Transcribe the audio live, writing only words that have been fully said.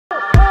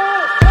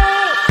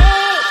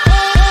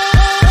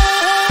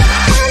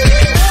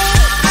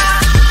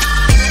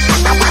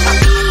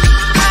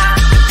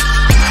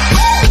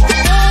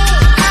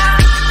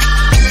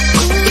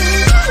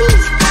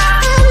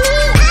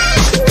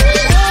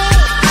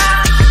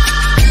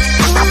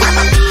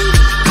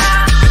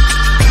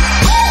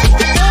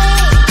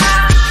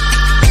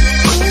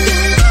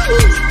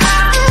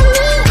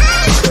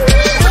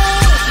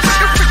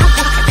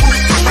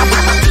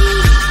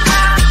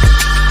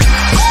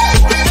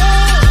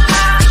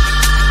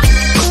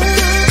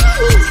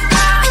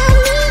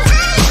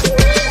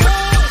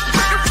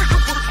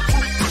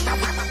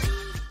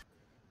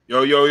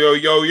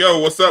Yo.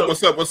 What's up?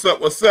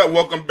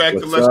 Welcome back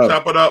to Let's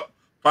Chop It Up.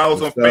 Follow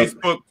us on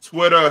Facebook,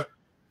 Twitter,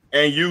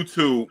 and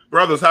YouTube.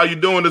 Brothers, how you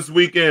doing this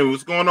weekend?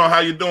 What's going on?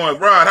 How you doing?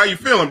 Rod, how you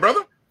feeling,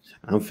 brother?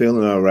 I'm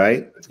feeling all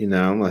right. You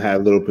know, I'm gonna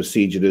have a little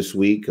procedure this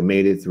week. I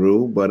made it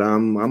through, but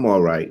I'm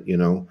all right. You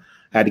know,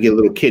 had to get a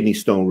little kidney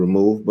stone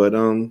removed, but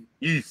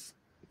yeesh.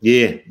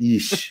 Yeah,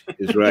 yeesh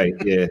is right.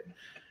 Yeah,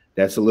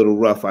 that's a little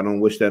rough. I don't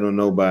wish that on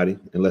nobody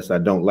unless I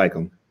don't like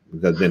them,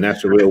 because then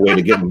that's the real way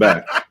to get them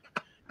back.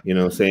 You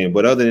know what I'm saying?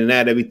 But other than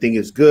that, everything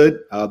is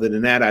good. Other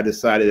than that, I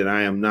decided that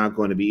I am not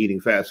going to be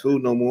eating fast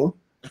food no more.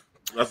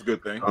 That's a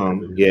good thing.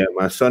 Yeah,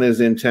 my son is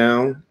in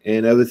town,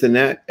 and other than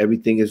that,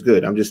 everything is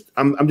good. I'm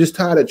just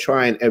tired of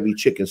trying every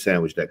chicken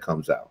sandwich that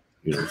comes out.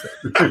 You know what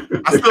I'm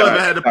saying? I still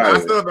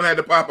haven't had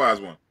the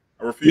Popeyes one.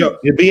 I refuse. Yo,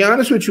 to be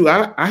honest with you,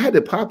 I had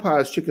the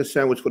Popeyes chicken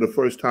sandwich for the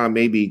first time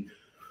maybe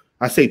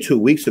I say 2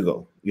 weeks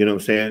ago. You know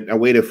what I'm saying? I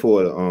waited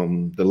for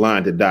the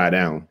line to die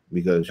down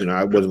because, you know,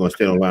 I wasn't going to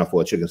stand on line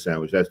for a chicken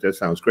sandwich. That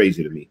sounds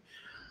crazy to me.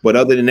 But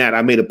other than that,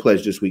 I made a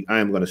pledge this week. I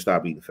am going to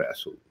stop eating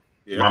fast food.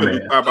 Yeah, I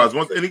couldn't do Popeyes.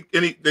 Once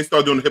they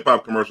start doing the hip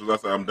hop commercials, I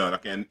said I'm done. I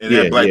can't. And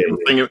that black people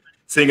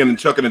singing and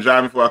chucking and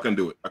jiving for, I couldn't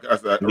do it. I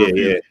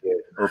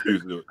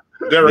refuse to do it.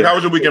 Derek, how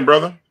was your weekend,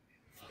 brother?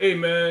 Hey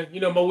man, you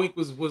know, my week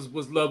was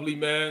lovely,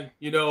 man.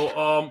 You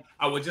know,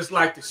 I would just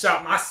like to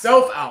shout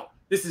myself out.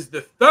 This is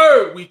the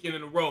third weekend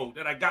in a row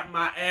that I got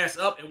my ass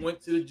up and went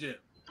to the gym.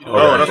 You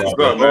know that's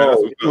what's up,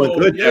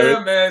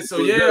 man. Man. So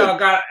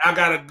I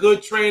got a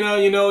good trainer,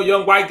 you know,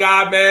 young white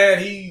guy, man.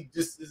 He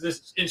just is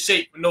just in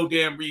shape for no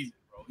damn reason,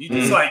 bro. He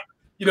just like,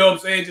 you know what I'm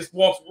saying, just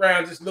walks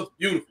around, just looks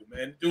beautiful,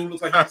 man. The dude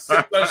looks like he's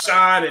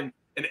sunshine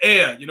and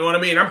air, you know what I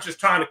mean? I'm just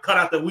trying to cut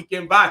out the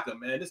weekend vodka,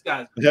 man. This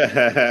guy's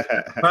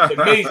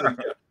amazing.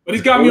 But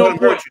he's got me on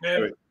point,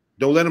 man.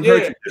 Don't let him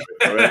hurt you.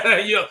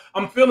 Right? Yeah,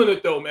 I'm feeling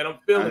it though, man. I'm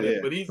feeling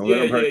it. But he's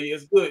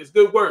it's good. It's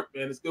good work,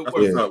 man. It's good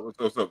work.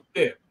 What's up?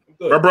 Yeah, I'm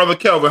good. My brother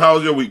Kelvin, how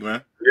was your week,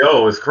 man?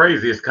 Yo, it's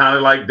crazy. It's kind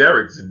of like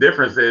Derek's. The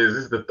difference is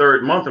this is the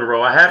third month in a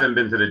row I haven't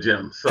been to the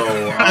gym. So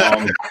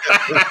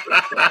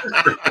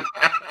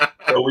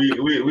so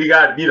we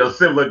got, you know,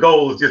 similar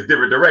goals, just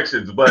different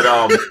directions. But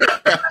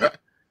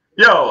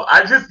yo,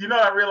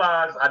 I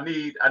realized I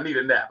need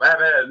a nap. I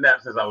haven't had a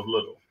nap since I was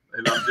little.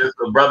 And I'm just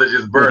a brother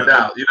just burned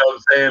out, you know what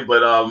I'm saying?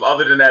 But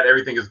other than that,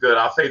 everything is good.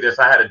 I'll say this: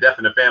 I had a death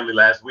in the family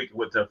last week,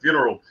 went to a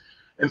funeral,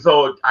 and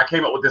so I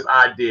came up with this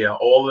idea.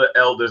 All the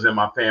elders in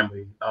my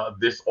family,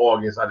 this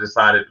August, I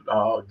decided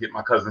get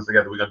my cousins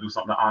together. We're gonna do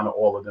something to honor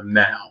all of them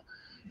now.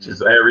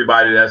 Just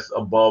everybody that's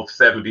above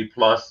 70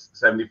 plus,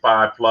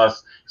 75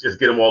 plus, just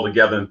get them all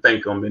together and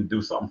thank them and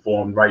do something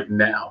for them right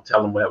now.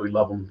 Tell them that we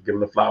love them, give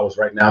them the flowers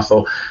right now.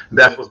 So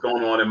that's what's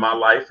going on in my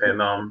life.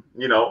 And,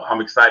 you know, I'm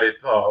excited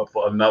for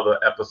another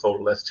episode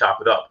of Let's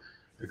Chop It Up,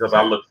 because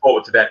I look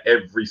forward to that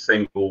every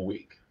single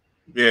week.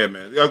 Yeah,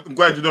 man. I'm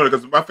glad you're doing it,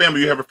 because my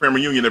family, you have a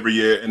family reunion every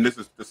year, and this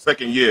is the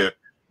second year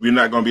we're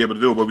not going to be able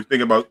to do it, but we're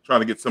thinking about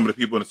trying to get some of the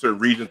people in a certain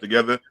region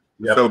together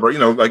to celebrate, you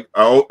know, like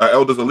our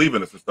elders are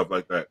leaving us and stuff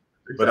like that.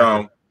 Exactly.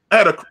 But I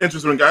had an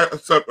interesting guy.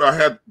 So I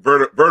had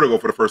vertigo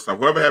for the first time.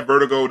 Whoever had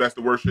vertigo, that's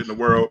the worst shit in the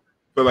world.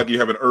 Feel like you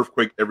have an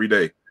earthquake every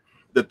day.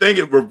 The thing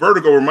is,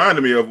 vertigo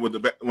reminded me of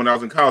when I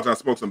was in college, and I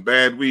smoked some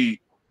bad weed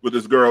with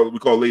this girl we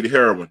call Lady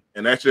Heroin,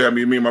 and actually had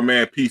me and my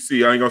man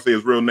PC. I ain't gonna say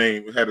his real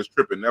name. We had us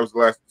tripping. That was the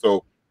last.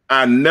 So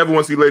I never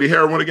want to see Lady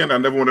Heroin again. I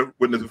never want to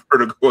witness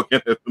vertigo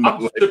again.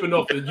 I'm tripping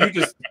off, and you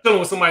just chilling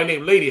with somebody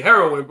named Lady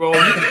Heroin, bro.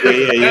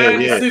 Yeah.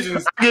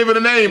 Decisions. I gave it a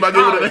name.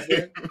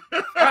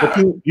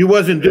 You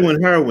wasn't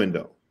doing heroin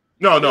though.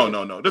 No.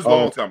 This is a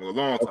long time ago.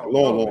 Long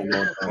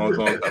time.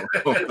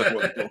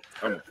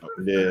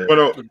 Yeah.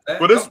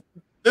 But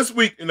this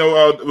week, you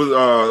know, it was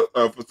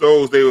for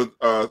those they was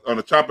on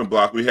the chopping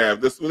block. We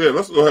have this.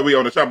 Let's go ahead. We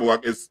on the chopping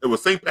block. It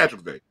was St.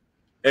 Patrick's Day,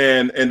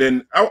 and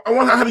then I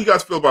wonder, how do you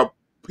guys feel about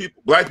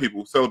black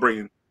people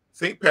celebrating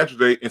St. Patrick's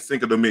Day and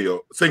Cinco de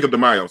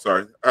Mayo?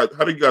 Sorry. How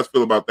do you guys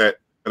feel about that?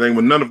 I think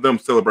when none of them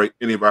celebrate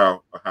any of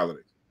our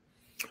holidays.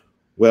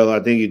 Well, I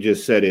think you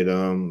just said it. I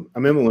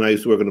remember when I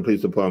used to work in the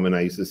police department,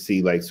 I used to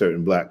see like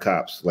certain black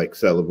cops like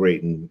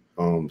celebrating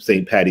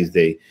St. Patty's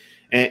Day,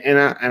 and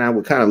I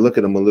would kind of look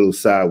at them a little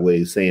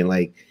sideways, saying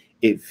like,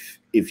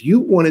 if you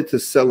wanted to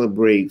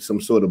celebrate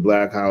some sort of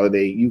black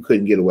holiday, you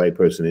couldn't get a white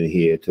person in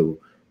here to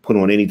put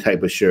on any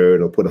type of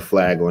shirt or put a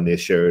flag on their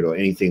shirt or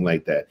anything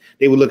like that.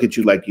 They would look at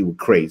you like you were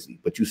crazy,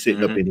 but you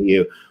sitting up in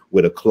here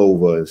with a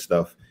clover and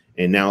stuff,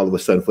 and now all of a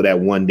sudden for that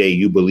one day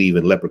you believe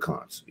in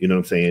leprechauns. You know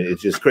what I'm saying?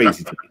 It's just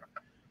crazy to me.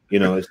 You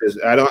know, it's just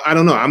I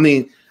don't know. I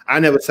mean, I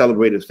never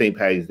celebrated St.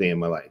 Patty's Day in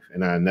my life,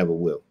 and I never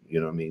will.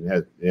 You know what I mean?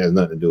 It has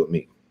nothing to do with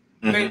me.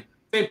 St.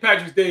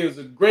 Patrick's Day is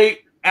a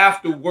great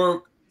after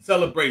work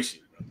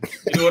celebration.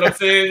 You know what I'm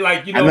saying?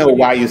 Like, you know, I know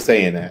why you're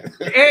saying that.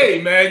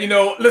 Hey, man, you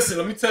know, listen,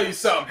 let me tell you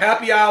something.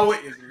 Happy hour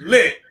is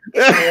lit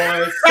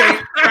on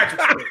St.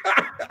 Patrick's Day.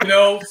 You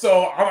know,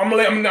 so I'm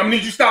gonna need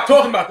you to stop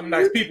talking about them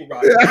nice people,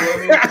 right? You know what I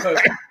mean? Because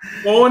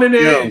go on in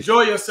there,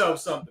 enjoy yourself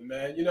something,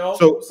 man. You know.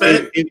 So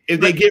if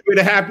they get rid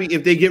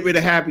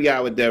of happy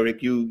hour,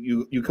 Derek,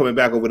 you coming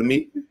back over to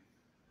me?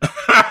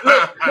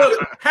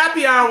 look,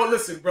 happy hour.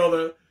 Listen,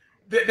 brother,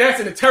 that's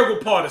an integral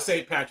part of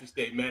St. Patrick's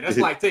Day, man. That's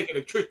like taking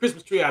a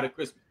Christmas tree out of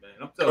Christmas, man.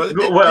 I'm telling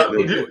you.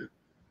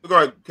 Well, go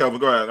ahead, Kelvin.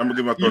 Go ahead. I'm gonna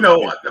give my thoughts. You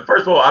know,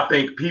 first of all, I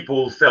think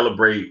people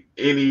celebrate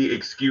any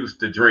excuse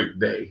to drink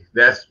day.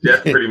 That's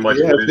pretty much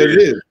what it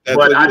is.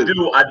 But I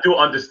do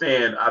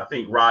understand. I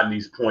think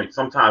Rodney's point.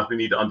 Sometimes we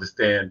need to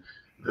understand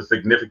the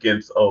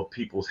significance of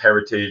people's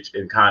heritage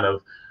and kind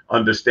of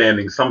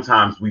understanding.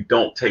 Sometimes we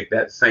don't take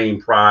that same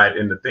pride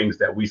in the things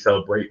that we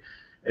celebrate,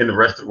 and the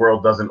rest of the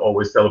world doesn't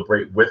always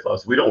celebrate with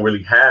us. We don't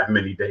really have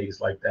many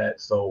days like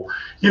that. So,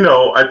 you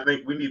know, I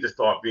think we need to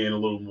start being a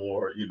little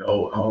more, you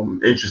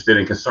know, interested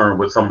and concerned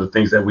with some of the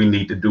things that we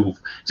need to do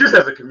just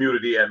as a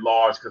community at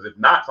large. Because if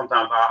not,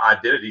 sometimes our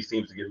identity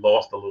seems to get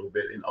lost a little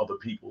bit in other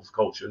people's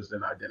cultures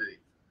and identity.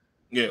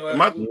 Yeah,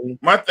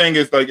 my thing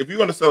is, like, if you're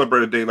going to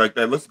celebrate a day like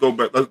that, let's go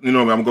back. You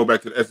know, I'm gonna go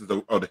back to the essence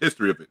of the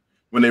history of it.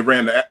 When they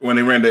ran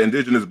the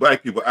indigenous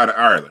black people out of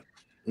Ireland.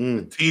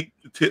 I'm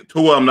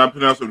not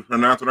pronouncing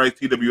right.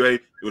 TWA.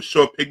 It was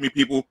short pygmy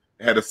people.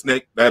 They had a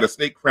snake. They had a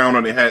snake crown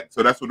on their hat.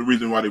 So that's the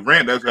reason why they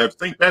ran. That's why they have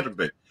St. Patrick's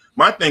Day.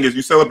 My thing is,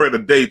 you celebrate a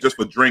day just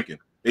for drinking.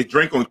 They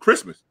drink on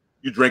Christmas.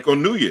 You drink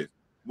on New Year's.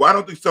 Why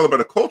don't they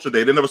celebrate a culture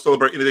day? They never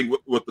celebrate anything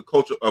with the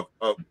culture of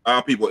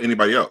our people or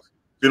anybody else.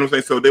 You know what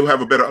I'm saying? So they will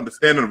have a better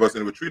understanding of us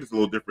and it would treat us a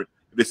little different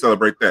if they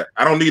celebrate that.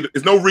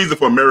 There's no reason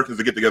for Americans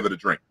to get together to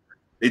drink.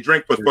 They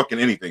drink for fucking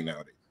anything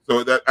nowadays.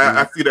 So that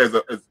I see that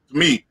to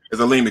me as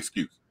a lame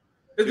excuse.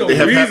 There's no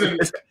reason.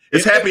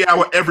 It's happy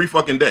hour every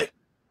fucking day.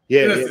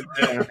 Yeah,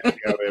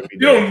 you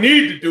don't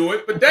need to do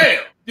it, but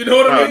damn, you know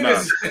what I mean?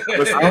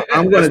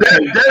 I'm going to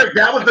tell you, Derek,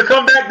 that was the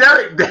comeback,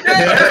 Derek. You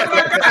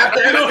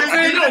know what I'm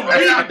saying? You don't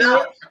need to do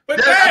it, but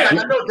damn,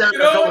 I know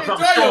Derek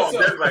something strong.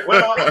 Derek's like,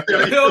 well,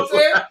 you know what I'm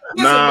saying?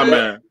 Nah,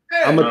 man.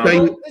 I'm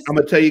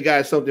gonna tell you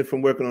guys something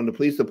from working on the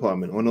police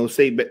department on those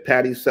St.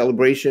 Patty's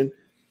celebration.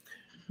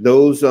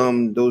 Those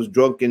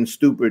drunken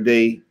stupor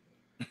day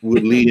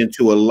would lead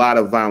into a lot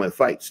of violent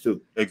fights too.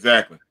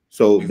 Exactly.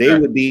 So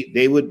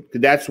they would.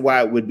 That's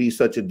why it would be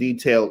such a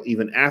detail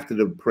even after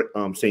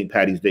the St.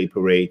 Patty's Day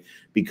parade,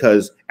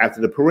 because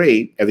after the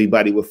parade,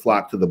 everybody would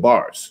flock to the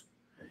bars.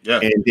 Yeah.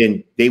 And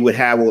then they would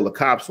have all the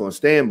cops on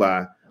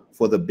standby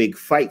for the big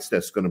fights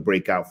that's going to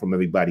break out from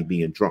everybody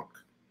being drunk.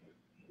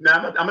 Now,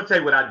 I'm going to tell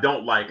you what I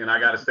don't like, and I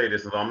got to say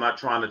this. I'm not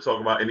trying to talk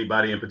about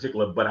anybody in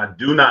particular, but I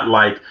do not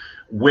like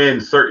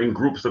when certain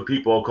groups of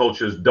people or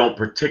cultures don't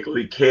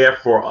particularly care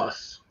for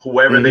us,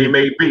 whoever they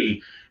may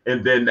be,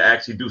 and then to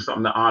actually do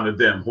something to honor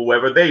them,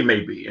 whoever they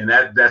may be. And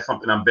that's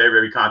something I'm very,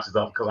 very conscious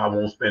of, because I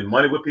won't spend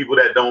money with people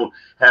that don't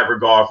have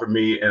regard for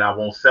me, and I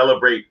won't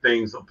celebrate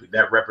things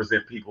that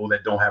represent people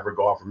that don't have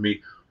regard for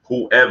me,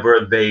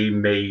 whoever they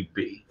may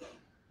be.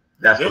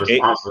 That's what the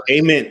sponsor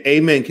is.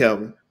 Amen,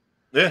 Kelvin.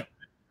 Yeah.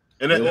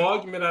 And no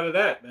argument out of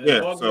that, man. Yeah,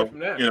 no argument from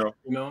that. You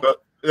know.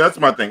 That's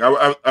my thing.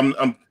 I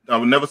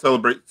would never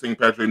celebrate St.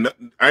 Patrick.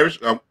 Irish,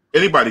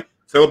 anybody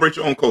celebrate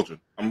your own culture.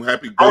 I'm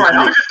happy. All right,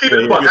 I'm just keep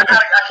it a buck. I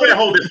can't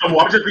hold this no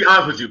more. I'm just be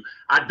honest with you.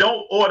 I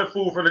don't order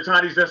food from the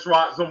Chinese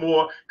restaurants no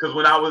more, because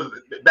when I was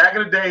back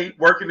in the day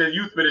working in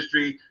youth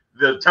ministry,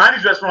 the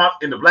Chinese restaurants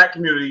in the black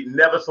community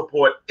never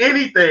support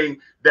anything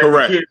that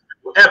the kids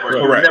do ever.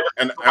 You never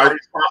sponsor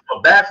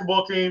a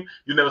basketball team.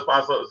 You never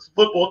sponsor a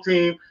football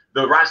team.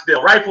 The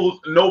Rochdale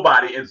Rifles,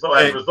 nobody. And so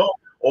as a result,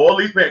 all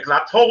these men, because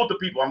I told the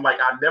people, I'm like,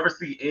 I never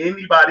see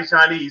anybody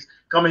Chinese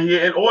coming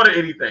here and order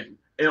anything.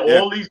 And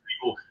all these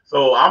people.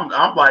 So I'm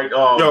like,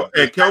 yo,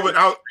 and Kelvin,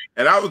 I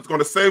was going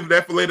to save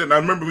that for later. And I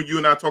remember when you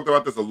and I talked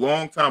about this a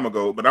long time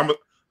ago, but I'm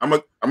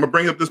gonna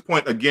bring up this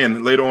point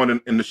again later on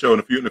in the show in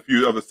a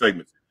few other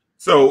segments.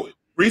 So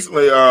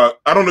recently, I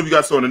don't know if you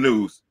guys saw in the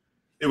news,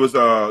 it was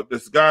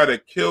this guy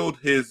that killed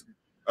his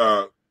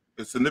shot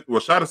a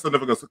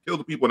significant,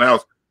 killed the people in the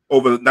house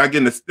over not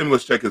getting the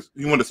stimulus check.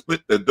 He wanted to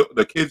split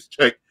the kid's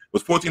check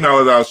was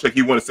 $1,400 check.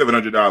 He wanted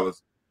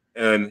 $700,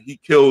 and he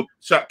killed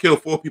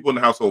 4 people in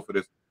the household for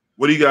this.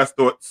 What are you guys'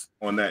 thoughts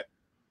on that?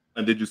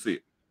 And did you see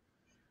it?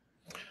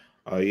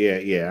 Oh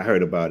yeah, I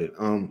heard about it.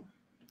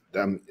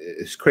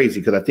 It's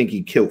crazy because I think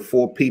he killed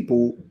 4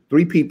 people,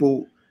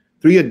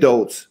 3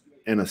 adults,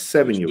 and a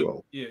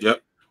 7-year-old. Yeah.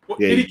 Yep. Well,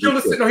 did he kill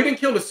no, he didn't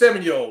kill the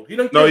 7-year-old. He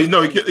didn't.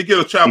 He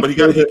killed a child, but he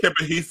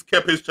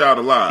kept his child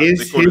alive.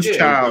 His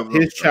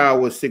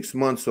child was 6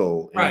 months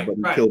old, but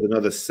he killed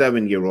another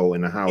 7-year-old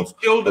in the house.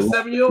 He killed the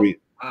 7-year-old.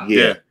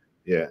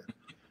 Yeah.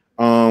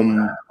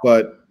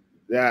 But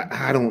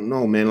I don't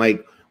know, man.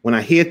 Like when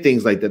I hear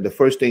things like that, the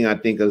first thing I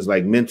think is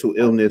like mental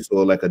illness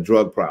or like a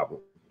drug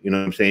problem. You know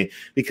what I'm saying?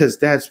 Because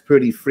that's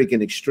pretty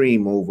freaking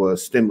extreme over a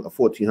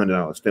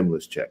 $1,400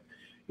 stimulus check.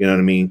 You know what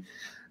I mean?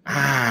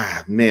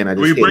 Man, I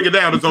just when you break it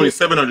down, it's only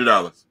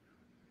 $700.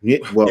 Yeah,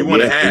 well,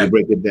 you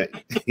break it down.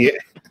 Yeah.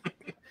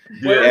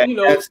 Well, you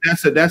know,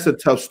 that's a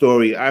tough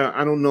story.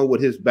 I don't know what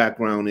his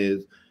background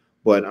is,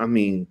 but I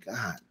mean,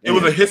 God, it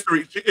was a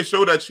history. It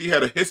showed that she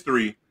had a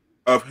history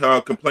of her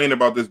complaining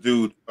about this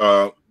dude,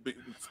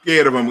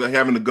 scared of him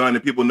having a gun,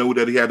 and people knew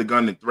that he had a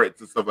gun and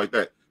threats and stuff like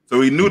that. So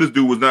he knew this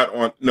dude was not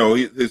on. No,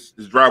 his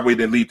driveway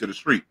didn't lead to the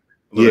street.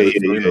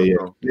 Yeah.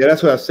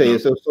 That's what I say.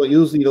 So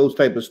usually those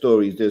type of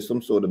stories, there's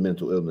some sort of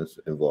mental illness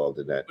involved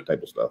in that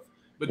type of stuff.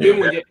 But then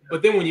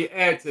when you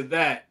add to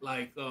that,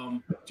 like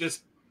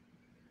just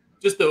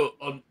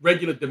a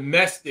regular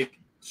domestic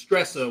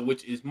stressor,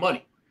 which is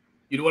money.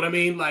 You know what I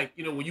mean? Like,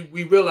 you know, when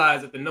we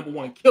realize that the number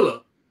one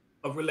killer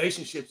of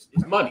relationships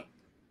is money.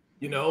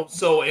 You know,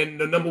 so and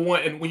the number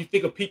one, and when you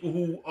think of people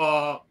who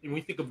when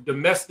you think of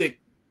domestic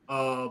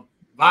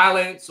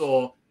violence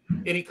or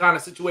any kind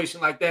of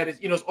situation like that,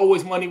 it's, you know, it's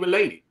always money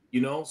related.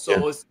 You know,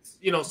 so it's,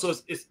 you know, so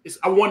it's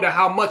I wonder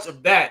how much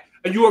of that,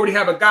 and you already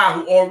have a guy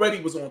who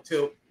already was on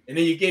tilt, and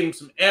then you gave him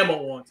some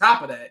ammo on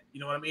top of that. You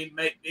know what I mean?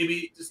 Maybe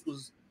it just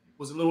was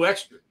a little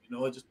extra. You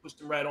know, it just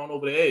pushed him right on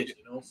over the edge.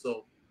 You know,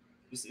 so.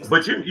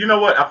 But you know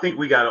what? I think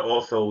we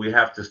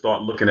have to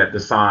start looking at the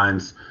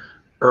signs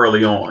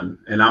early on,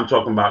 and I'm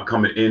talking about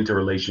coming into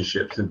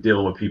relationships and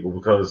dealing with people,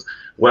 because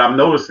what I'm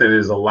noticing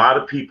is a lot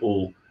of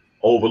people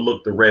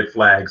overlook the red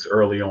flags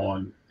early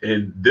on,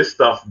 and this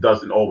stuff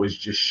doesn't always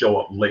just show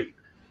up late.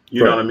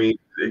 You know what I mean?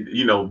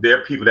 You know, there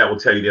are people that will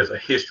tell you there's a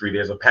history,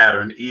 there's a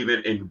pattern,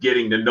 even in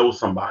getting to know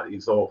somebody.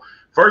 So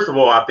first of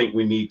all, I think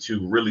we need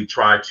to really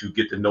try to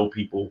get to know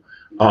people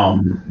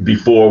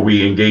before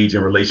we engage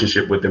in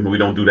relationship with them. We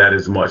don't do that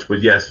as much.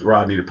 But yes,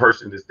 Rodney, the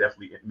person is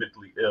definitely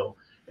mentally ill.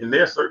 And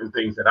there are certain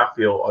things that I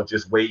feel are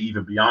just way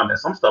even beyond that.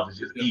 Some stuff is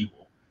just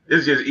evil.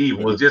 It's just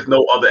evil. There's just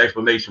no other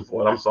explanation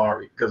for it. I'm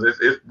sorry, because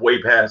it's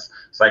way past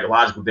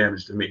psychological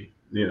damage to me.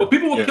 You know? But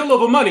people will kill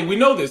over money. We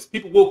know this.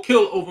 People will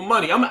kill over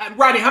money.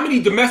 Rodney, how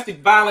many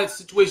domestic violence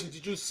situations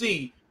did you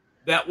see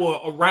that were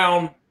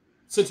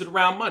centered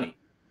around money?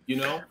 You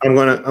know, I'm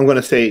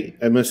gonna say,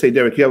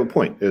 Derek, you have a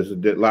point. There's a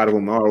lot of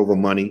them are over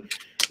money,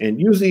 and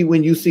usually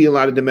when you see a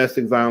lot of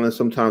domestic violence,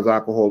 sometimes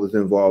alcohol is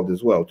involved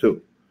as well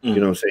too. You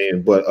know what I'm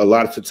saying? But a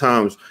lot of the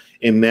times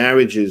in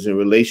marriages and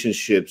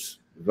relationships,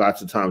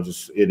 lots of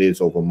times it is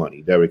over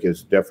money. Derek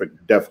is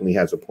definitely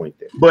has a point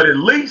there. But at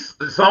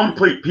least some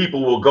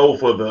people will go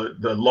for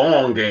the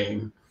long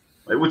game.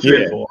 Like, what you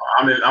in for?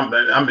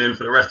 I'm in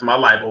for the rest of my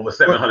life over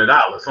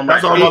 $700.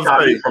 Somebody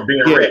stop me from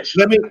being rich.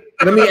 Let me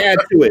add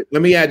to it.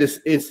 Let me add this.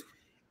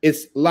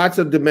 It's lots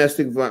of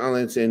domestic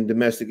violence and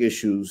domestic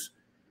issues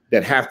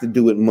that have to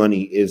do with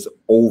money is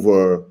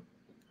over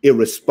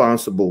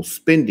irresponsible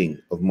spending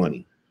of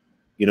money.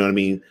 You know what I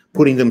mean?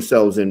 Putting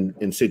themselves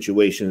in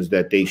situations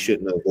that they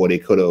shouldn't have, or they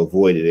could have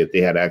avoided if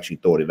they had actually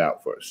thought it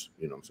out first.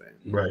 You know what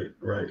I'm saying?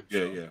 Right.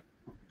 Yeah.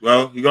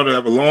 Well, you're gonna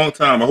have a long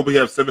time. I hope he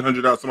has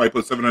 $700. Somebody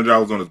put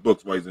 $700 on his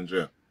books while he's in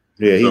jail.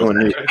 Yeah, he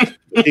ain't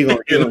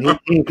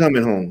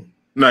coming home.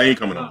 No, he ain't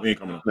coming home. He ain't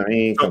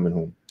coming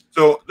home.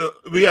 So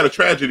we had a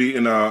tragedy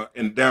in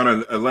down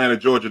in Atlanta,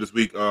 Georgia this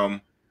week. A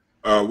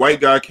white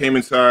guy came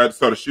inside,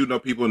 started shooting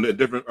up people in the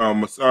different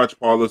massage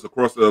parlors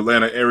across the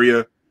Atlanta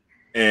area,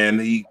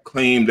 and he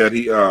claimed that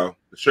the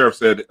sheriff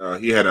said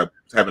he was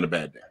having a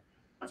bad day.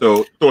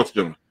 So thoughts,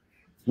 gentlemen?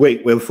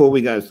 Wait, before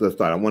we guys let's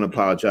start, I want to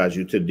apologize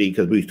to D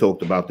because we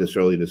talked about this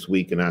earlier this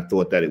week, and I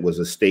thought that it was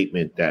a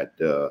statement that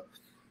the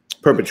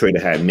perpetrator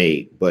had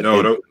made. But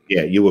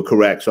yeah, you were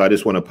correct. So I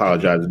just want to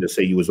apologize and just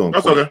say you was on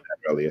earlier.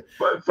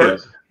 But go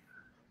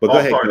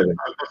ahead.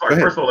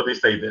 First of all, let me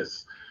say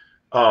this.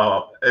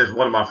 As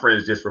one of my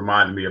friends just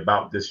reminded me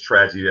about this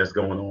tragedy that's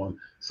going on.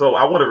 So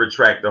I want to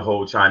retract the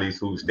whole Chinese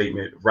food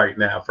statement right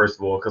now, first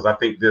of all, because I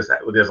think there's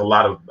a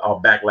lot of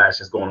backlash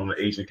that's going on in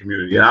the Asian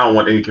community. And I don't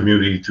want any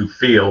community to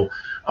feel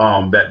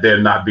that they're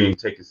not being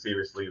taken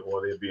seriously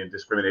or they're being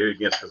discriminated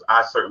against, because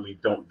I certainly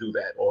don't do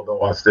that,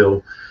 although I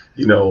still,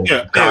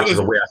 conscious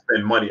of where I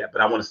spend money at.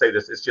 But I want to say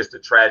this, it's just a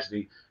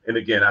tragedy. And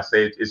again, I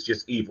say it's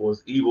just evil.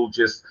 It's evil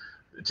just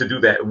to do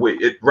that.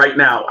 Right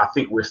now, I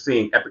think we're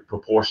seeing epic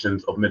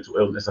proportions of mental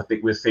illness. I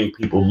think we're seeing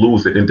people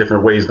lose it in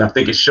different ways. And I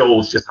think it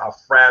shows just how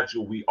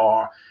fragile we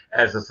are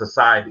as a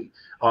society.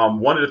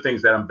 One of the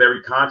things that I'm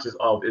very conscious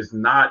of is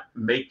not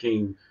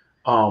making,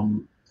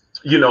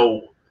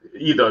 either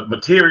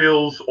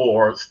materials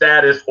or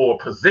status or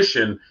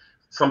position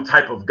some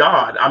type of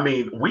God. I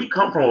mean, we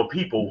come from a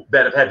people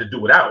that have had to do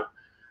without.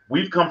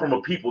 We've come from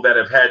a people that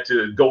have had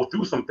to go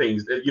through some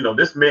things.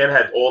 This man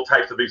had all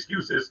types of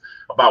excuses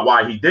about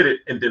why he did it.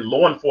 And then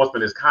law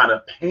enforcement has kind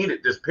of painted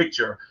this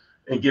picture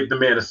and give the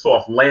man a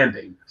soft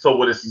landing. So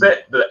what has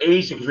set the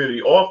Asian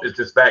community off is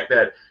this fact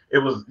that it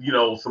was,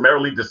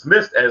 summarily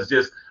dismissed as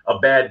just a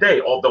bad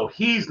day. Although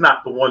he's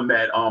not the one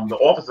that, the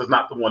officer's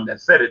not the one that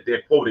said it.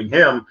 They're quoting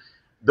him.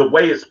 The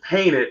way it's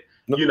painted,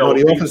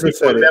 the officer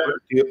said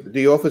it.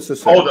 The officer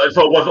said it.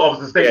 So it was the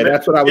officer's statement? Yeah,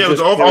 that's what I was just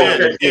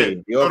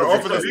saying. The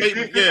officer's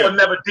statement. People are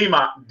never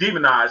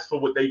demonized for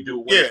what they do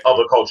with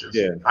other cultures.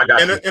 Yeah, I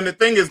got you. And the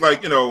thing is,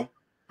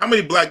 how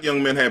many black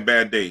young men have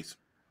bad days,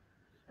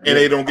 and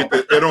they don't get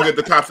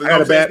the cops? I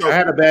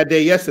had a bad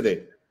day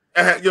yesterday.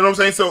 You know what I'm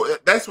saying? So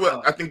that's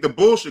what I think the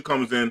bullshit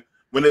comes in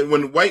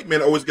when white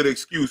men always get an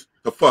excuse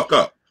to fuck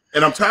up.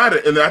 And I'm tired of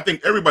it, and I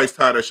think everybody's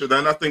tired of shit.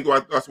 And I think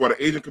that's why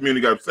the Asian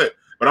community got upset.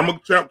 But I'm going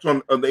to jump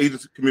on the Asian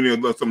community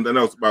and learn something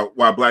else about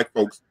why black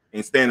folks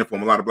ain't standing for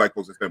them. A lot of black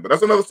folks ain't standing. But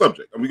that's another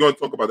subject, and we're going to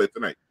talk about that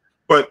tonight.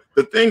 But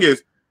the thing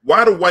is,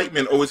 why do white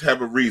men always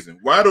have a reason?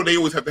 Why do they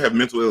always have to have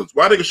mental illness?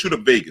 Why they could shoot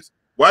up Vegas?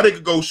 Why they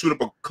could go shoot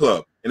up a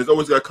club? And it's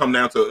always got to come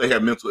down to they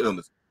have mental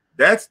illness.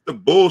 That's the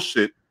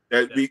bullshit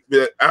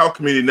that our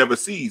community never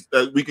sees.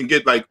 That we can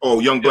get like, oh,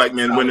 young black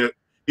man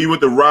he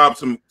went to rob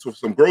some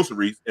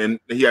groceries and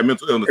he had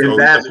mental illness. And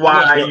that's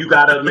why you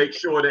got to make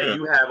sure that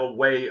you have a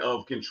way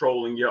of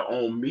controlling your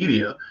own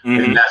media,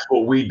 and that's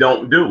what we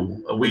don't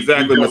do. We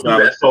don't do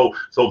that. So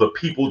the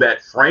people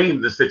that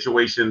frame the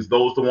situations,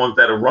 those are the ones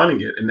that are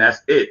running it, and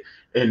that's it.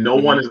 And no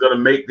one is going to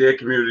make their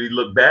community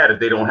look bad if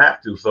they don't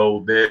have to.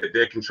 So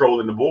they're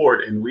controlling the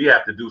board, and we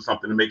have to do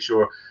something to make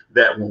sure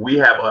that when we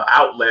have an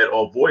outlet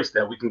or voice,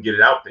 that we can get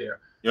it out there.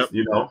 Yep.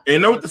 You know. And you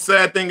know what the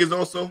sad thing is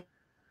also?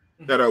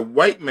 That a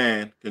white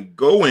man can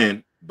go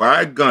in,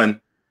 buy a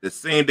gun the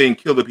same day and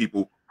kill the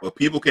people, but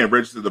people can't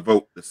register to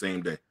vote the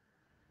same day.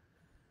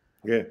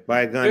 Yeah,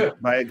 buy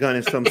a gun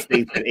in some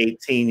states at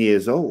 18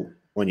 years old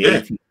on your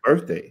 18th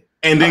birthday.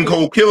 And then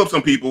go kill up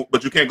some people,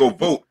 but you can't go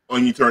vote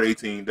when you turn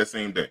 18 that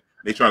same day.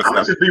 They trying to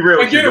stop. Just be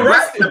real. Get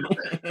arrested.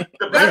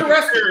 The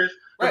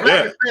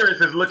black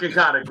experience is looking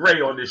kind of gray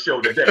on this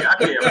show today. I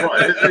can't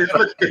run.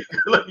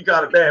 It's looking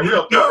kind of bad. We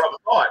don't know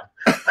where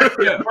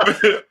to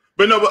start.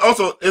 But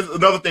also it's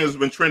another thing that's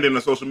been trending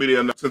on social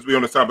media since we're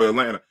on the top of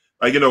Atlanta.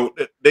 Like, you know,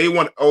 a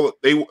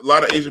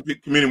lot of Asian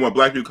community want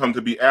black people come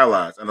to be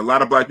allies, and a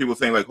lot of black people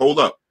saying like, hold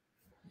up,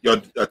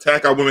 you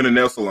attack our women in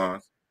nail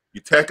salons, you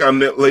attack our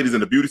ladies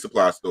in the beauty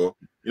supply store.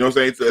 You know what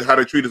I'm saying? It's how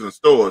they treat us in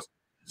stores.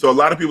 So a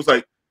lot of people's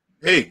like,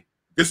 hey,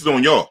 this is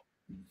on y'all.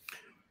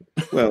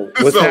 Well,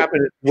 what's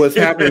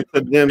happening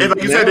to them? And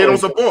like you said, they don't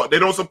support. They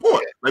don't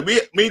support. Like me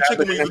and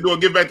Chicken, we used to do a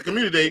Give Back to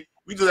Community Day.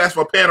 We just asked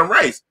for a pan of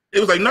rice. It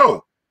was like,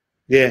 no.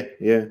 Yeah.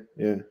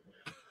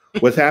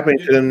 What's happening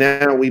to them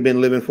now? We've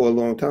been living for a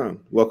long time.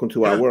 Welcome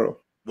to our world.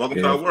 Welcome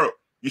to our world.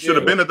 You should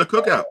have been at the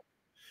cookout.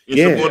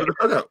 You supported the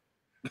cookout.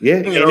 Yeah.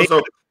 You know,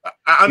 so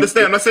I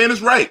understand. I'm not saying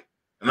it's right.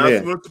 And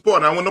I support.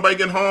 And I don't want nobody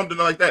getting harmed and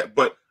like that.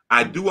 But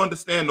I do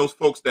understand those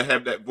folks that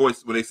have that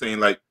voice where they saying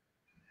like,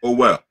 oh,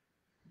 well,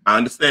 I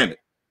understand it.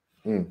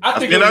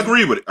 I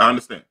agree with it. I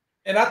understand.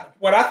 And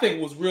what I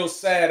think was real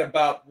sad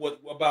about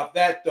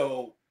that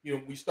though, you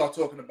know, we start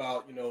talking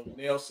about, you know,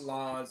 nail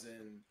salons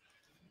and,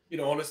 you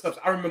know, all this stuff.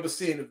 I remember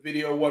seeing a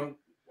video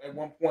at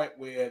one point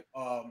where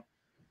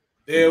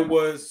there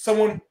was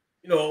someone,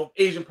 you know,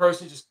 Asian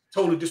person just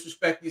totally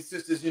disrespect these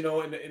sisters, you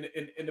know,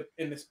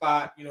 in the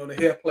spot, you know, in the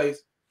hair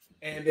place.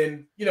 And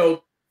then, you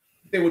know,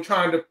 they were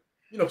trying to,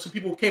 you know, some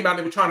people came out,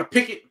 they were trying to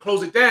pick it,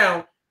 close it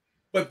down.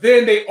 But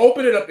then they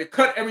opened it up, they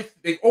cut everything,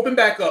 they opened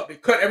back up, they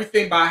cut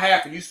everything by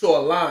half, and you saw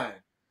a line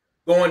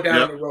going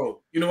down the road.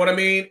 You know what I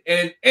mean?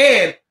 And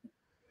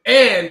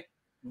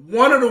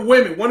one of the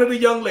women, one of the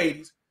young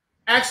ladies,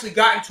 actually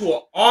got into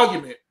an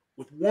argument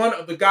with one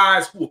of the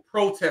guys who were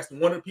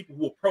protesting, one of the people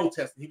who were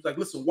protesting. He was like,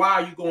 listen, why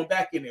are you going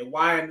back in there?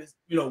 Why in this,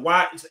 you know,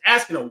 why? He's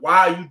asking her,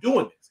 why are you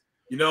doing this?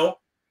 You know?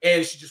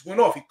 And she just went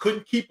off. He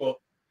couldn't keep her,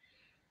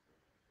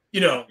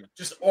 you know,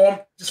 just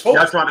focused.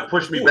 Y'all trying to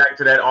push me back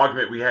to that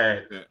argument we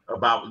had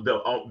about the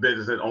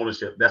business and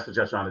ownership. That's what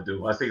y'all trying to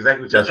do. I see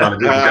exactly what y'all trying to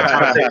do.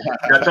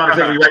 Y'all trying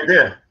to take me right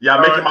there.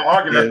 Y'all making my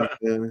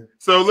argument.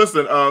 So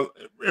listen,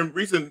 in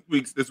recent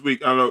weeks, this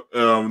week, I know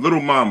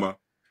Little Mama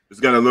has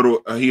got a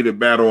little heated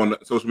battle on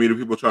social media.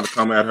 People trying to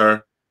come at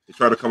her. They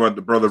try to come at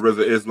the brother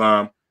Reza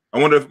Islam. I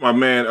wonder if my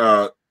man,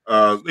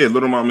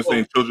 Little Mama is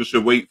saying children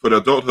should wait for the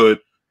adulthood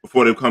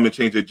before they come and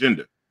change their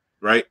gender.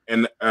 Right,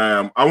 and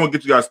I want to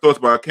get you guys' thoughts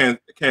about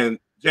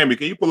Jamie,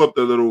 can you pull up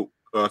the little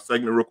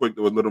segment real quick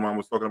that what Little Mom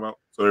was talking about?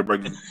 So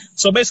everybody.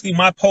 So basically,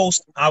 my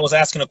post, I was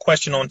asking a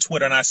question on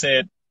Twitter, and I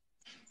said,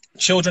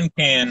 children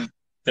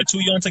they're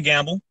too young to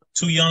gamble,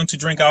 too young to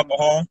drink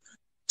alcohol,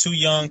 too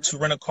young to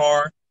rent a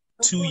car,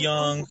 too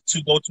young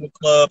to go to a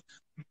club.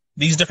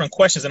 These different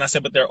questions, and I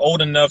said, but they're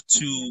old enough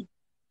to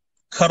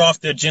cut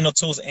off their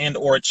genitals and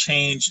or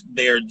change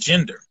their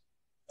gender.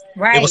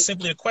 Right. It was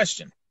simply a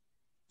question.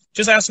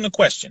 Just asking a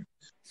question.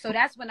 So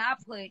that's when I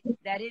put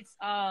that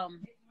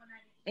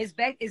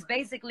it's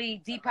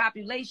basically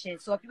depopulation.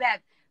 So if you have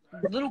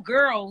little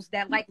girls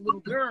that like little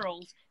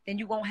girls, then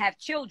you won't have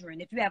children.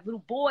 If you have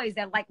little boys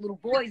that like little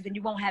boys, then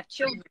you won't have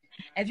children.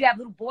 If you have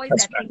little boys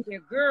that think they're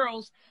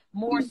girls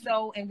more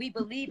so, and we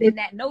believe in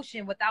that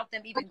notion without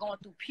them even going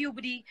through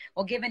puberty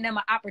or giving them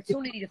an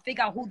opportunity to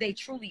figure out who they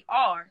truly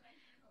are,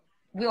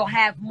 we'll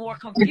have more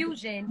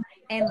confusion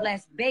and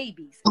less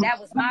babies. That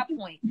was my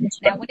point.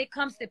 Now, when it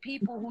comes to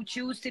people who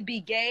choose to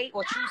be gay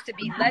or choose to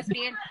be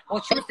lesbian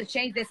or choose to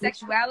change their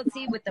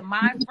sexuality with the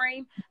mind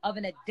frame of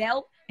an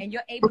adult, and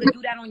you're able to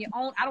do that on your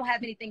own, I don't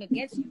have anything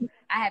against you.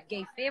 I have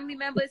gay family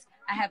members.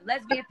 I have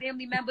lesbian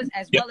family members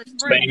as well as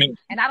friends.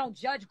 And I don't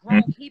judge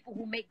grown people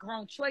who make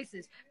grown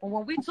choices. But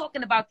when we're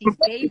talking about these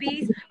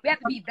babies, we have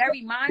to be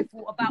very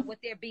mindful about what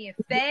they're being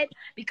fed.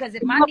 Because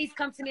if my niece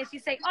comes to me and she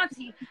say,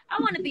 Auntie,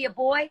 I want to be a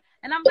boy.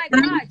 And I'm like,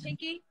 why,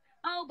 Chinky?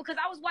 Oh, because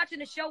I was watching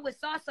a show with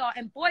Sasa,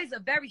 and boys are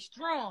very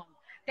strong.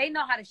 They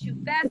know how to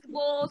shoot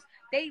basketballs.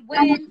 They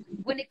win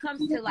when it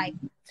comes to like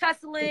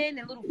tussling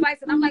and little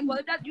fights. And I'm like, well,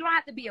 you don't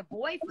have to be a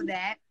boy for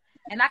that.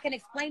 And I can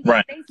explain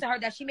these things to her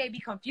that she may be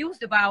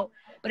confused about.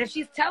 But if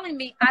she's telling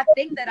me, I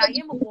think that I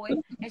am a boy,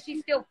 and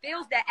she still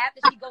feels that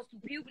after she goes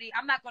through puberty,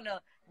 I'm not going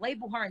to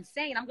label her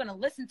insane. I'm going to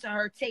listen to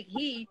her, take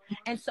heed,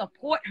 and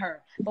support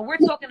her. But we're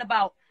talking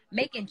about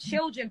making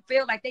children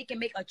feel like they can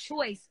make a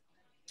choice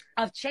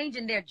of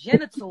changing their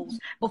genitals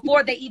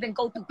before they even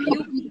go through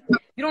puberty.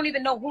 You don't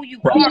even know who you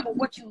are or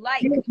what you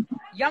like.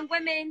 Young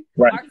women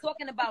are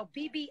talking about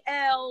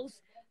BBLs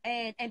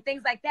and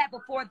things like that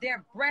before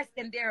their breasts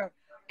and their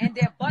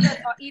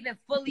buttocks are even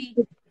fully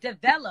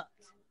developed.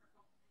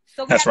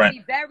 So we have to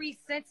be very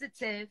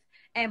sensitive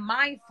and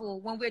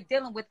mindful when we're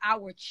dealing with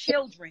our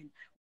children.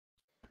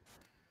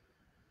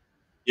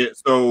 Yeah.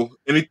 So,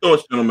 any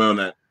thoughts, gentlemen, on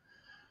that?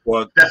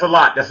 Well, that's a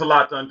lot. That's a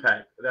lot to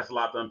unpack.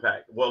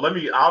 Well,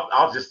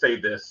 I'll just say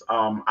this.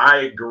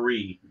 I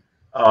agree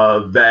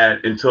that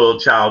until a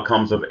child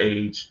comes of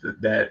age,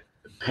 that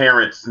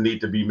parents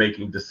need to be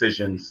making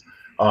decisions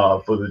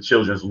for the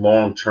children's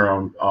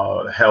long-term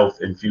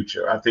health and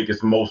future. I think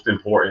it's most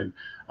important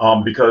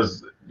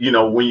because,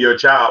 when you're a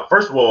child,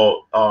 first of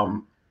all,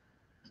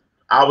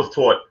 I was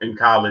taught in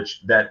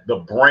college that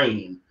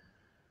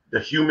the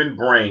human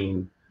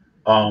brain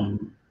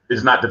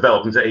is not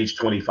developed until age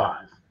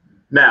 25.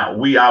 Now,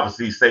 we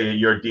obviously say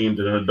you're deemed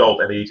an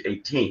adult at age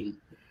 18.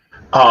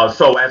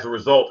 So as a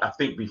result, I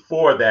think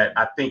before that,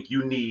 I think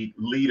you need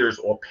leaders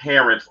or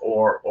parents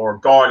or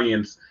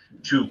guardians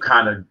to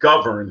kind of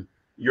govern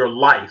your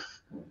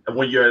life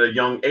when you're at a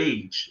young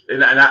age.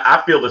 And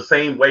I feel the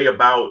same way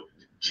about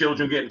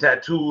children getting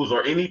tattoos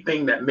or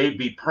anything that may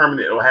be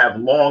permanent or have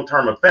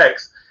long-term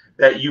effects,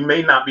 that you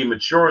may not be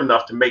mature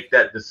enough to make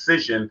that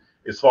decision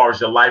as far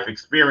as your life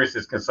experience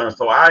is concerned.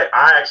 So I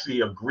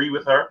actually agree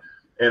with her.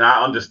 And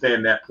I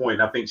understand that point.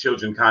 I think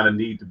children kind of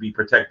need to be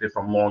protected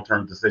from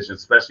long-term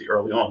decisions, especially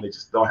early on. They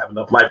just don't have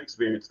enough life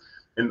experience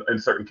in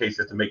certain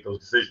cases to make those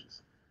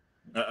decisions.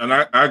 And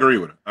I agree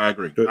with her. I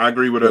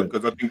agree with her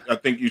because I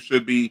think you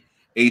should be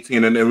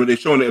 18. And when they're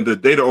showing it, the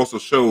data also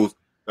shows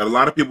that a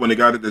lot of people, when they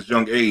got at this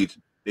young age,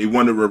 they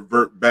want to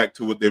revert back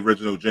to what the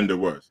original gender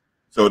was.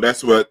 So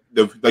that's what,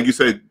 like you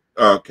said,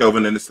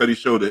 Kelvin, and the study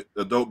showed that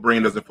the adult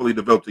brain doesn't fully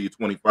develop till you're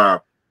 25.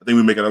 I think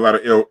we're making a lot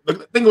of error.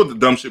 Think about the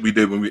dumb shit we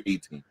did when we were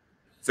 18.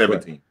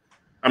 17. Right.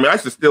 I mean, I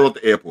used to steal at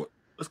the airport.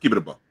 Let's keep it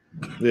a buck.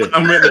 Yeah.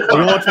 I mean, a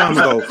long time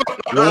ago.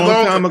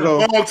 Long time ago.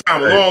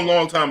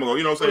 Long time ago.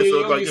 You know what I'm saying?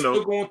 So like,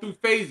 still going through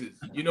phases.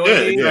 You know what I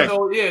mean? Exactly.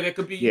 So there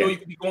could be, you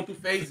could be going through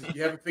phases.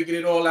 You haven't figured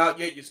it all out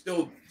yet. You're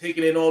still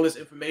taking in all this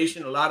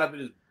information. A lot of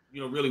it is,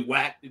 really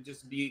whacked to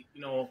just be,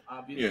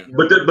 obvious. Yeah.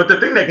 But the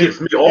thing that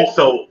gets me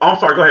also, I'm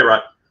sorry, go ahead,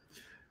 Rod.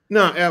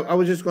 No, I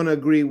was just going to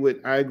agree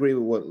with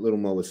what Little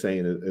Mo was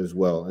saying as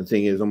well. The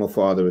thing is, I'm a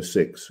father of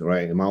 6,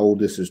 right? And my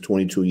oldest is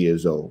 22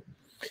 years old.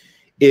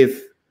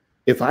 If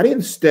I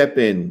didn't step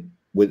in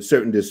with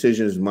certain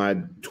decisions my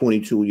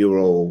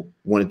 22-year-old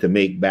wanted to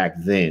make back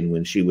then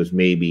when she was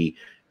maybe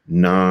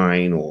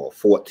 9 or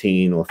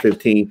 14 or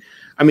 15,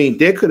 I mean,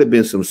 there could have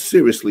been some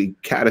seriously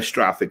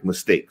catastrophic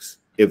mistakes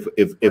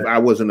if I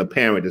wasn't a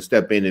parent to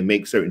step in and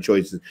make certain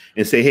choices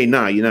and say, hey,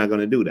 nah, you're not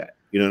going to do that.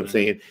 You know what I'm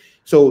saying?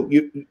 So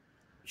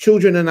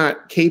children are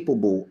not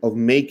capable of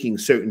making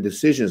certain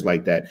decisions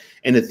like that.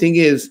 And the thing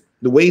is,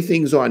 the way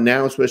things are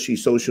now, especially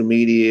social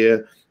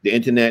media, the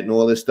internet and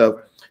all this stuff,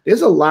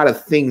 there's a lot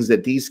of things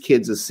that these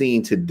kids are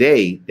seeing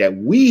today that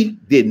we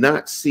did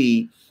not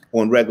see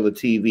on regular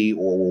TV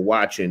or were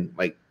watching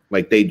like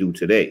they do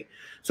today.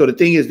 So the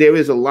thing is, there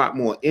is a lot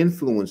more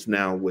influence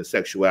now with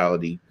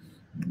sexuality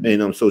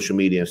and on social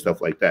media and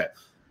stuff like that.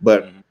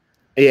 But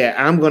yeah,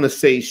 I'm going to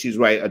say she's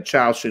right. A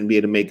child shouldn't be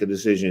able to make a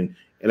decision.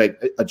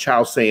 Like a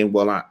child saying,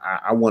 well,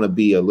 I want to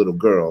be a little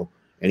girl,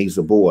 and he's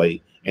a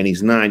boy, and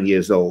he's 9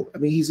 years old. I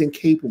mean, he's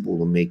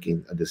incapable of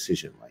making a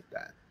decision like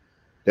that.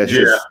 That's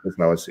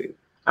how I see it.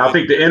 I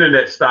think the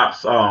internet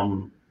stops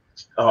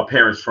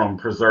parents from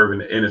preserving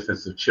the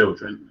innocence of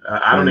children.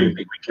 I don't even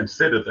think we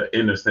consider the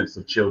innocence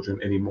of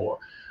children anymore.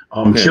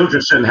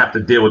 Children shouldn't have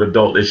to deal with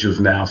adult issues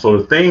now. So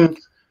the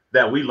things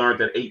that we learned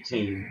at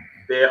 18,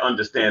 they're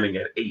understanding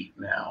at 8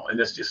 now, and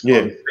it's just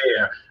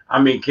unfair.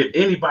 I mean, can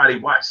anybody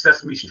watch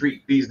Sesame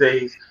Street these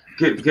days?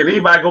 Can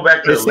anybody go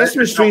back to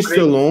Sesame Street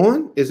still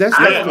on? Is that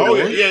still on?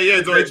 Yeah,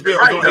 it's on HBO.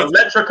 Right, the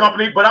Electra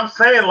company. But I'm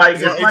saying, like,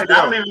 it's like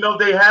I don't even know if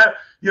they have.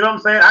 You know what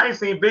I'm saying? I ain't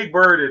seen Big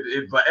Bird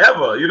in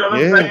forever. You know what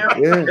I'm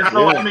saying? Yeah, and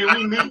so I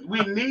mean, we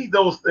need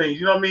those things.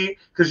 You know what I mean?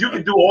 Because you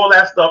can do all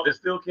that stuff and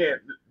still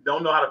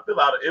don't know how to fill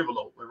out an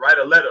envelope and write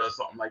a letter or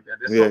something like that.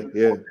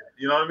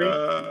 You know what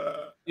I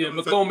Yeah, mean?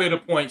 Nicole made a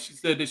point. She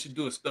said they should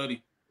do a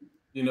study.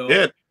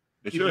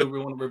 They should. We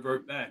want to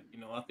revert back.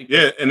 I think.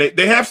 Yeah, and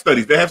they have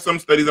studies. They have some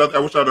studies. I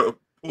wish I'd have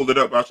pulled it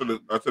up. I should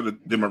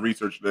have did my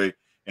research today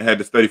and had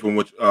the study from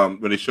which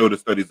when they showed the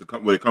studies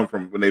where they come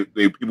from when they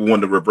people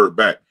wanted to revert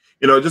back.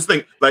 Just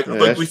think like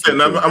we said.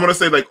 And I'm gonna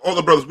say like all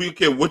the brothers. We don't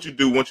care what you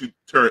do once you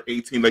turn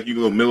 18. Like you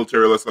go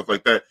military or stuff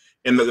like that.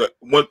 And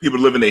want people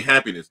to live in their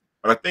happiness.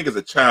 But I think as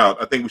a child,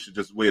 I think we should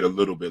just wait a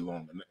little bit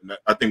longer. And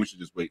I think we should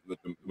just wait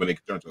let them, when they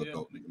turn to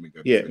adult. They can make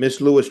that decision.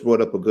 Miss Lewis brought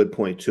up a good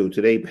point too.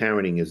 Today,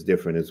 parenting is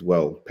different as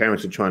well.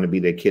 Parents are trying to be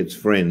their kids'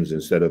 friends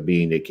instead of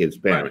being their kids'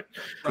 parent.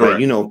 Right. Like,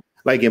 you know,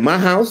 like in my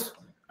house,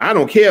 I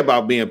don't care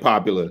about being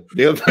popular.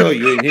 They'll tell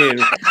you in here,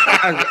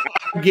 I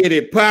get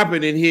it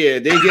popping in here.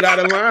 They get out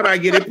of line, I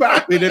get it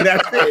popping, and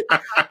that's it.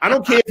 I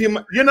don't care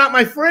if you're not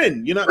my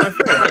friend. You're not my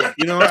friend.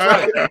 You know,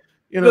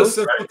 you know,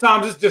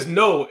 sometimes it's just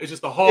no. It's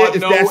just a hard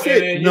no. That's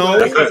it. And, no.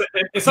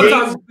 And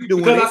sometimes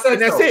because I said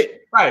that's so. it.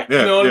 Right. Yeah,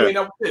 you know what I mean?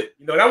 That was it.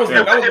 You know, that was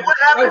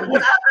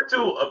what happened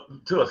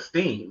to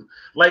esteem?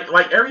 Like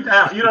every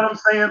time, you know what I'm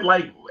saying?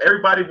 Like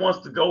everybody wants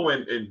to go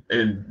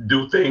and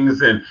do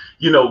things, and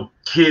you know,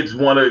 kids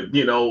want to,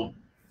 you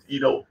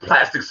know,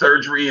 plastic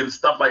surgery and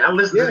stuff. Like I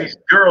listen to these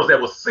girls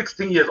that were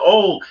 16 years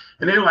old,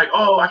 and they're like,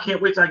 "Oh, I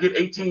can't wait till I get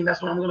 18.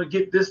 That's when I'm gonna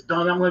get this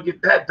done. I'm gonna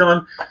get that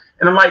done."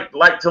 And I'm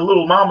like to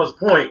little mama's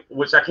point,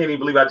 which I can't even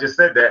believe I just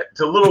said that.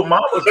 To little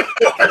mama's point,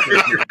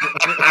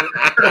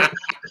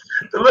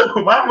 to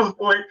little mama's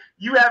point,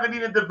 you haven't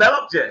even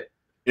developed yet.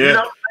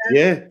 Yeah,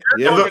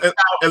 you know what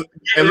I'm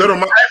and little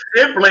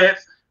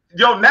implants,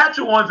 your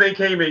natural ones ain't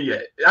came in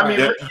yet. I mean,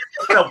 give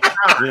yourself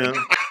time.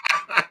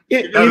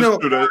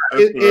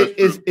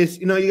 It's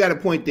you know, you got a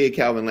point there,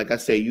 Calvin. Like I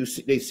say,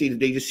 they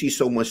just see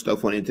so much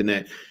stuff on the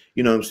internet.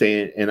 You know what I'm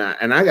saying? And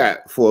I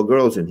got 4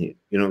 girls in here.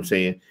 You know what I'm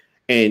saying?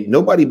 And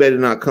nobody better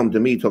not come to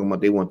me talking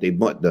about they want their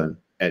butt done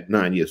at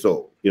 9 years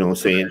old. You know what I'm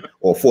saying?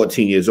 Or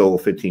 14 years old, or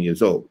 15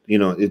 years old. You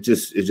know, it's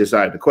just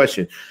out of the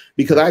question.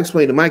 Because I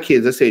explained to my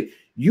kids, I said,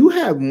 you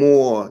have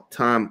more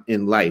time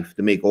in life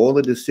to make all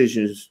the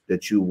decisions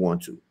that you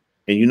want to.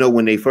 And you know,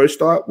 when they first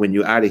start, when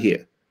you're out of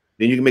here,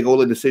 then you can make all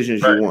the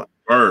decisions you want.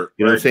 You know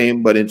what I'm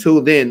saying? But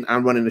until then,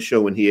 I'm running the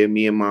show in here,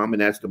 me and mom,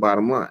 and that's the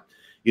bottom line.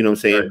 You know what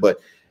I'm saying? But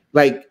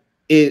like,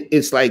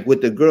 it's like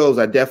with the girls,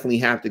 I definitely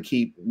have to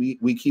keep,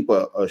 we keep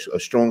a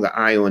stronger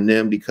eye on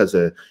them because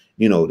of,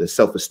 you know, the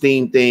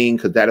self-esteem thing,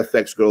 because that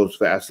affects girls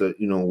faster,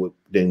 you know,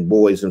 than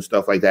boys and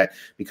stuff like that.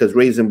 Because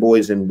raising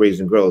boys and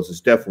raising girls is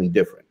definitely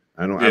different.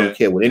 I don't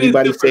care what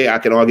anybody say. I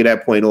can argue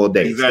that point all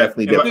day.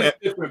 Exactly. It's definitely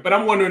different. But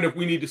I'm wondering if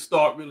we need to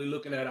start really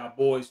looking at our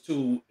boys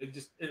too,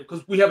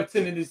 because we have a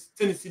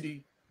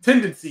tendency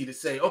to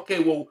say, okay,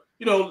 well,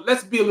 you know,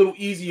 let's be a little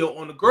easier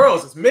on the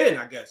girls as men,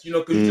 I guess, you know,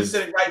 because you just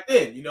said it right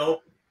then, you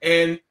know.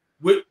 And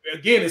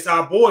again, it's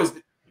our boys.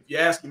 If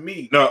you're asking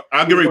me, no,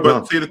 I agree.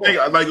 But see, the thing,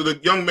 like the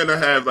young men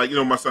that have, like, you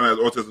know, my son has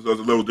autism, so it's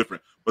a little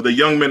different. But the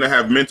young men that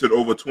have mentored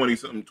over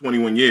 20-something,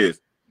 21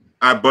 years,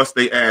 I bust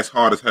their ass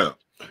hard as hell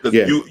because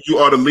you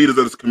are the leaders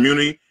of this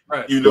community.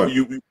 Right. You know,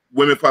 you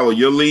women follow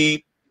your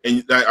lead,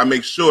 and I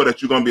make sure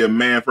that you're gonna be a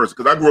man first.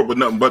 Because I grew up with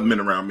nothing but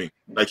men around me,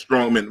 like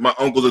strong men. My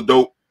uncles are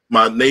dope.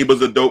 My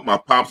neighbors are dope. My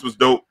pops was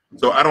dope.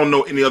 So I don't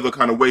know any other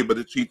kind of way but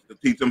to teach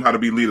them how to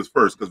be leaders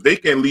first, because they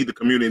can't lead the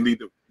community and lead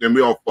them. Then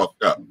we all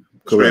fucked up,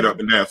 straight up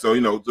and down. So,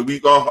 you know, so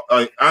we all.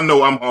 I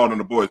know I'm hard on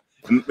the boys.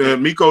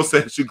 And Miko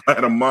said she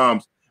glad her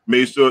mom's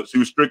made sure she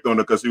was strict on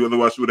her because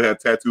otherwise she would have had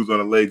tattoos on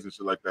her legs and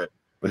shit like that.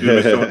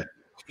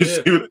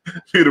 She would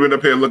have been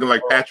up here looking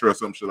like Patra or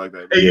some shit like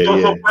that. Hey, you know,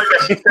 so funny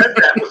that she said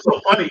that was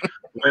so funny.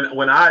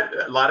 When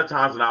a lot of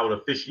times when I would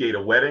officiate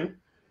a wedding,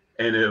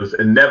 and it was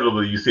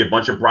inevitable, you see a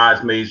bunch of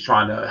bridesmaids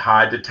trying to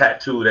hide the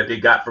tattoo that they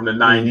got from the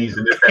 90s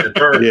and this, that, and the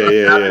third.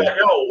 Like,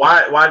 yo,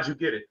 why did you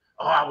get it?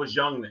 Oh, I was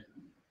young then.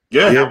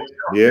 So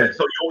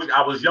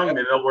I was young then.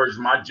 In other words,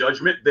 my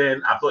judgment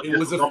then, I thought it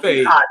was a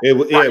fade. It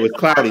was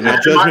cloudy. My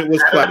judgment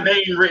was cloudy. My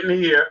name written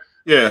here.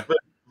 Yeah.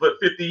 But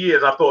 50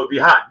 years, I thought it'd be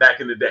hot back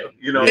in the day.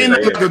 You know, ain't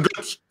like a good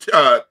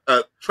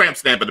tramp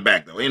stamp in the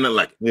back though. Ain't nothing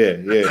like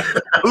it. Yeah.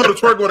 A little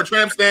twerk with a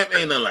tramp stamp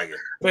ain't nothing like it.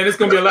 Man, it's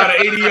gonna be a lot of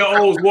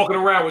 80-year-olds walking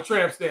around with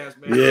tramp stamps,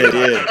 man.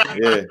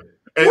 Yeah.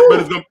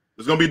 But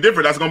it's gonna be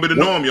different. That's gonna be the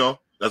norm, y'all.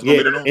 That's gonna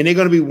be the norm. And they're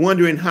gonna be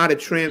wondering how the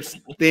tramp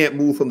stamp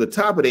moved from the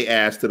top of their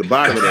ass to the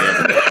bottom of their ass.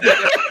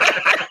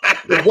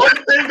 The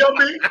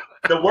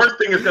worst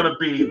thing is gonna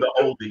be the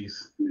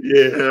oldies.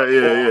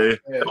 Yeah.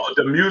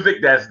 The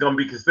music that's gonna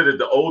be considered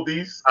the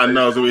oldies. I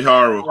know it's gonna be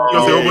horrible. A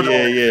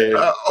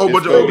whole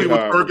bunch of old people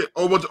twerking. A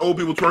whole bunch of old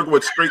people twerking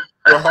with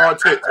hard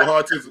tits.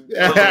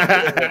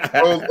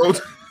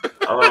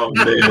 Oh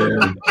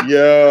man.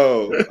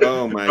 Yo.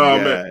 Oh my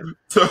god. Man.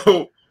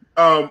 So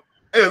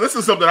hey, this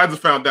is something I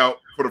just found out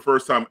for the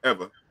first time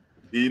ever.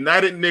 The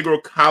United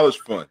Negro College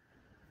Fund.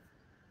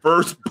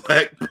 First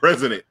black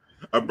president.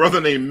 A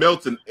brother named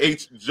Milton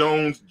H.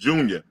 Jones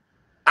Jr.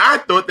 I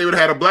thought they would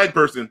have had a black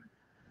person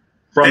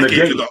from the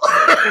gate.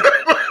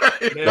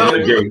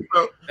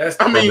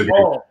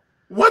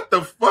 What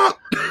the fuck?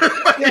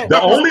 The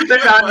only thing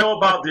I know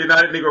about the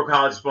United Negro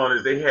College Fund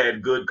is they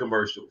had good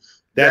commercials.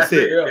 That's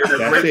it. It's a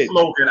great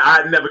slogan.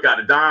 I never got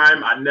a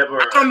dime. I don't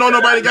know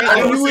nobody got a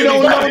dime. We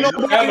don't know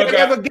nobody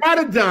ever got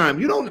a dime.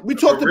 We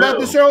talked about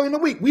this earlier in the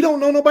week. We don't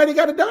know nobody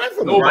got a dime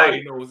from them.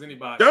 Nobody knows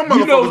anybody.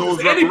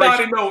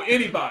 Anybody know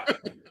anybody.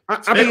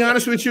 I'll be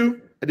honest with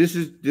you. This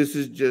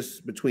is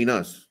just between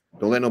us.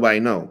 Don't let nobody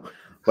know.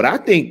 But I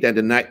think that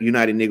the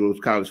United Negroes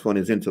College Fund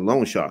is into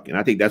loan sharking.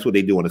 I think that's what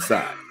they do on the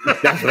side.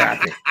 That's what I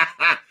think.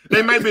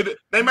 They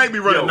might be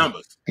running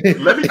numbers.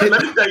 Let me tell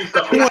you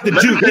something. They want the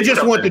juice. They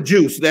just want the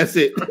juice. That's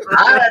it.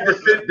 I had to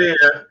sit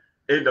there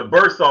in the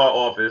Bursar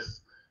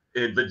office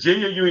in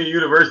Virginia Union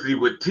University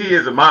with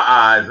tears in my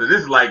eyes. And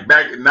this is like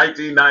back in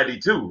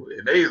 1992.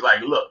 And they was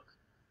like, look,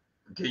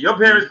 can your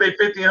parents pay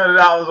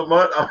 $1,500 a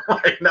month? I'm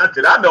like, not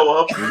that I know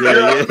of.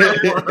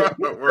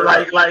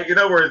 Like, in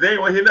other words, they ain't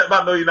gonna hear nothing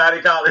about no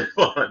United College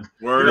Fund.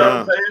 Word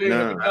up.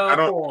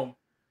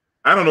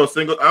 I don't know a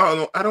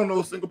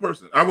single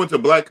person. I went to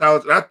black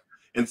college,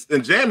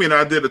 and Jamie and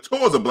I did a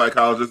tours of black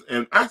colleges,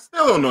 and I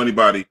still don't know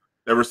anybody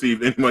that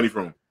received any money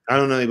from them. I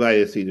don't know anybody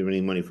that received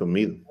any money from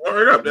me.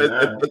 Word up.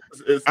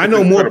 I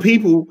know more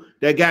people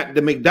that got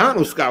the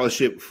McDonald's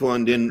scholarship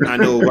fund than I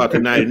know about the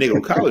United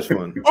Negro College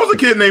Fund. What was a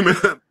kid named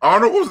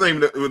Arnold? What was his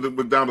name with the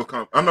McDonald's?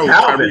 I know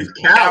Calvin.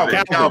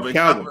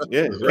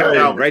 Yeah,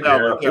 Calvin, right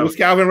there. It was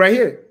Calvin right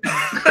here.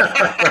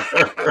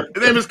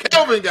 His name is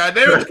Calvin,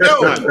 goddamn.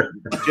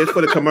 Calvin. Just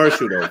for the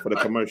commercial, though. For the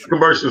commercial.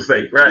 Commercial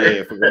sake, right?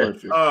 Yeah, for commercial.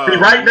 See,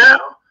 right now,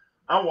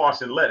 I'm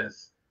washing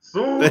lettuce.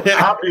 Soon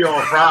I'll be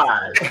on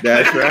fries.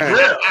 That's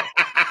right.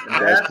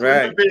 That's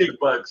right. The big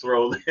bucks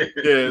rolling.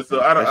 Yeah,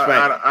 so I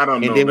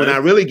don't know. And then when I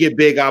really get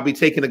big, I'll be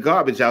taking the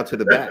garbage out to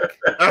the back.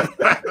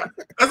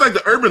 That's like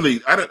the Urban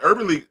League.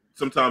 Urban League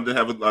sometimes they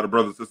have a lot of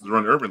brothers and sisters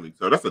run the Urban League.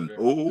 So that's a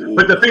no.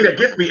 But the thing that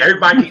gets me,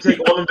 everybody can take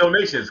all them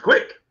donations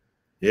quick.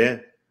 Yeah.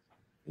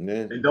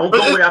 And don't go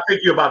where I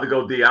think you're about to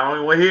go, D. I don't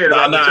even want to hear it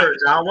about the church.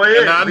 I don't want to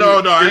hear it.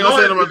 No, I ain't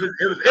gonna say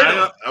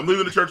it. I'm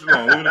leaving the church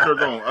alone.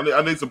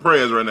 I need some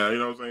prayers right now. You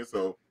know what I'm saying?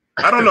 So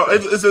I don't know.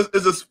 It's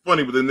just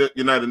funny with the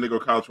United Negro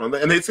College Fund,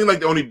 and they seem like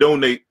they only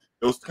donate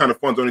those kind of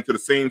funds only to the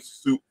same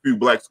few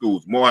black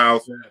schools: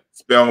 Morehouse,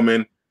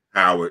 Spelman,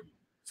 Howard,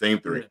 same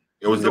three.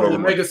 It was the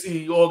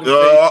legacy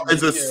organization.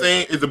 It's the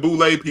same. It's the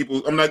Boulay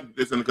people. I'm not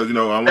listening because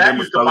I that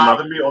used to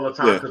bother me all the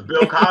time because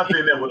Bill Cosby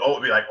and them would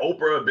be like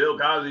Oprah, Bill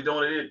Cosby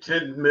donated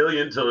 $10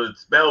 million to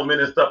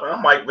Spelman and stuff. And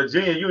I'm like,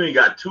 Virginia, you ain't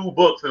got 2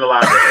 books in the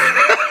library.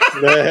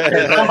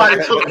 And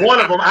somebody took one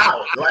of them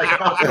out.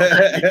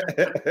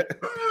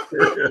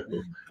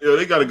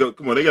 They gotta go.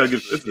 Come on, they gotta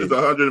get. It's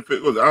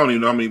 150. I don't even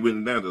know how many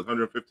went down. There's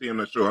 115. I'm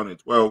not sure.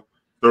 112.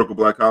 Historical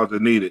black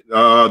colleges needed.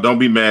 Don't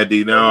be mad,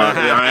 D. No,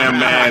 I am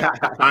mad.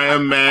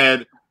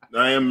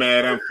 I am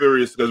mad. I'm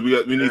furious because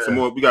we need some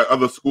more. We got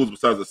other schools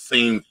besides the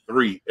same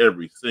 3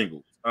 every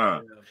single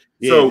time.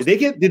 Yeah. So did they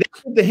get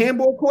the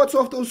handball courts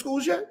off those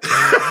schools yet?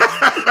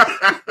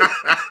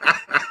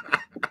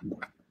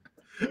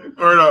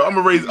 Or no, I'm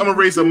gonna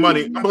raise some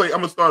money. I'm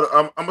gonna start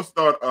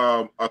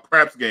a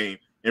craps game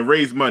and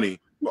raise money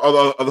for all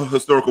the other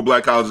historical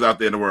black colleges out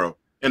there in the world,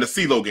 and a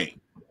CeeLo game.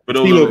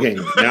 CeeLo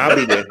game. Now I'll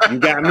be there. You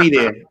got me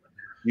there.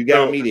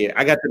 Me there.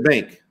 I got the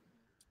bank.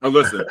 Now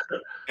listen,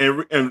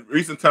 in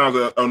recent times,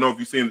 I don't know if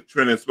you've seen the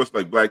trend,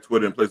 especially like Black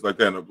Twitter and places like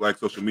that, and the Black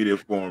social media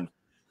forums,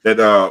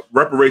 that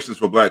reparations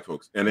for black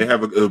folks, and they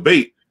have a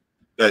debate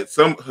that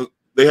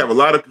they have a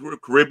lot of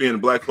Caribbean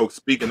and black folks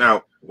speaking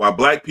out why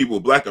black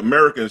people, black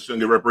Americans shouldn't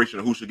get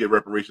reparations, who should get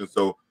reparations.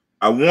 So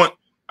I want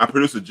our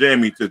producer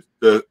Jamie to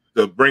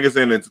bring us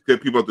in and to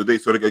get people up to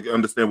date so they can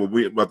understand what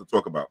we're about to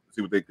talk about,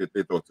 see what they get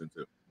their thoughts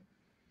into.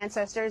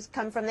 Ancestors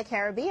come from the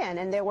Caribbean,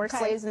 and there were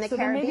slaves in the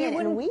Caribbean,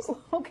 and we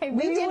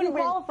didn't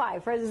qualify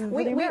for the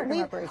American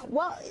reparations.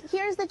 Well,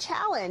 here's the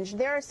challenge: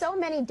 there are so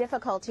many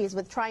difficulties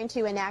with trying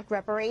to enact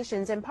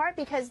reparations, in part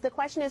because the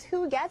question is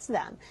who gets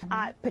them.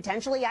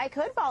 Potentially, I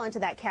could fall into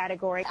that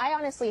category. I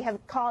honestly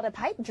have called a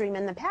pipe dream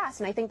in the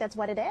past, and I think that's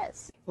what it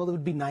is. Well, it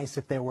would be nice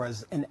if there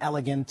was an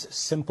elegant,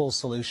 simple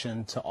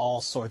solution to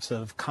all sorts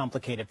of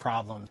complicated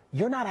problems.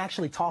 You're not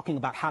actually talking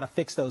about how to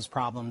fix those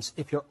problems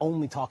if you're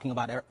only talking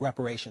about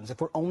reparations. If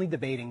we're only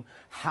debating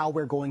how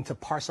we're going to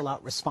parcel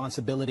out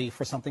responsibility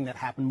for something that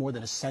happened more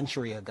than a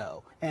century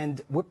ago. And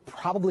we're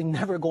probably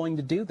never going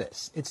to do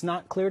this. It's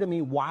not clear to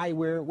me why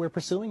we're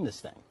pursuing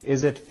this thing.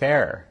 Is it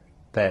fair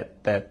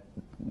that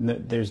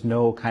there's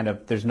no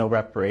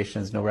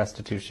reparations, no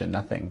restitution,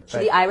 nothing?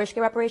 Should the Irish get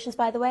reparations,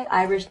 by the way?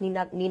 Irish need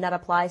not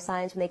apply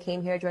signs when they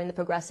came here during the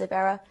Progressive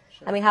era.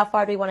 Sure. I mean, how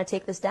far do we want to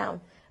take this down?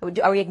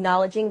 Are we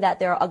acknowledging that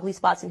there are ugly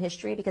spots in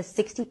history? Because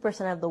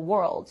 60% of the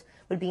world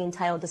would be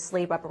entitled to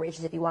slave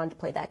reparations if you wanted to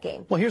play that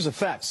game. Well, here's a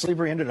fact.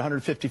 Slavery ended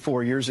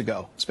 154 years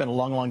ago. It's been a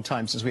long, long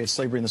time since we had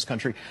slavery in this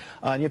country.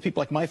 And you have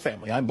people like my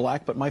family. I'm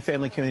black, but my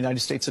family came to the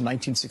United States in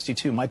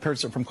 1962. My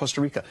parents are from Costa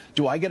Rica.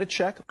 Do I get a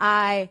check?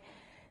 I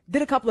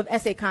did a couple of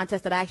essay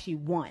contests that I actually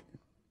won.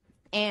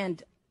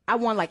 And I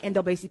won like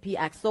NAACP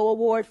AXO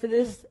award for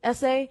this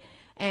essay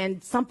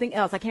and something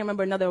else. I can't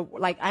remember another,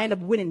 like I ended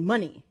up winning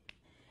money.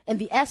 And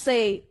the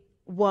essay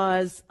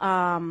was,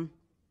 do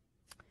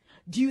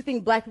you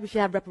think black people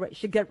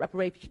should get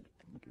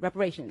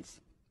reparations?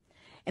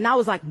 And I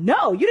was like,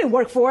 no, you didn't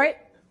work for it.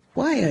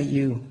 Why are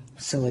you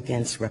so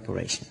against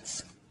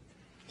reparations?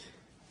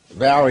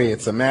 Valerie,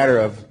 it's a matter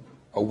of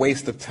a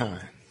waste of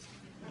time.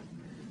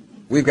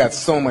 We've got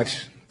so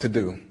much to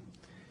do.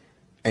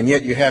 And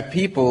yet you have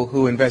people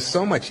who invest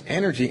so much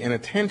energy and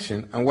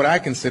attention on what I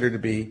consider to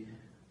be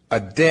a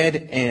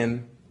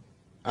dead-end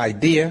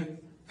idea,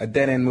 a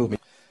dead-end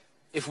movement.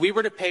 If we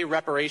were to pay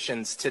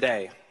reparations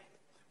today,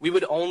 we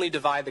would only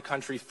divide the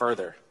country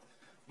further.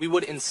 We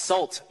would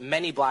insult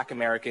many Black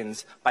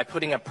Americans by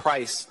putting a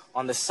price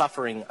on the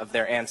suffering of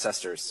their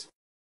ancestors.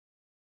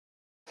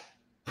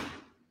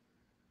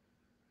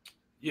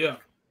 Yeah.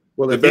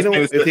 Well, if they don't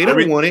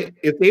want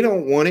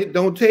it,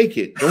 don't take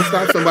it. Don't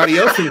stop somebody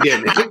else from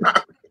getting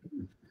it.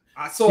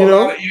 I saw a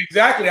lot of,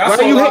 exactly. I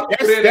saw a lot of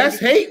people that's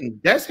hating.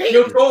 That's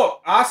hating. Real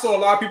talk. I saw a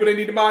lot of people that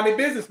need to mind their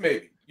business,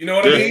 maybe. You know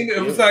what I mean?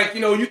 It was like,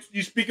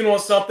 you speaking on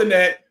something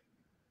that,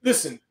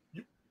 listen,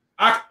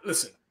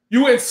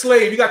 you were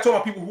enslaved. You got to talk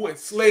about people who were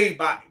enslaved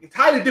by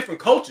entirely different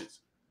cultures.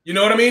 You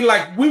know what I mean?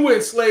 Like, we were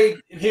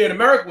enslaved in here in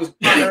America was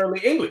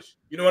primarily English.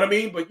 You know what I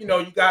mean? But, you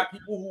got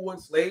people who were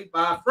enslaved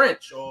by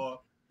French or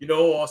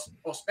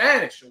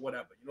Spanish or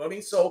whatever. You know what I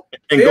mean? So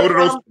go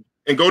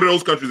to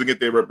those countries and get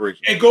their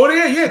reparations. And go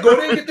there, and get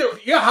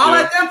their holler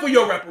at them for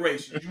your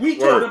reparations. We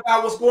talking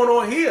about what's going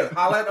on here.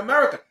 Holler at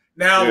America.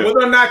 Now,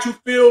 whether or not you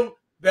feel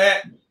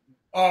that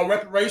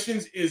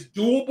reparations is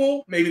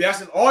doable, maybe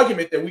that's an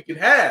argument that we can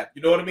have.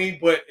 You know what I mean?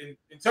 But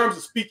in terms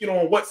of speaking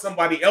on what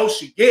somebody else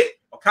should get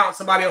or count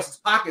somebody else's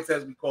pockets,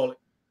 as we call it,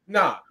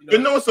 nah. You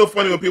know what's so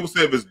funny when people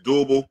say if it's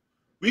doable?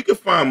 We could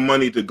find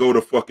money to go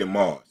to fucking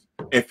Mars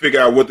and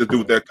figure out what to do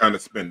with that kind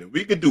of spending.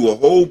 We could do a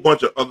whole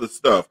bunch of other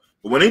stuff.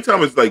 But when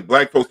anytime it's like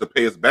Black folks to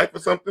pay us back for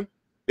something,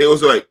 it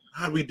was like,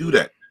 how do we do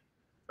that?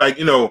 Like,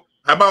 how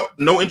about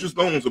no interest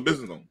loans or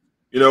business loans?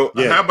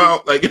 How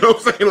about what I'm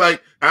saying?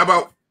 Like, how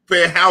about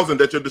fair housing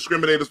that you're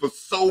discriminating for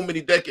so many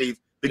decades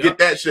to get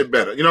that shit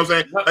better? You know what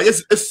I'm saying? Like,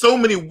 it's so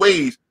many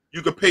ways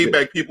you could pay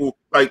back people.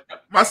 Like,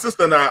 my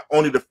sister and I are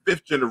only the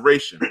 5th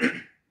generation.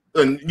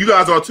 And you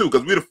guys are too,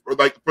 because we're the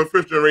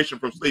 5th generation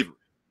from slavery.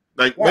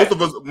 Like most of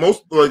us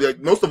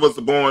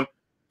are born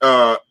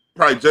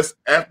probably just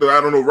after. I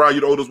don't know, Rod,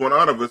 you're the oldest one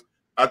out of us.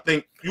 I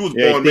think you was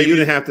born. Maybe you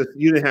didn't have to say that.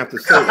 You didn't have to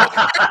say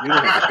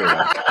that.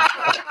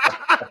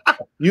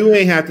 You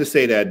ain't have to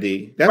say that,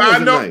 D. That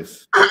wasn't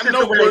nice. I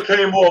know where it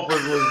came off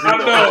I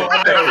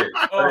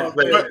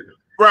know.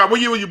 Rod, what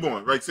year were you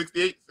born? Like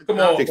 68? Come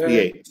on,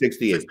 68.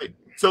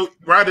 So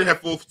Rod didn't have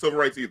full civil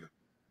rights either.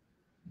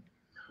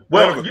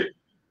 Well,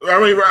 I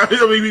mean,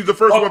 he's the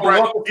first one.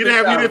 Right?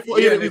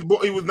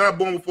 He was not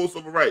born with full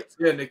civil rights.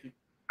 Yeah, Nikki.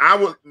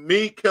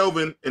 Me,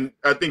 Kelvin, and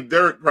I think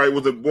Derek probably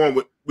wasn't born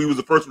with. We was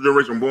the first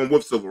generation born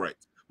with civil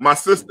rights. My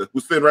sister,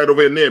 who's sitting right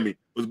over here near me,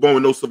 was born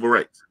with no civil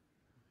rights.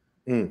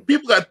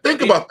 People got to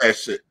think about that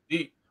shit.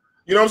 You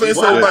know what I'm saying?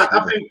 Well,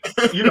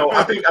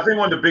 I think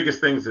one of the biggest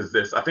things is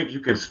this. I think you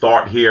can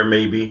start here.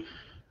 Maybe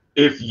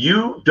if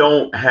you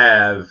don't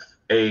have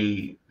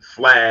a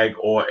flag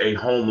or a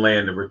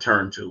homeland to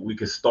return to, we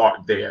can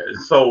start there.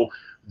 And so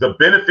the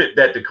benefit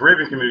that the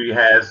Caribbean community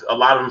has, a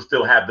lot of them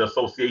still have the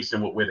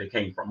association with where they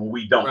came from, and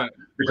we don't,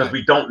 because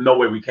we don't know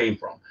where we came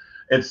from.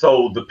 And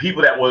so the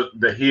people that were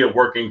here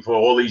working for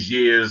all these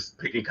years,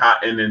 picking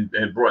cotton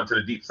and brought into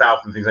the deep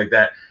South and things like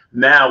that,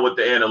 now with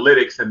the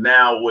analytics and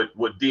now with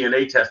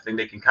DNA testing,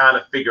 they can kind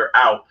of figure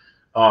out,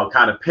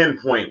 kind of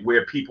pinpoint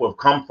where people have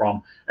come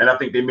from. And I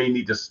think they may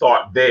need to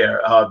start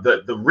there.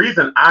 The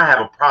reason I have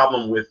a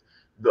problem with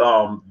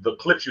the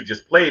clips you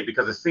just played,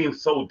 because it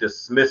seems so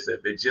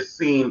dismissive. It just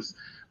seems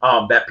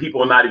that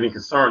people are not even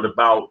concerned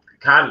about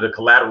kind of the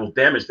collateral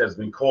damage that has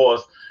been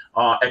caused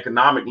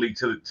economically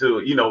to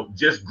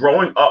just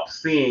growing up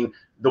seeing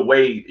the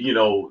way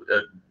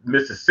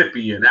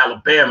Mississippi and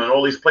Alabama and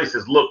all these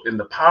places look in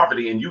the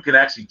poverty, and you can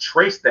actually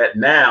trace that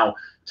now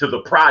to the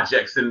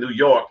projects in New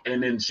York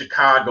and in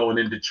Chicago and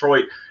in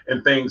Detroit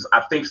and things. I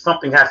think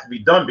something has to be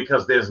done,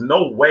 because there's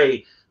no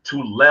way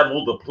to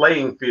level the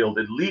playing field.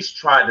 At least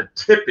try to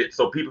tip it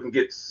so people can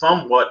get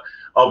somewhat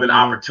of an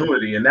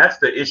opportunity. And that's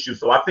the issue.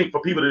 So I think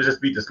for people to just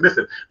be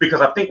dismissive,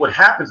 because I think what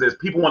happens is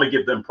people want to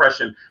give the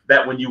impression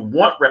that when you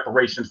want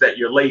reparations, that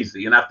you're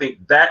lazy. And I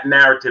think that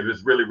narrative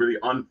is really, really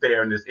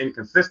unfair and is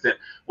inconsistent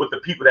with the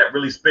people that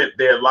really spent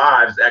their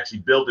lives actually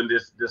building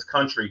this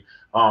country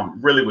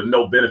really with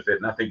no benefit.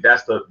 And I think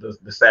that's the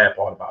sad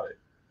part about it.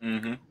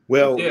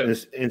 Well,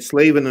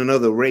 enslaving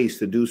another race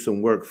to do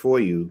some work for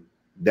you,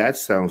 that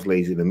sounds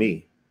lazy to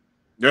me.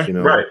 Yeah,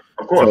 right.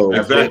 Of course. So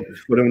exactly.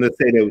 For them to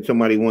say that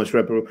somebody wants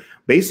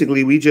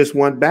basically, we just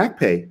want back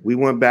pay. We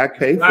want back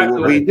pay for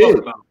what we did.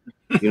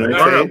 You know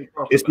what I'm saying?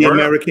 It's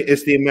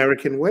the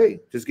American way.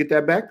 Just get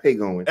that back pay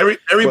going.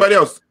 Everybody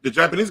else, the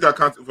Japanese got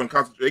from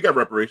concentration, they got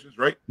reparations,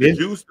 right? The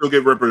Jews still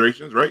get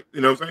reparations, right? You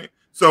know what I'm saying?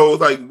 So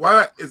it's like,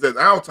 why is that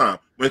our time?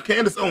 When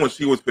Candace Owens,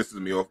 she always pisses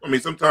me off. I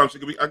mean, sometimes she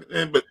could be,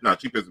 but no,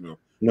 she pisses me off.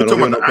 No,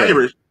 talking about the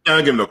Irish, I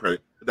don't give them no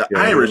credit. The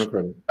Irish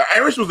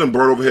wasn't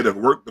brought over here to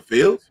work the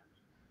fields.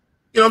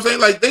 You know what I'm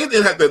saying? Like, they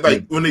didn't have to,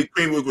 like, when they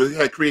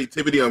had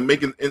creativity on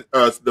making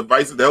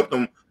devices to help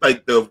them,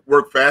 like, to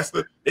work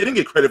faster. They didn't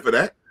get credit for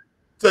that.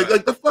 So,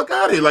 like the fuck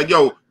out of here. Like,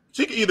 yo,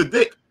 she can eat a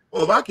dick.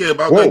 Well, if I care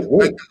about, no,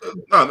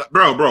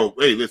 bro,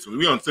 hey, listen,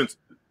 we on sense.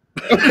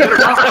 Fuck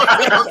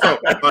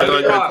that.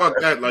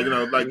 Like,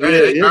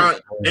 ain't no.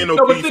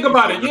 No, but think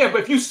about it. Yeah,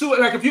 but if you sue,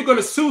 like, if you're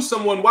gonna sue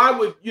someone, why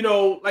would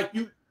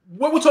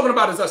what we're talking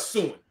about is us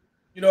suing.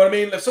 You know what I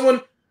mean? If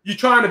someone, you're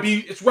trying to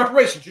be, it's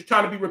reparations. You're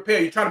trying to be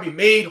repaired. You're trying to be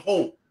made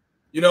whole.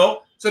 You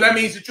know? So that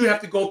means that you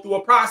have to go through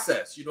a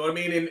process. You know what I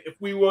mean? And if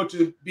we were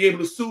to be able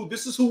to sue,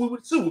 this is who we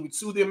would sue. We would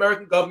sue the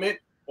American government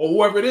or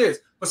whoever it is.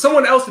 But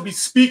someone else to be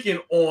speaking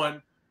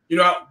on, you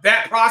know,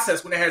 that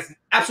process when it has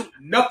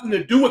absolutely nothing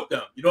to do with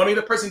them. You know what I mean?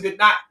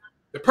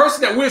 The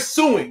person that we're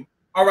suing,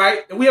 all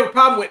right, and we have a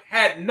problem with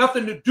had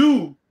nothing to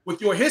do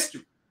with your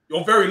history,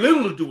 or very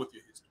little to do with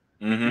your history.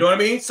 You know what I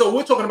mean? So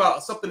we're talking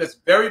about something that's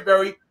very,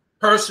 very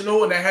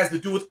personal, and that has to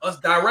do with us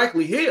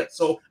directly here.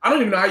 So I don't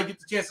even know how you get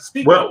the chance to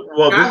speak. Well,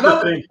 this is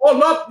the thing. All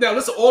love. Now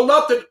listen, all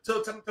love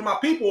to my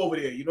people over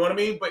there. You know what I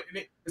mean? But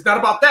it's not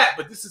about that.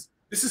 But this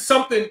is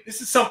something.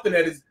 This is something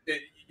that is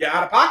you're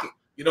out of pocket.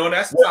 You know, and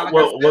that's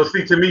well.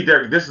 See, to me,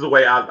 Derek, this is the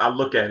way I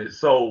look at it.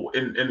 So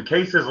in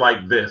cases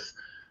like this,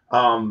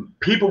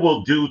 people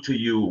will do to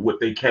you what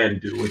they can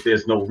do if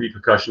there's no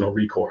repercussion or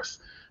recourse.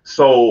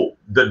 So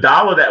the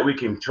dollar that we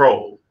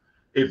control,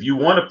 if you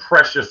want to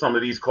pressure some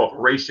of these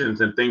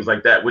corporations and things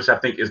like that, which I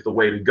think is the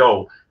way to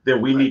go,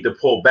 then we need to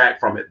pull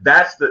back from it.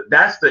 That's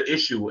the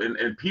issue.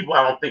 And people,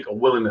 I don't think, are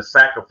willing to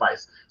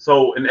sacrifice.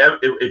 So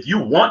if you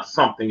want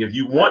something, if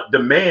you want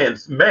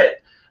demands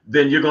met,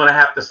 then you're going to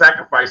have to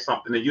sacrifice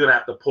something and you're going to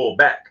have to pull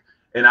back.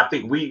 And I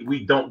think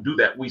we don't do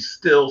that. We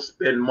still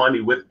spend money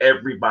with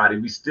everybody.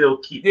 We still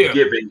keep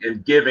giving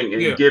and giving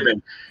and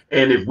giving.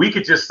 And if we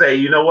could just say,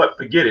 you know what,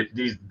 forget it.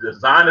 These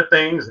designer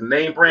things,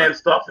 name brand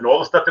stuff, and all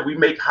the stuff that we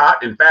make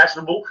hot and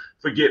fashionable,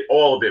 forget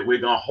all of it. We're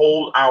going to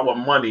hold our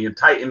money and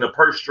tighten the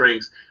purse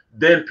strings.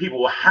 Then people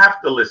will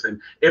have to listen.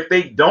 If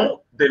they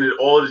don't, then it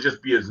all will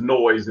just be as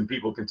noise and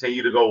people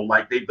continue to go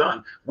like they've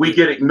done. We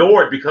get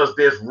ignored because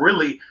there's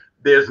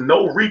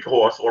no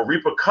recourse or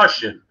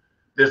repercussion.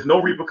 There's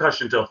no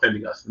repercussion to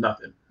offending us.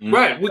 Nothing.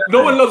 Right.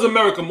 No one loves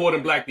America more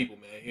than black people,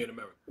 man, here in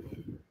America.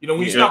 You know,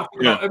 when you stop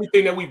thinking about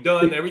everything that we've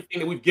done, everything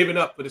that we've given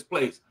up for this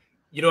place,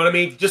 you know what I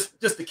mean? Just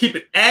to keep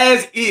it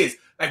as is.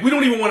 Like, we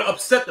don't even want to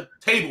upset the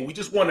table. We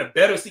just want a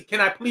better seat. Can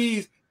I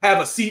please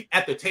have a seat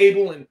at the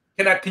table? And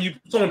can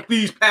someone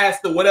please pass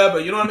the whatever?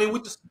 You know what I mean?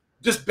 We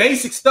just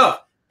basic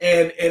stuff.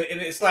 And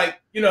it's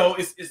like, you know,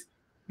 it's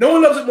no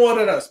one loves it more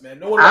than us, man.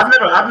 No one.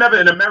 I've never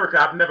in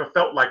America. I've never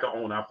felt like an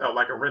owner. I felt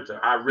like a renter.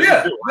 I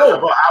really do.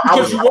 No, I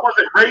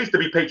wasn't raised to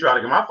be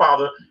patriotic. And my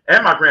father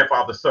and my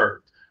grandfather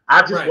served.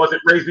 I just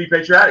wasn't raised to be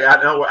patriotic. I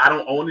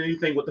don't own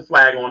anything with the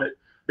flag on it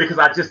because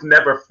I just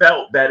never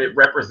felt that it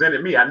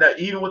represented me.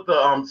 Even with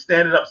the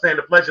standing up, saying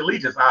the Pledge of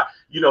Allegiance,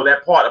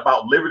 that part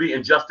about liberty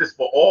and justice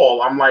for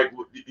all. I'm like,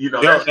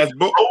 that's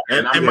book.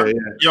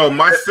 Yo,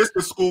 my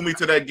sister schooled me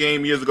to that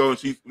game years ago,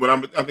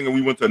 and I think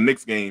we went to a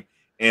Knicks game.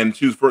 And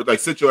she was first, like,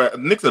 sit your ass,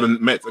 Knicks are the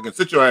Mets. I can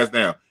sit your ass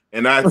down.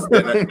 And so I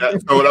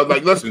was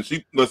like, listen,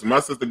 my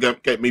sister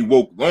kept me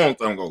woke a long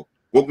time ago.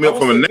 Woke me up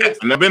from a nap,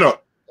 and I've been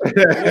up.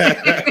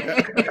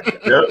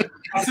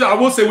 So I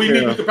will say we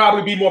need to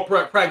probably be more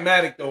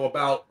pragmatic though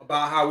about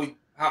how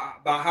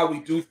we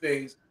do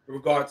things in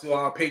regard to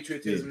our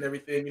patriotism and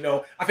everything. You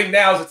know, I think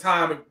now is the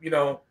time.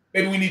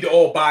 Maybe we need to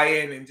all buy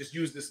in and just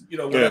use this. You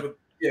know, whatever.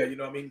 Yeah, you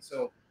know what I mean.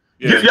 So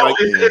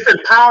it's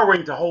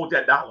empowering to hold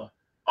that dollar.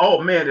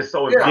 Oh man, it's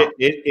so empowering.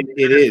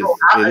 It is.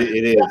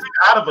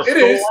 Out of a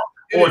store.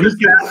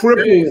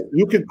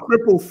 You can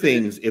cripple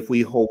things if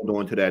we hold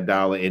on to that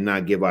dollar and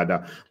not give our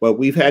dollar. But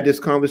we've had this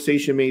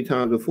conversation many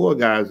times before,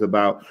 guys,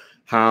 about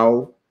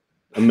how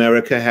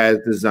America has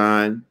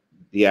designed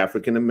the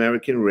African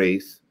American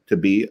race to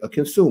be a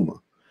consumer.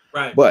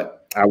 Right.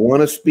 But I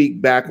want to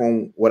speak back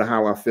on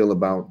how I feel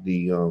about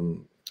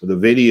the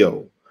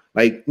video.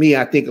 Like me,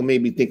 I think it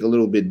made me think a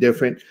little bit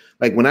different.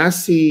 Like when I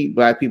see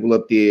black people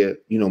up there,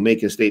 you know,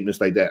 making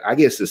statements like that, I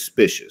get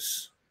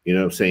suspicious. You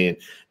know what I'm saying?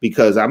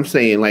 Because I'm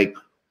saying, like,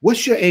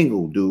 what's your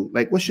angle, dude?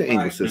 Like, what's your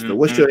angle, sister?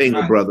 What's your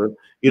angle, brother?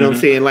 You know what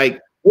I'm saying? Like,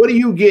 what are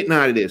you getting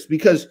out of this?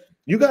 Because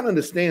you got to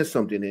understand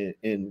something.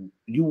 And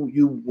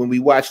you when we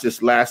watched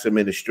this last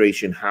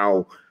administration,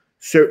 how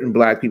certain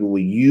black people were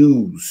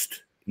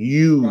used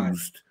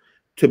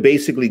to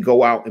basically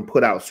go out and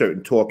put out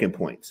certain talking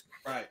points.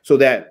 Right. So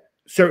that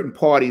certain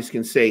parties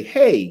can say,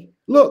 hey,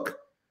 look,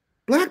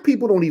 black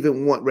people don't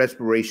even want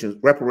reparations.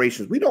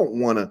 We don't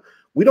want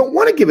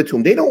to give it to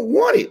them. They don't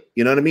want it.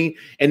 You know what I mean?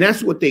 And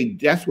that's what they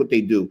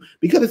do.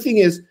 Because the thing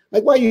is,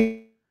 like, why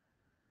you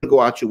go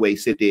out your way,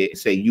 sit there and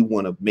say you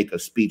want to make a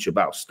speech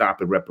about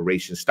stopping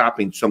reparations,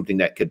 stopping something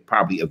that could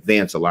probably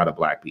advance a lot of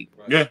black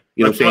people. Yeah.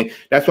 You know what I'm saying?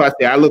 That's why I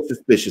say I look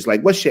suspicious.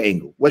 Like, what's your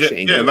angle? What's your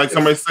angle? Yeah, like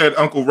somebody said,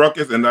 Uncle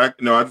Ruckus, and I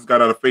just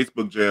got out of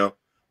Facebook jail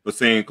for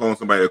calling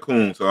somebody a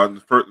coon. So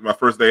my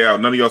first day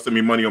out, none of y'all sent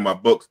me money on my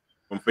books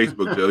from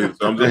Facebook jail either.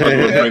 So I'm just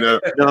saying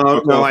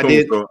that. No, I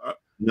did.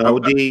 No,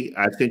 D,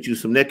 I sent you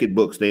some naked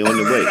books. They on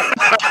the way.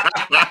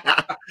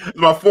 It's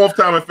my fourth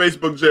time in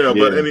Facebook jail.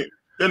 Yeah.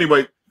 But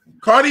anyway,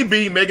 Cardi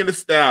B, Megan Thee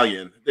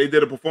Stallion, they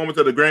did a performance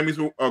at the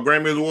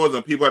Grammy Awards,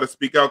 and people had to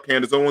speak out.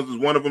 Candace Owens was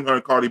one of them. Her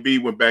and Cardi B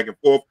went back and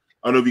forth.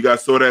 I don't know if you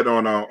guys saw that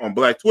on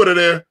Black Twitter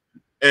there.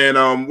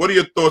 And what are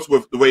your thoughts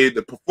with the way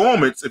the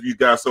performance? If you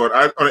guys saw it,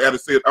 I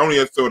only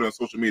saw it on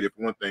social media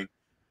for one thing.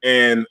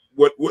 And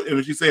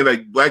and she's saying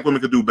like black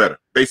women could do better.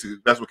 Basically,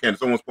 that's what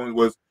Candace Owens' point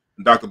was.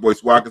 And Dr.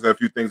 Boyce Watkins had a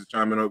few things to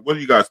chime in on. What are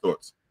you guys'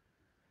 thoughts?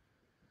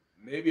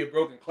 Maybe a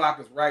broken clock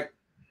is right.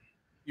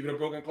 Even a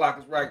broken clock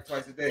is right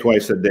twice a day.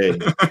 Twice a day.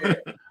 Yeah,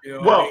 you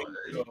know, well,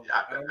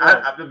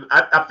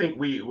 I think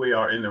we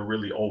are in a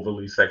really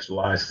overly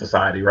sexualized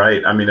society,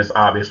 right? I mean, it's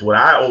obvious. What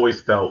I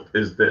always felt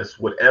is this: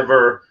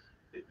 whatever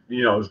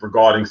is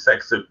regarding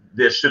sex,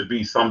 there should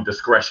be some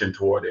discretion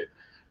toward it.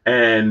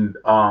 And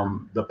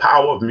the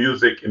power of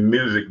music and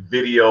music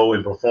video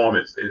and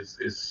performance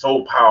is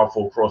so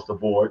powerful across the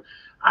board.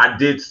 I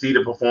did see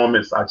the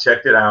performance. I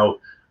checked it out.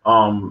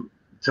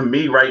 To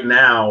me, right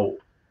now,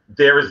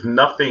 there is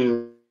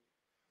nothing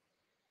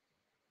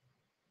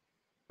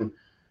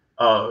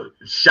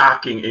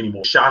shocking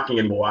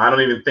anymore. I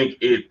don't even think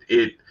it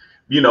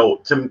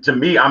to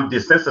me, I'm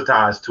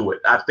desensitized to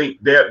it. I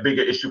think their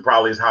bigger issue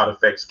probably is how it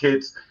affects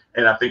kids.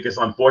 And I think it's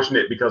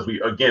unfortunate because we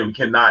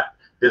cannot,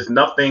 there's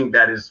nothing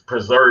that is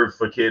preserved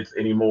for kids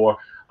anymore.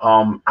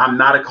 I'm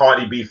not a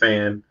Cardi B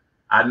fan.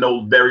 I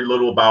know very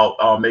little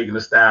about Megan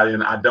Thee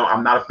Stallion.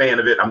 I'm not a fan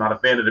of it. I'm not a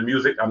fan of the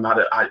music. I'm not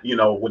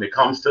when it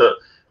comes to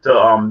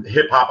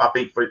hip hop, I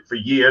think for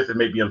years, it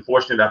may be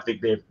unfortunate. I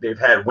think they've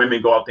had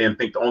women go out there and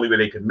think the only way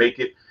they could make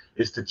it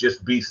is to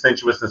just be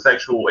sensuous and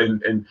sexual.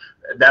 And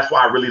that's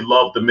why I really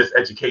love the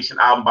Miseducation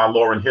album by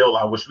Lauryn Hill.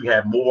 I wish we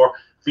had more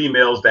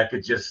females that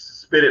could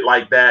just spit it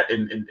like that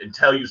and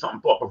tell you something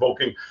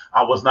thought-provoking.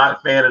 I was not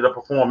a fan of the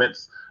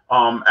performance.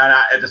 And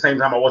at the same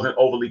time, I wasn't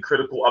overly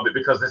critical of it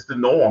because it's the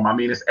norm. I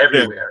mean, it's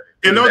everywhere.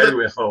 Yeah. It's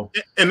everywhere.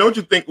 And don't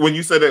you think when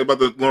you said that about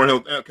the Lauryn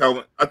Hill,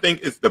 Calvin, I think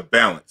it's the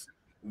balance.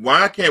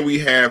 Why can't we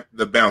have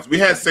the balance? We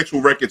had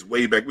sexual records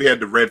way back. We had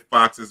the Red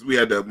Foxes. We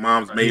had the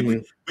Moms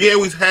Maybe. We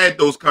always had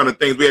those kind of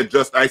things. We had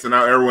Just Ice in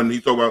our era when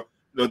he talked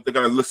about the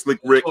kind of Slick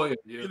Rick,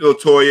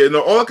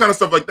 Toya, all that kind of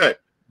stuff like that.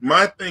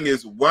 My thing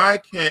is, why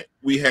can't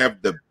we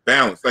have the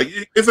balance? Like,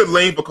 it's a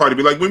lane for Cardi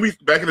B. Like, when we,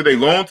 back in the day,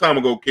 long time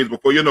ago, kids,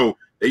 before,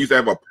 they used to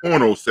have a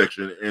porno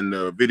section in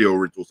the video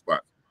rental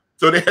spot.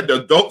 So they had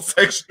the adult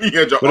section. You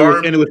had your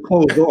arm. And it was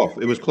closed off.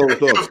 It was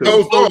closed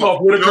off.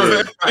 With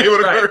a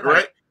curtain.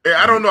 Right?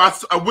 Yeah, I don't know. I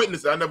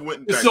witnessed it. I never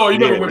went. So you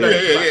never went back.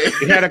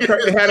 It had a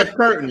curtain.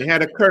 It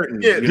had a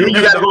curtain. Yeah, you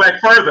got to go back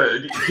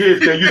further.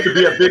 Kids, there used to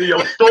be a video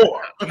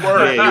store.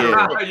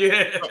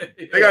 Yeah.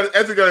 They got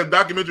a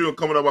documentary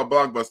coming up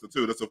about Blockbuster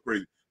too. That's so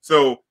crazy.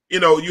 So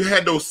you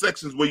had those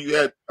sections where you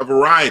had a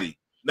variety.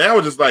 Now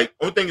it's just like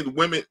only thing is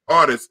women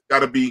artists got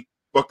to be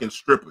fucking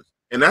strippers,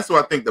 and that's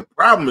what I think the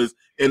problem is.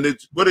 And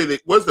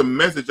what's the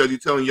message that you're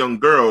telling young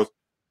girls?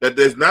 That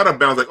there's not a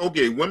balance. Like,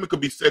 okay, women could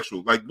be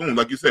sexual. Like, boom,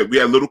 like you said, we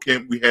had Little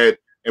Kim, we had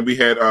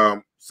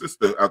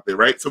Sister out there,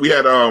 right? So we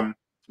had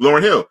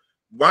Lauryn Hill.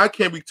 Why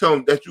can't we tell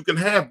them that you can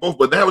have both?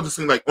 But that would just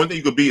seem like one thing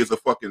you could be is a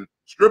fucking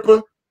stripper.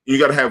 And you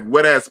gotta have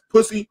wet ass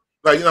pussy.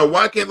 Like,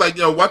 why can't why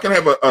can't I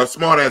have a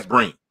smart ass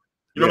brain?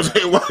 You know what I'm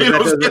saying? Why,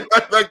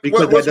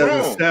 because that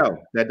doesn't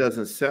sell. That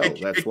doesn't sell.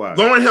 That's why.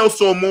 Lauryn Hill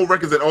sold more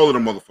records than all of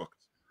them motherfuckers.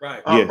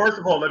 Right. First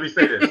of all, let me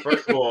say this.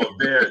 First of all,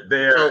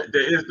 there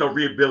is no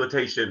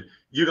rehabilitation.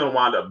 You're gonna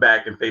wind up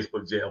back in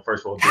Facebook jail.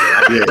 First of all,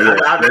 I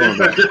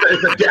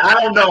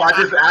don't know. I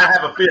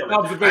have a feeling.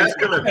 But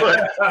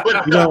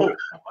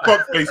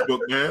fuck Facebook,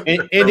 man.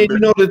 And then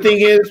the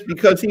thing is,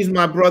 because he's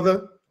my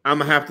brother, I'm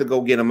gonna have to go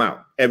get him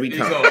out every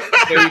time.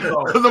 There you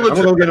go. I'm gonna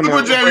go get him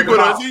out. Jamie put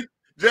on.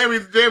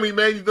 Jamie,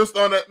 man, you just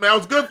on that. Man, I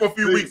was good for a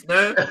few weeks,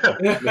 man. I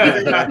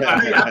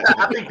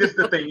think this is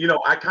the thing.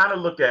 I kind of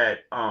look at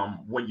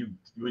when you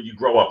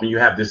grow up and you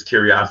have this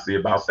curiosity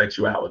about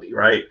sexuality,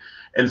 right?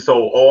 And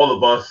so all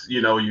of us,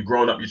 you're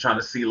growing up, you're trying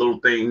to see little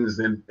things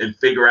and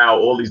figure out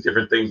all these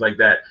different things like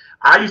that.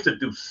 I used to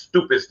do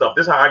stupid stuff.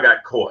 This is how I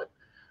got caught.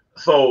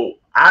 So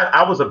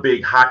I was a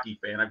big hockey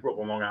fan. I grew up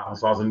on Long Island,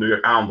 so I was a New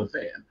York Islander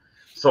fan.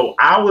 So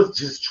I was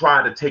just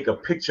trying to take a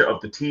picture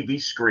of the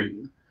TV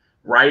screen,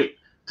 right?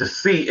 To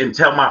see and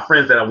tell my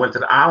friends that I went to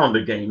the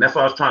Islander game. That's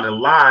why I was trying to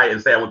lie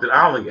and say I went to the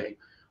Islander game.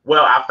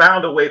 Well, I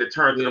found a way to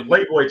turn to the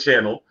Playboy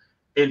channel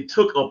and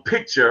took a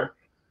picture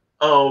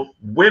of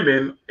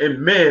women and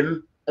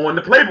men on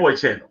the Playboy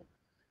channel.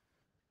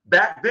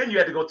 Back then, you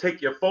had to go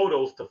take your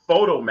photos to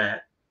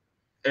Photomat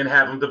and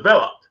have them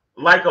developed.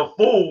 Like a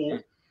fool,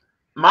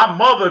 my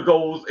mother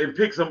goes and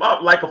picks them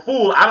up. Like a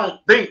fool, I don't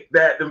think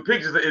that the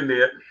pictures are in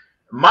there.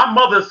 My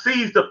mother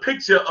sees the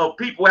picture of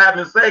people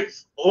having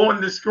sex on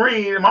the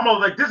screen, and my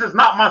mother's like, this is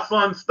not my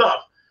son's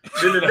stuff.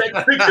 Then the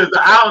next picture is the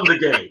Islander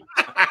game.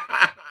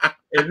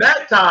 In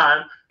that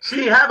time, she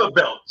didn't have a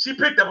belt. She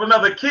picked up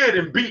another kid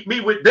and beat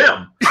me with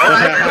them. All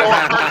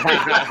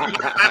right?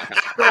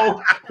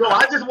 So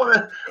I just want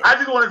to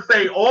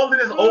say all of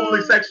this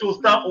overly sexual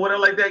stuff or whatever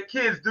like that.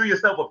 Kids, do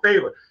yourself a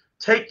favor.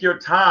 Take your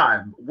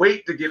time.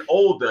 Wait to get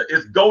older.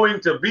 It's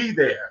going to be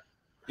there.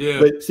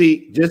 Yeah. But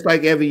see, just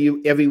like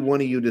every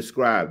one of you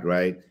described,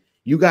 right?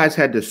 You guys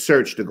had to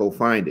search to go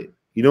find it.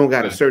 You don't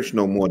got to search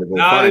no more to go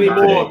find it. Not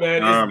anymore,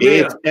 man.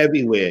 It's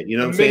everywhere. You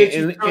know what I'm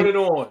saying? And turn it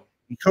on.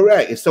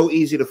 Correct. It's so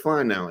easy to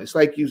find now. It's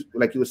like you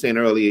were saying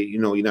earlier.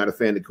 You're not a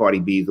fan of Cardi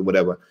B's or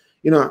whatever.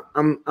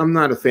 I'm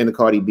not a fan of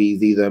Cardi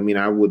B's either. I mean,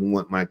 I wouldn't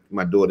want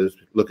my daughters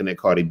looking at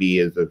Cardi B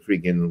as a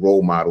freaking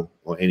role model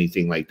or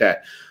anything like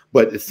that.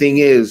 But the thing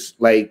is,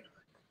 like,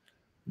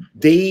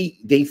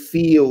 they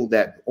feel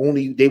that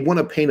they want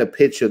to paint a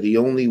picture. The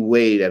only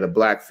way that a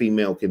black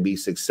female can be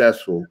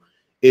successful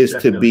is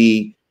to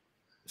be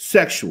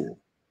sexual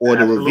or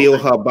to reveal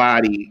her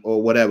body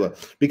or whatever.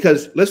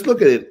 Because let's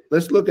look at it.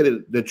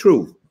 The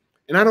truth.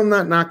 And I'm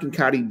not knocking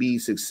Cardi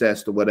B's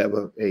success or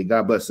whatever. Hey,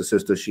 God bless the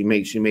sister. She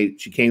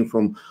came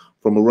from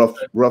a rough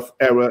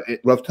era,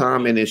 rough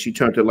time, and then she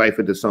turned her life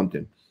into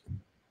something.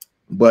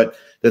 But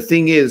the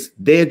thing is,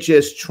 they're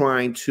just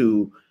trying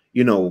to,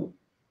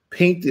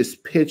 paint this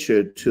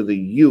picture to the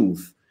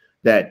youth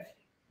that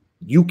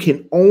you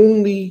can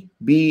only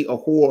be a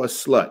whore or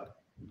slut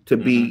to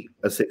be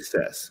a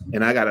success.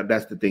 And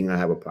that's the thing I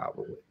have a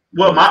problem with.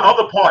 Well, my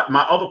other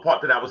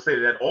part that I would say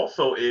to that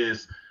also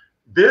is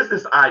there's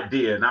this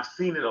idea, and I've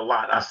seen it a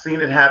lot. I've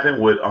seen it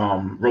happen with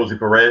Rosie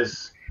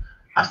Perez.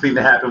 I've seen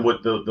it happen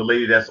with the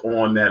lady that's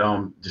on that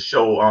the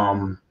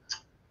show.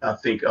 I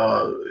think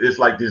it's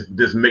like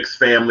this mixed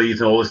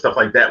families and all this stuff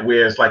like that,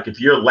 where it's like if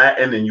you're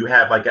Latin and you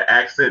have like an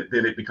accent,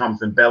 then it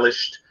becomes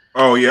embellished.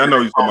 Oh yeah, I know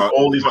you're talking about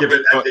all these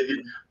different.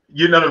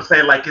 You know what I'm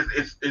saying? Like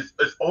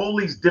it's all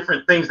these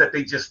different things that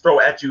they just throw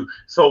at you.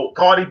 So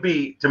Cardi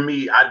B, to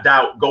me, I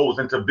doubt goes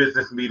into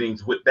business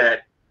meetings with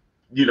that,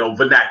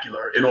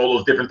 vernacular and all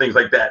those different things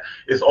like that.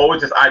 It's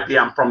always this idea,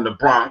 I'm from the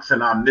Bronx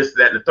and I'm this,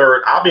 that, and the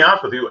third. I'll be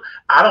honest with you,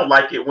 I don't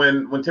like it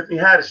when Tiffany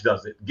Haddish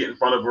does it, get in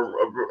front of a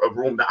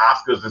room, the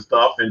Oscars and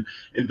stuff, and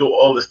do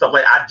all this stuff.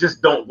 Like, I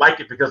just don't like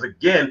it because,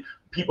 again,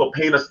 people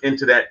paint us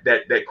into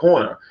that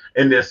corner.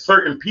 And there's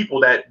certain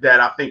people that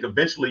I think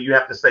eventually you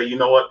have to say, you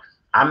know what,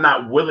 I'm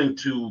not willing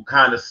to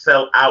kind of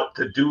sell out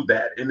to do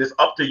that. And it's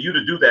up to you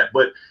to do that.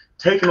 But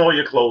taking all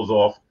your clothes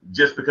off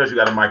just because you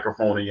got a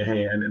microphone in your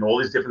hand and all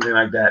these different things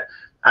like that,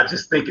 I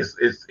just think it's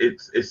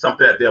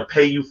something that they'll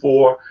pay you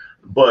for.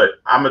 But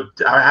I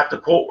have to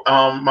quote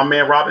my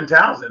man Robin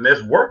Townsend.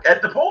 There's work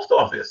at the post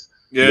office.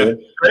 Yeah. Just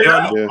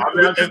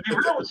be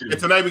real with you. And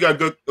tonight we got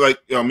good, like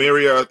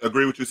Mary, I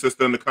agree with you,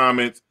 sister, in the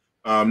comments.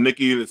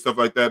 Nikki and stuff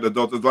like that.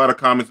 Adults, there's a lot of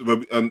comments,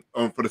 but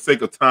for the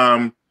sake of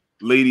time,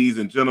 ladies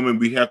and gentlemen,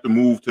 we have to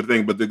move to the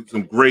thing. But there's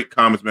some great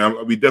comments,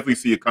 man. We definitely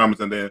see your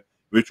comments in there.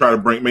 We try to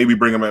bring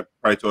them up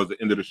probably towards the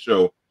end of the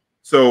show.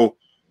 So,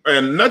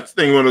 and next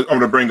thing I'm going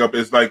to bring up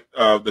is like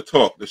the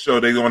talk, the show.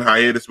 They go on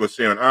hiatus with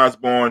Sharon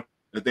Osbourne.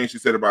 The thing she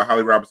said about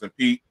Holly Robinson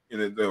Pete,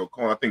 and they'll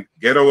call, I think,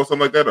 ghetto or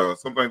something like that, or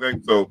something like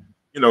that. So,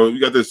 you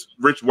got this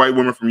rich white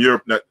woman from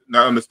Europe not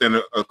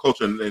understanding a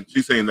culture, and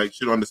she's saying like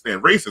she don't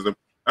understand racism.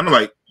 I'm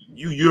like,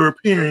 you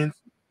Europeans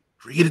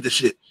created the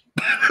shit.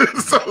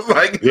 So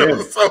like,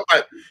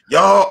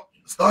 y'all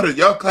started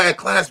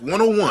class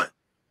 101.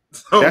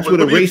 So, that's where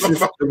the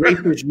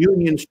racist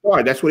union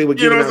started. That's where they were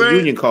giving out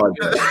union cards.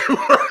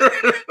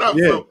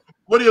 So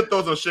what are your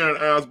thoughts on Sharon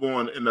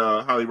Osbourne and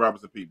Holly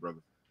Robinson Pete, brother?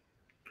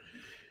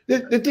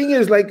 The thing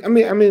is, like, I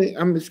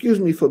mean, excuse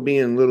me for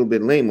being a little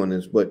bit lame on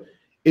this, but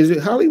is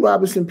it Holly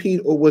Robinson Pete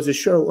or was it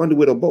Cheryl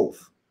Underwood or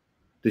both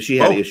that she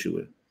had an issue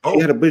with? She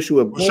had an issue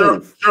with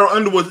both. Cheryl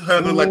Underwood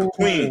had her like a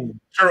queen.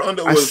 Cheryl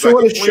Underwood was like a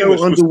queen.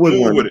 Cheryl Underwood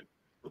one.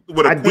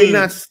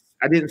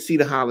 I didn't see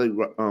the Holly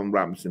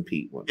Robinson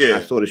Pete one. Yeah.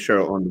 I saw the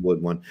Cheryl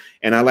Underwood one,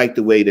 and I like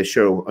the way that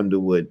Cheryl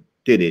Underwood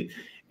did it.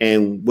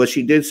 And what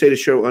she did say to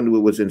Cheryl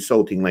Underwood was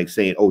insulting, like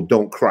saying, "Oh,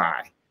 don't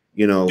cry,"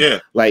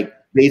 like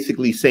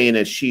basically saying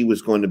that she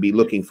was going to be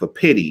looking for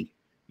pity.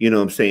 You know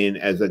what I'm saying?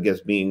 As I guess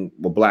being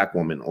a black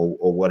woman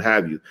or what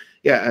have you.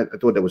 Yeah, I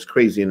thought that was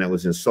crazy and that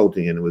was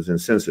insulting and it was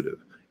insensitive.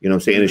 You know what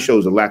I'm saying? And it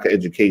shows a lack of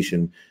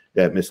education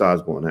that Miss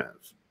Osbourne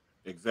has.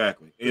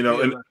 Exactly. And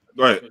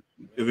go ahead.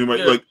 If you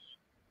might like.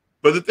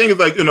 But the thing is,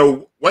 like,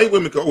 white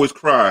women can always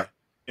cry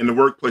in the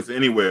workplace or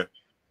anywhere,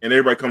 and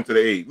everybody comes to the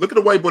aid. Look at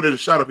the white boy that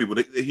shot at people.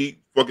 He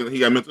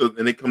got mental,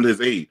 and they come to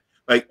his aid.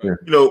 Like,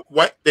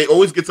 they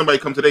always get somebody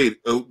to come to the aid.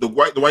 The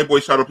white boy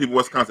shot at people in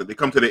Wisconsin. They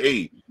come to the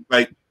aid.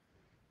 Like,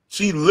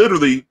 she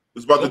literally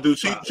was about to do.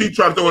 She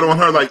tried to throw it on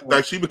her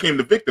like she became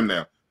the victim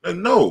now. Like,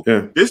 no,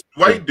 this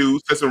white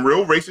dude said some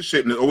real racist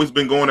shit, and has always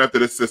been going after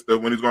this sister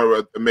when he's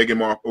going to Meghan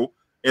Markle,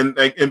 and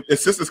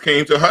sisters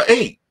came to her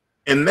aid.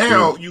 And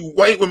now you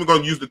white women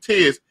going to use the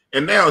tears.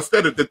 And now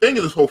instead of the thing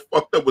is whole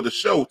fucked up with the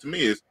show to me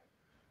is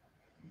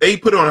they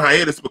put it on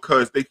hiatus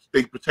because they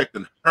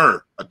protecting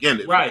her again.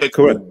 They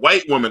protecting the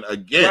white woman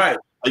again. Right.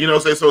 You know what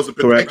I'm saying? So it's a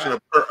protection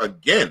of her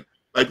again.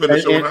 Like putting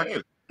the show on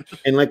hiatus.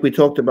 And like we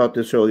talked about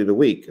this earlier the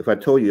week, if I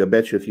told you, I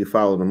bet you if you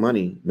follow the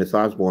money, Miss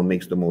Osbourne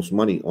makes the most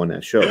money on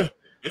that show. Yeah.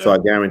 So I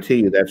guarantee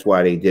you that's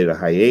why they did a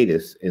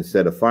hiatus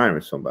instead of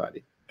firing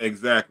somebody.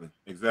 Exactly.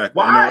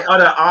 Why are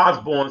the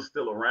Osbournes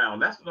still around?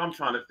 That's what I'm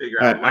trying to figure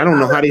out. I don't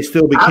know how they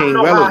still became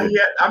relevant.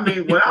 I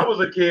mean, when I was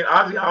a kid,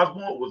 Ozzy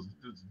Osbourne was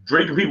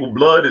drinking people's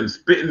blood and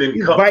spitting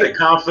in cups at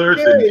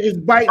concerts and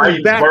just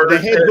biting back the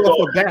heads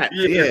off of bats,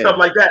 and stuff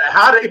like that.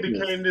 How they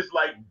became this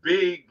like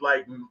big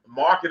like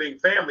marketing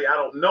family, I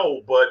don't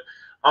know. But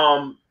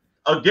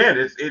again,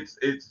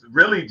 it's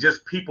really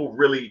just people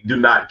really do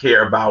not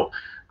care about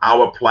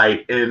our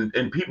plight, and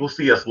people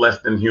see us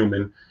less than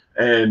human.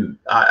 And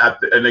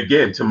and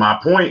again, to my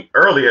point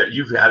earlier,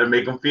 you've got to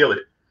make them feel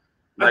it.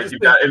 Like you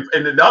got,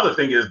 and another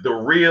thing is the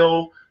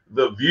real,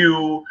 the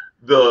view,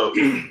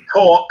 the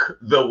talk,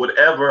 the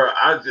whatever.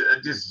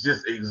 It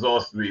just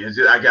exhausts me. And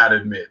I gotta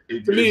admit,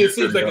 to me, it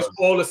seems like it's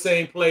all the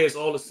same players,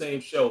 all the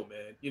same show,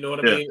 man. You know what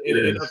I mean?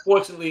 And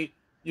unfortunately,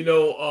 you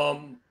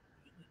know,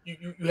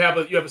 you have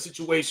a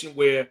situation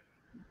where,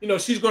 you know,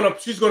 she's gonna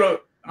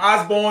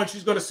Osborne,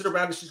 she's gonna sit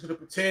around and she's gonna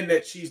pretend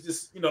that she's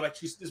this, you know, like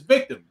she's this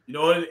victim, you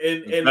know,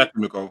 and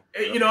Nicole.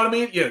 You know what I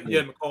mean? Yeah,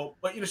 Nicole.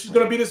 But you know, she's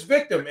gonna be this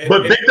victim.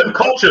 But victim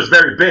culture is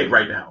very big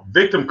right now.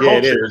 Victim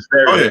culture is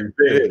very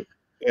big.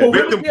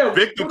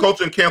 Victim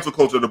culture and cancel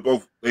culture, they're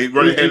both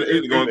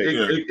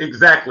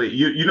exactly.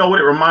 You know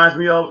what it reminds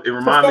me of? It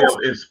reminds me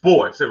of in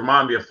sports. It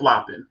reminds me of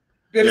flopping.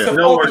 There's a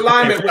false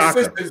alignment with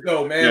sisters,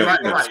 though, man. Yeah,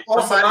 right.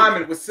 False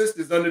alignment with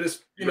sisters under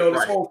this, you know,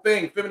 this whole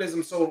thing,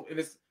 feminism. So, and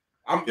it's,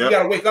 you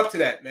gotta wake up to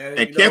that, man.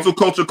 And cancel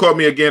culture caught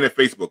me again at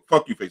Facebook.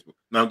 Fuck you, Facebook.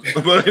 No, the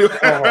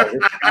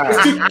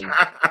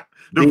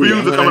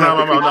views are coming out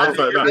of my mouth.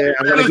 I'm gonna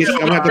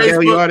have to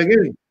bail you out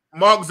again.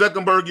 Mark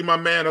Zuckerberg, you my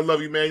man. I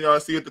love you, man. Y'all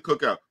see you at the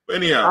cookout. But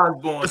anyhow, I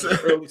was born to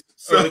the early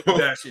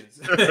Kardashians.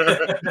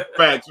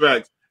 Facts.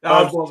 I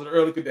was born to the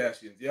early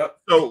Kardashians. Yep.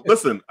 So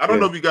listen, I don't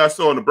know if you guys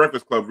saw on the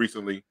Breakfast Club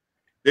recently.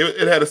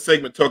 It had a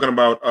segment talking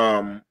about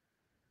are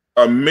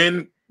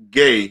men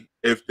gay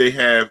if they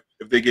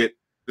get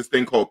this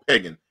thing called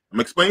pegging. I'm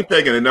explaining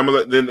pegging, and I'm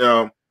gonna then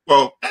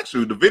well,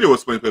 actually, the video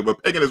explains pegging,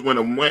 but pegging is when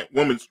a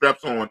woman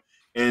straps on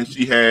and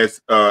she has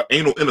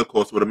anal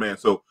intercourse with a man.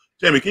 So,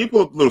 Jamie, can you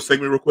pull up a little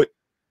segment real quick?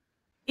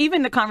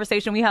 Even the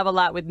conversation we have a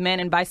lot with men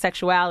and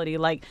bisexuality,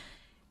 like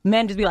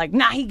men just be like,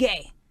 "Nah, he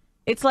gay."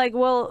 It's like,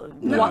 well,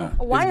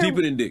 why? It's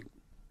deeper than dick.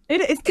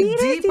 It's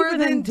deeper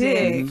than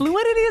dick.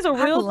 Fluidity is a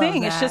real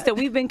thing. It's just that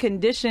we've been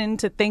conditioned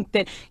to think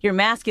that your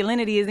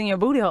masculinity is in your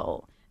booty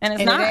hole, and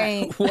it's not.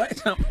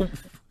 What?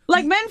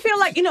 Like, men feel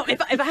like, you know,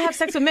 if I have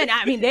sex with men,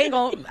 I mean, they ain't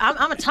gonna,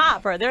 I'm a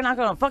topper. They're not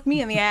gonna fuck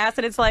me in the ass.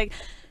 And it's like,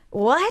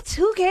 what?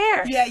 Who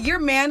cares? Yeah, your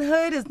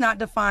manhood is not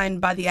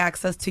defined by the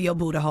access to your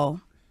booty hole.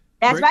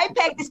 That's right,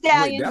 Peg the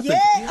Stallion.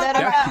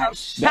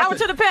 Power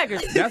to the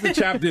peggers. That's a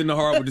chapter in the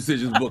Horrible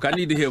Decisions book. I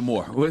need to hear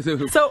more.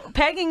 So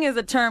pegging is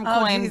a term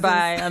coined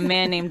by a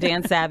man named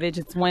Dan Savage.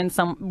 It's when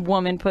some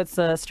woman puts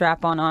a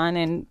strap-on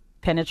and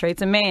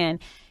penetrates a man.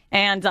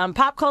 And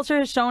pop culture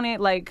has shown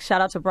it, like, shout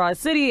out to Broad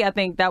City. I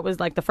think that was,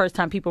 like, the first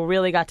time people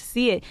really got to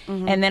see it.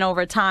 Mm-hmm. And then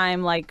over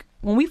time, like,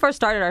 when we first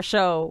started our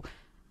show,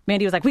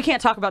 Mandy was like, we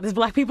can't talk about this.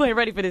 Black people ain't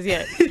ready for this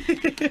yet.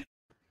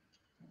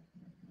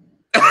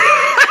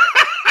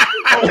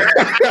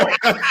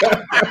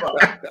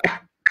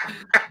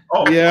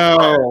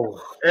 Yo.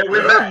 And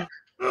we're back.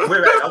 I'm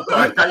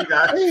sorry. How you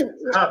guys?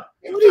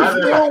 What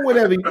is wrong with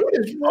everyone? What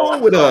is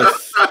wrong with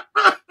us?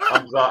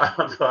 I'm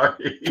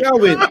sorry.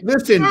 Kelvin,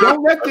 listen,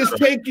 don't let this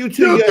take you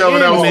to your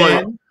Kelvin, end,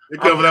 man.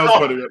 Kelvin, that was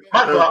funny.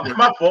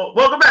 My fault.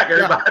 Welcome back,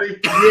 everybody.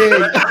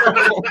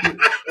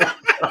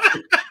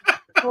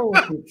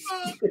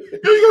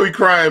 You're gonna be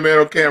crying, man,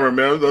 on camera,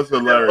 man. That's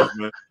hilarious,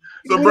 man.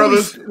 So,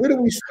 brothers, where do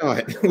we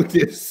start with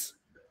this?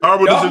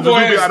 Horrible decisions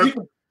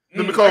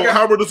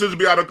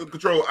be out of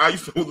control. I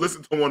used to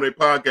listen to one of their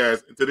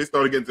podcasts until they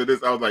started getting to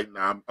this. I was like,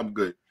 nah, I'm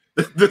good.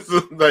 This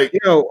is like,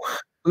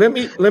 let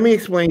me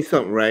explain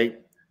something, right?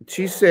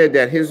 She said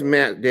that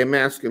their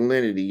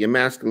masculinity, your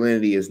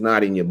masculinity is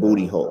not in your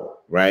booty hole,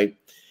 right?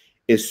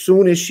 As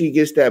soon as she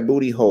gets that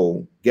booty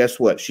hole, guess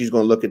what? She's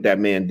gonna look at that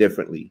man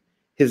differently.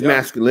 His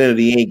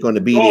masculinity ain't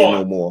gonna be there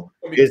no more.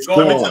 It's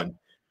gone.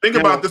 Think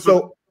about this.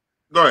 So,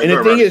 go ahead. And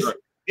the thing is,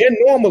 they're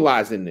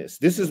normalizing this.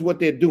 This is what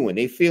they're doing.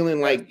 They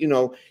feeling like, you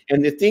know,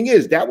 and the thing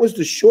is, that was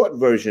the short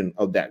version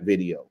of that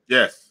video.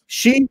 Yes.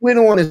 She went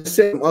on and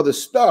said some other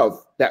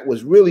stuff that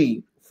was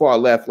really far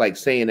left, like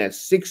saying that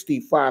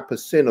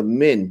 65% of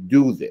men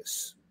do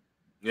this.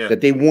 Yeah. That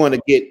they want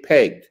to get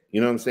pegged.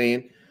 You know what I'm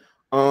saying?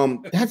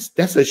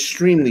 That's an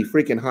extremely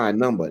freaking high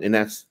number. And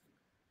that's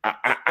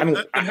I don't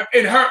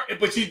in her,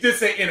 but she did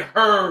say in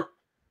her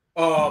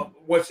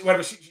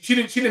whatever she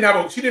didn't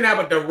have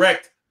a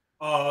direct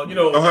you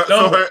know, so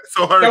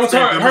her that was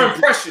her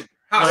impression.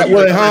 Her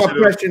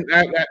impression,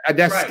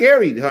 that's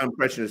scary. Her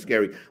impression is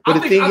scary.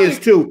 But the thing is,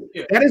 too,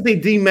 that is a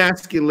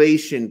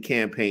demasculation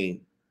campaign,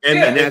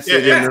 and that's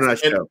it in a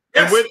nutshell.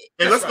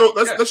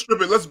 Let's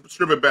strip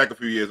it back a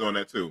few years on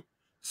that too.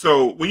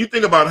 So when you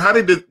think about how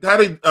they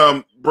break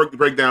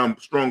down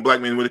strong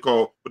black men, what they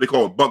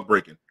call buck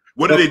breaking.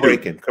 What do they do?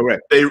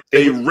 Correct.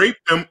 They rape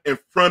them in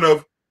front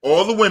of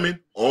all the women,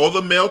 all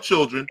the male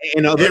children,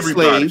 and other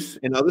slaves,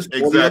 and all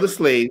the other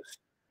slaves,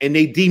 and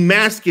they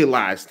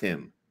demasculized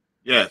him.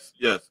 Yes.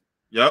 Yep.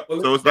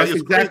 So that's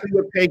exactly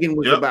what pagan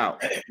was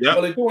about. Yeah.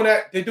 Well, they're doing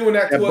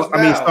that to us now.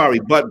 I mean, sorry,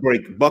 buck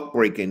breaking.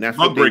 That's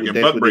buck breaking.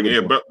 Buck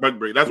breaking.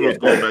 That's what's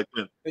going back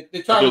then.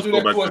 They're trying to do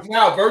that to us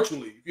now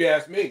virtually, if you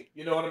ask me.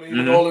 You know what I mean?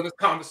 With all of this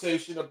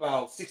conversation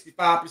about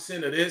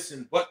 65% of this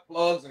and butt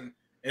plugs and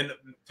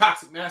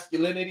toxic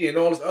masculinity and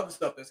all this other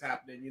stuff that's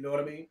happening. You know what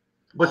I mean?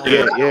 But see,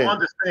 what I don't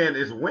understand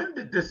is, when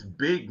did this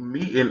big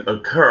meeting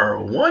occur?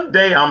 One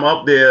day I'm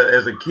up there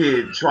as a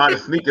kid trying to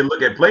sneak and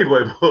look at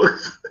Playboy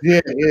books.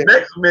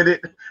 Next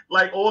minute,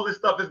 like, all this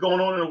stuff is going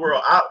on in the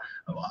world.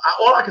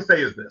 All I can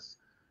say is this,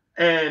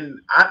 and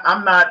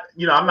I'm not,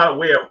 I'm not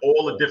aware of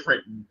all the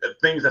different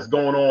things that's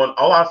going on.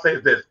 All I'll say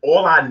is this: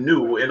 all I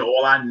knew and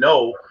all I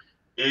know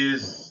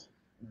is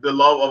the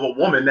love of a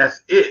woman.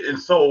 That's it. And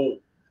so,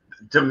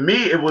 to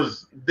me, it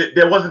was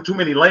there wasn't too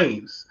many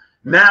lanes.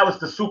 Now it's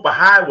the super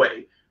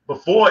highway.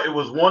 Before, it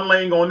was one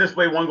lane going this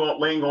way, one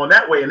lane going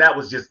that way, and that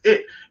was just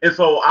it. And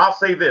so I'll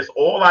say this: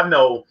 all I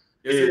know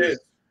is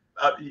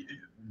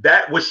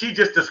that what she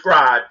just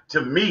described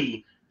to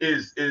me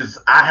is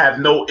I have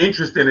no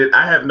interest in it.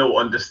 I have no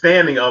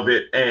understanding of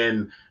it,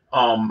 and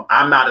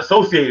I'm not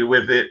associated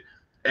with it,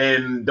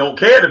 and don't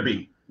care to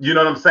be. You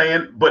know what I'm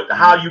saying? But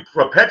how you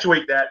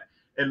perpetuate that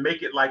and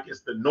make it like it's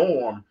the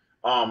norm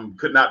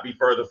could not be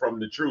further from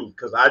the truth,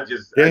 because I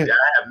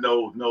have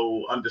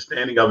no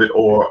understanding of it,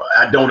 or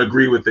I don't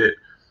agree with it,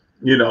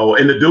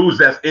 and the dudes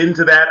that's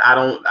into that, I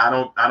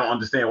don't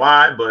understand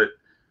why, but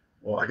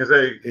like I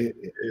say,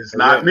 it's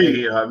not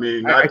me. I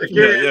mean, not the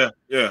kid.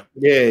 The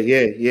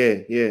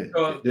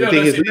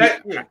thing is,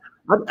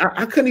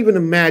 I couldn't even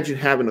imagine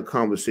having a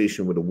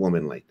conversation with a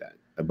woman like that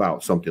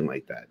about something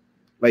like that.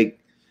 What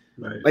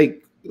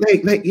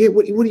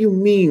do you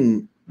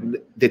mean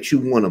that you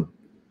want to?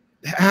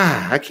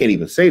 I can't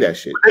even say that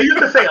shit. They used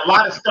to say a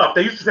lot of stuff.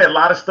 They used to say a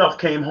lot of stuff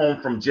came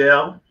home from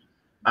jail.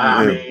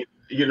 I mean,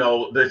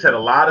 they said a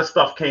lot of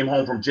stuff came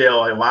home from jail.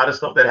 Like, a lot of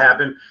stuff that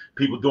happened,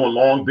 people doing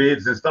long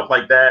bids and stuff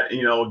like that.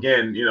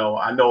 Again,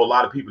 I know a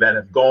lot of people that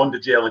have gone to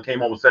jail and came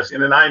home, especially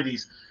in the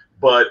 90s,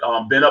 but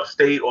been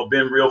upstate or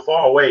been real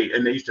far away.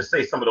 And they used to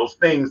say some of those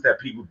things that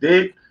people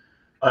did.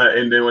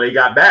 And then when they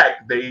got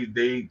back,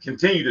 they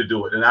continue to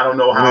do it. And I don't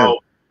know how.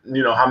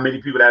 How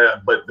many people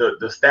that, but the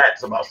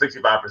stats about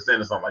 65%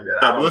 or something like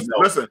that. I don't know.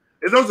 Listen,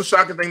 it was a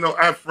shocking thing though.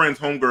 I have friends,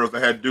 homegirls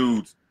that had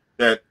dudes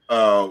that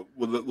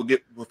would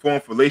get perform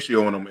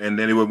fellatio on them, and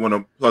then they would want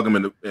to plug them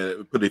in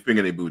put their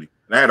finger in their booty.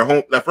 And I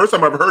had that first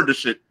time I ever heard this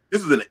shit.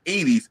 This was in the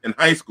 80s in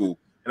high school,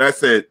 and I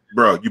said,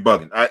 "Bro, you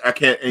bugging? I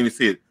can't even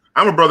see it."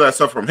 I'm a brother that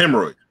suffer from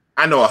hemorrhoids.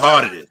 I know how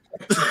hard it is.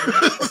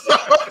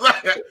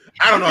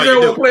 I don't know.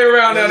 You don't play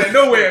around out of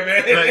nowhere,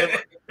 man.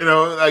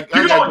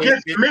 What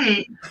gets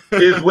me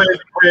is when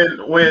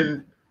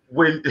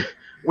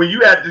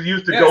you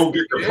used to go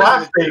get the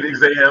prostate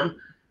exam.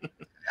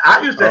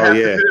 I used to have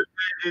to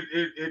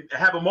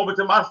have a moment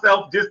to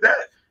myself, just that.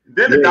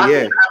 Then the doctor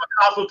would have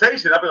a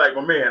consultation. I'd be like,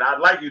 "Well, man, I'd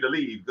like you to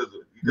leave because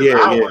I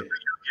don't want to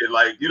get,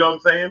 like, you know what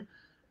I'm saying?"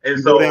 And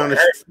you so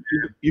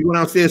you go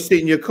downstairs, sit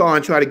in your car,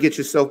 and try to get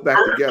yourself back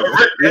together.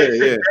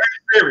 It's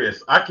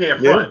serious. I can't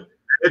front.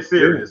 It's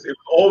serious. It was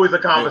always a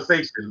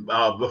conversation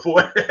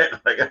before that.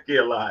 Like, I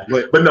can't lie.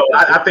 But no,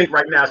 I think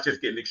right now it's just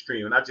getting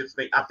extreme. And I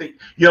think I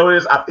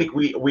think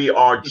we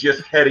are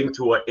just heading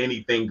to an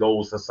anything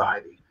goes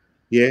society.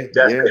 That's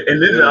it.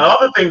 And then the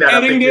other thing that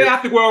I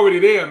think we're already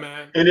there,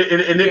 man. And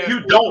if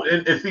you don't,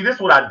 and see, this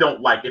is what I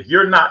don't like. If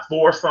you're not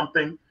for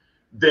something,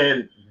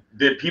 then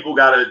people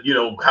gotta,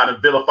 kind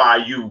of vilify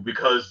you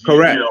because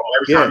every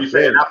time you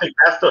say it. I think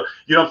that's the,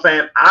 what I'm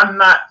saying? I'm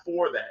not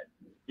for that.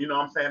 You know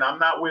what I'm saying? I'm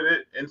not with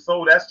it. And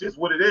so that's just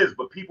what it is.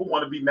 But people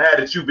want to be mad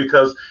at you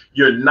because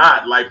you're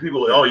not. Like,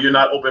 people, you're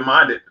not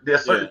open-minded.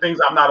 There's certain things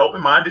I'm not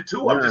open-minded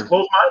to. I'm just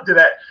closed-minded to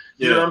that.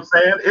 You know what I'm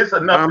saying? It's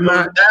enough to go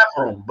to the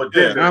bathroom. But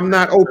then I'm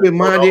not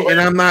open-minded and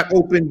I'm not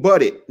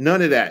open-butted.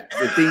 None of that.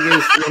 The thing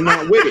is, I'm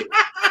not with it.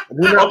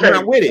 We're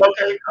not with it.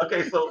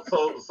 Okay.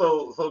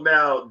 So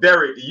now,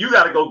 Derek, you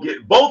got to go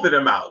get both of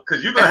them out,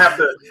 because you're gonna have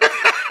to.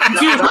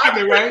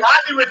 Rodney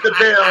with the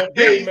bell.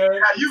 Hey,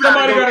 man.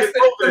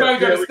 Somebody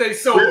gotta stay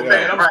sober,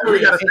 man. I'm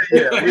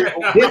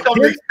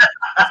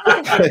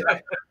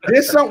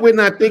There's something we're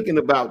not thinking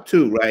about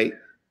too, right?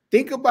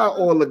 Think about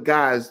all the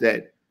guys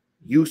that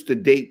used to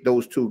date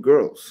those two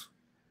girls.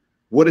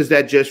 What does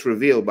that just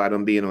reveal by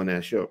them being on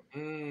that show?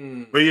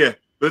 But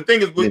the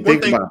thing is,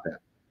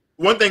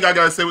 one thing I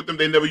gotta say with them,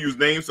 they never use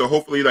names, so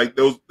hopefully, like,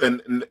 those,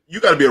 and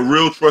you gotta be a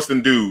real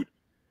trusting dude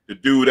to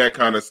do that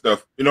kind of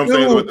stuff. You know what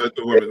I'm saying? With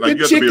the women, like,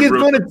 the chick is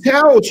gonna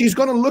tell. She's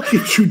gonna look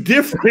at you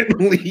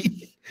differently.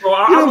 You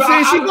know what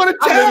I'm saying? She's gonna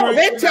tell.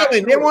 They're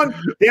telling. They're on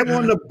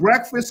the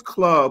Breakfast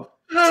Club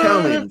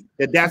telling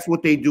that that's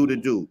what they do to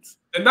dudes.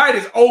 The night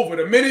is over.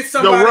 The minute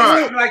something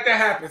like that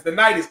happens, the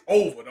night is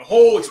over. The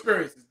whole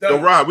experience is done. So,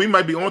 Rob, we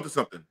might be onto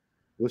something.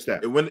 What's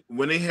that? When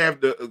they have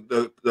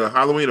the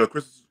Halloween or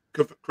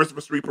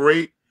Christmas tree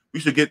parade, we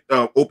should get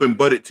open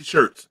butted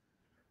t-shirts.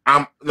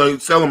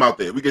 Sell them out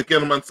there. We can get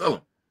them and sell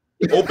them.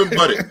 Open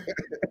butted.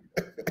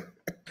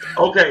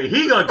 Okay,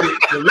 he gonna get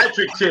the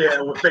electric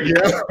chair with face.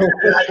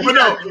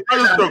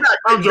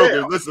 I'm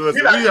joking. Listen.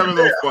 We having a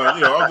little fun.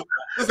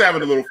 Just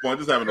having a little fun.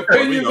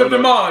 Opinions of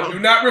demand do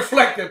not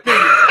reflect the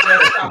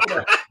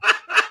opinions.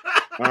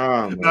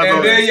 And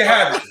there you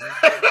have it.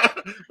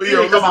 But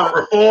come out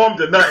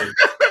reformed or nothing.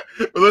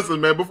 Listen,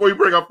 man, before you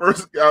bring our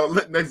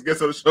next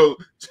guest on the show,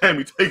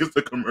 Jamie, take us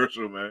to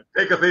commercial, man.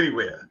 Take us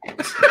anywhere.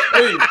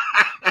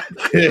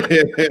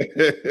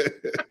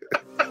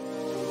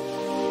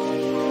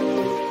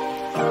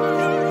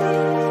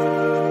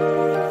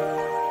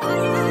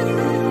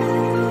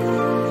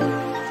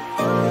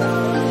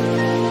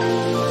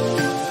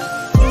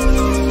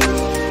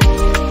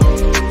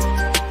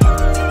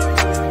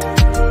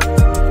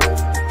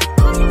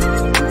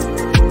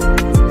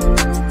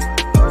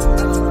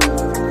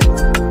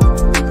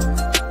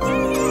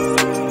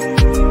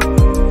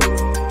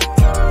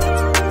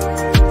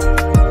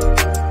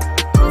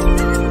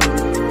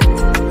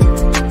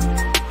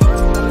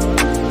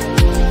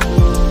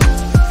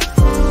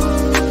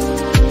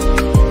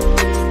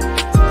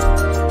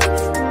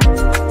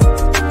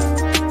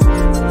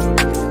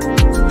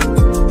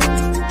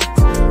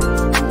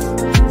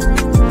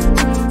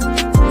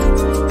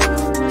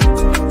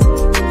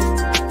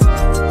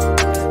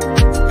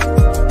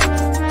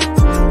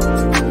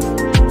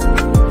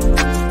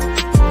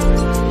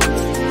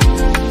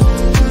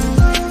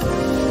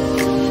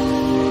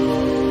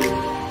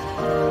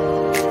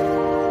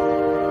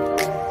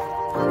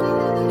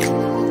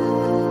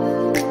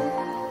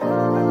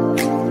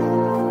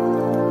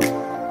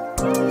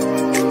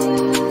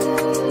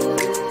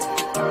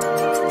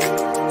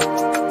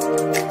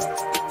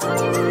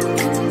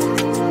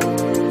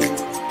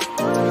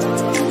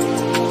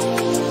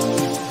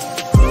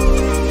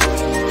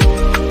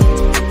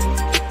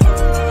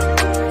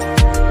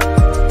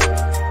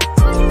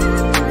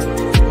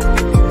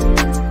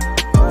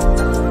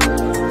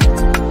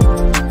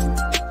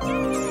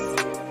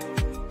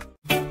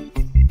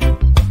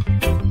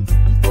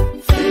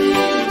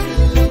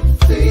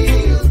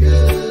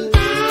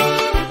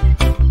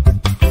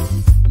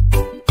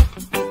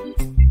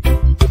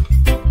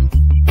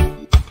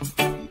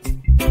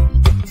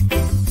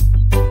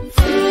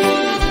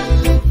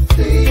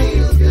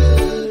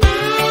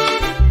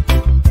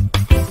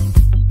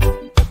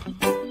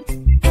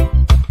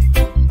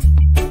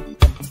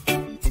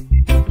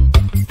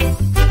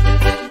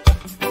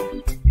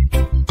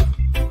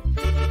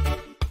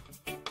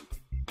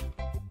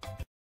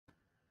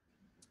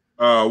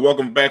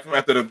 Welcome back from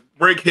after the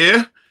break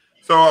here.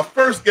 So our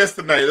first guest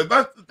tonight, a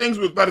lot of things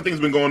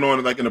been going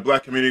on like in the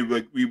Black community,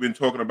 like we've been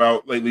talking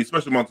about lately,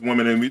 especially amongst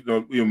women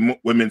and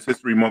Women's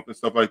History Month and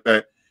stuff like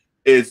that,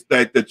 is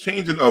that the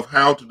changing of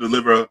how to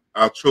deliver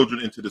our children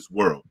into this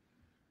world.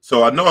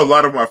 So I know a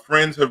lot of my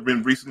friends have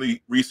been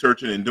recently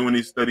researching and doing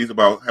these studies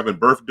about having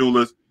birth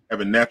doulas,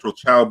 having natural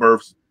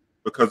childbirths,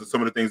 because of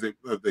some of the things that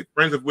their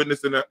friends have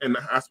witnessed in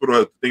the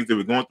hospital, things they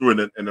were going through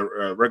in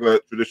a regular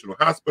traditional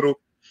hospital.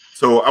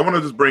 So I want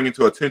to just bring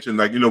into attention,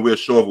 like, we're a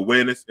show of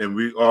awareness, and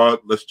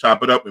let's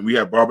chop it up, and we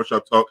have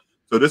barbershop talk.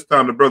 So this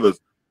time, the brothers,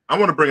 I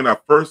want to bring in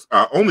our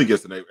only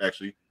guest tonight,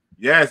 actually,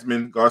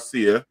 Yasmine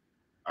Garcia,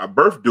 our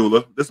birth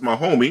doula. This is my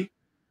homie.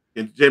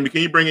 And Jamie,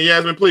 can you bring in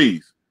Yasmine,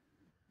 please?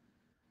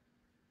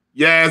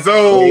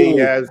 Yazzo. Hey,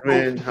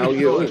 Yasmine, how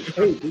you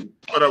doing?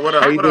 What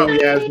up? How you doing,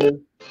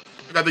 Yasmine?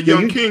 I got the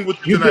young king with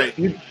you tonight.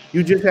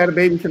 You just had a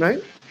baby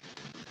tonight?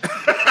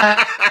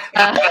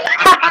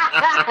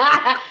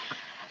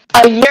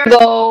 A year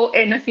ago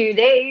in a few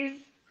days.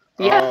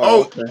 Yeah.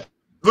 Oh, okay.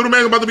 Little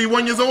man about to be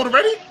 1 year old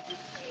already?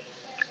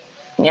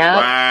 Yeah.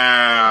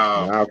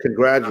 Wow.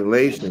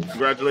 Congratulations.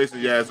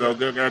 Congratulations, Yazzo.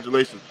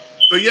 Congratulations.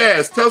 So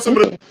Yaz, tell some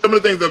of the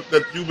things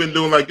that you've been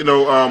doing, like,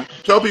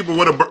 tell people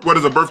what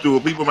is a birth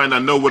doula. People might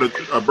not know what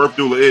a birth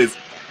doula is.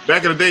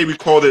 Back in the day, we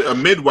called it a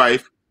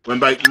midwife. When,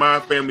 like,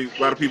 my family,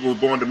 a lot of people were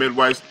born to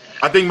midwives.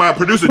 I think my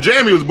producer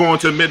Jamie was born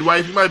to a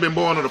midwife. He might have been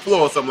born on the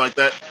floor or something like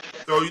that.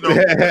 So,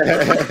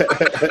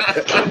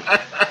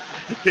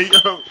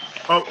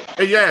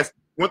 hey, yes,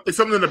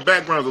 something in the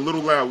background is a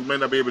little loud. We might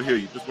not be able to hear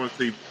you. Just want to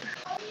see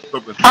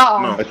something.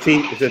 No. It's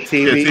a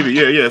TV. Yeah,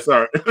 TV. Yeah,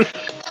 sorry.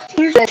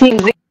 He's a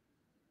TV.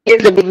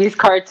 Is the baby's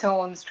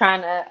cartoons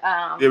trying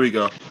to there we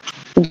go.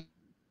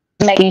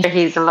 Making sure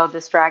he's a little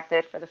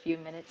distracted for the few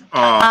minutes.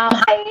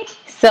 Hi.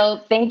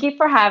 So thank you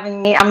for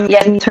having me. I'm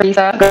Yasmine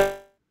Teresa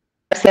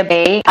Garcia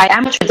Bay. I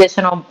am a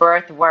traditional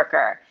birth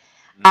worker.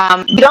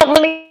 We don't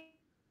really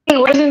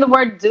using the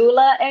word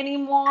doula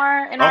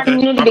anymore in our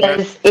community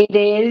because it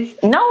is.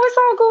 No, it's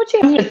all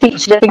Gucci. I'm here to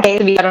teach just in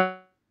case we don't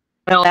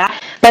know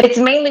that. But it's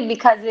mainly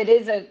because it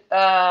is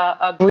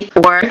a Greek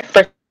word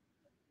for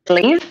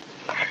slave.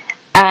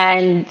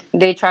 And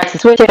they try to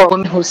switch it for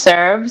women who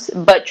serves.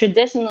 But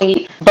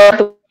traditionally,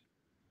 birth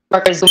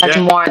workers do much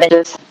more than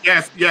just.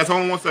 Yes.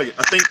 Hold on 1 second.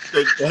 I think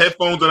the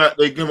headphones are not.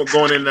 They going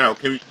in and out.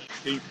 Can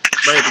you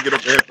might have to get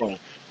off the headphones?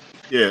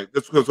 Yeah,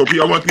 that's because I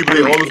want people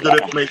to hear all this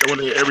good information. I want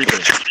to hear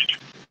everything.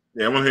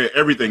 Yeah, I want to hear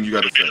everything you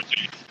got to say.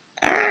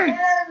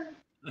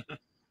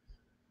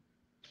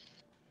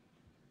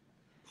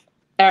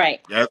 All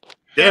right. Yeah.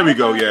 There we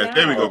go. Yeah.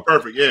 There we go.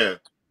 Perfect. Yeah.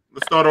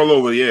 Let's start all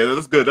over. Yeah.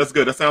 That's good.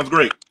 That sounds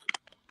great.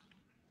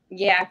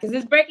 Yeah, because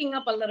it's breaking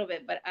up a little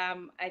bit, but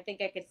I think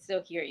I could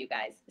still hear you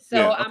guys. So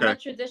yeah, okay. I'm a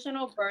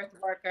traditional birth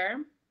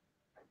worker,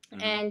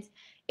 and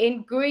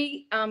in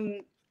Greek,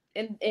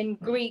 in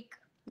Greek,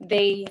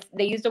 they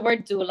use the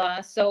word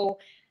doula. So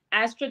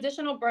as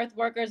traditional birth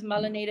workers,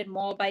 melanated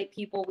Moabite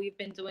people, we've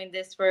been doing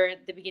this for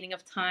the beginning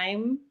of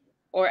time,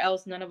 or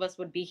else none of us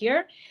would be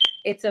here.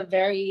 It's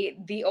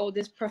the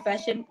oldest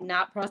profession,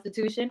 not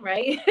prostitution,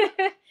 right?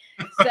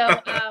 So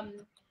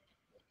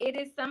it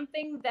is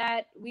something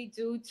that we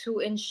do to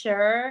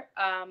ensure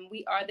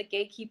we are the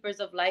gatekeepers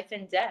of life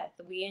and death.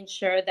 We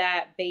ensure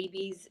that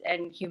babies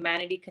and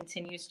humanity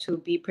continues to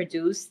be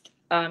produced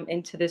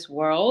into this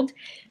world.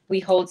 We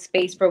hold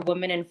space for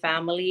women and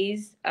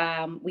families.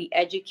 We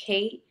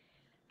educate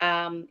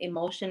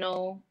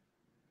emotional,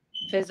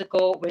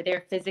 physical, we're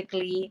there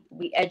physically.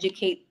 We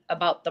educate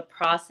about the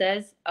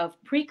process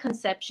of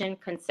preconception,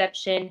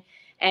 conception,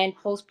 and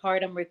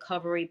postpartum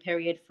recovery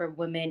period for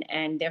women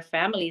and their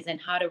families, and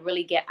how to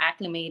really get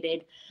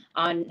acclimated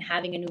on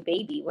having a new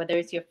baby. Whether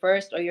it's your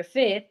first or your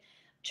fifth,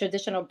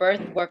 traditional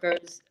birth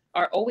workers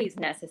are always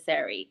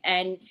necessary.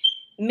 And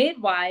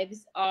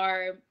midwives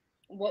are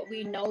what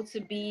we know to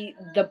be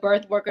the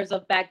birth workers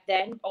of back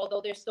then,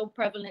 although they're still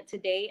prevalent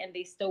today and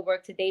they still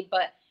work today.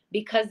 But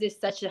because there's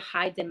such a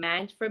high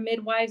demand for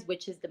midwives,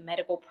 which is the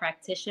medical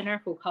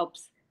practitioner who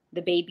helps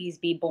the babies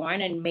be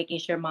born and making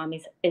sure mom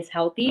is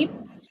healthy,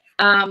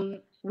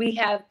 we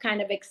have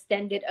kind of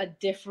extended a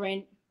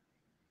different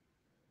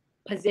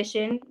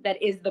position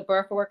that is the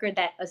birth worker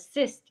that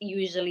assists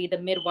usually the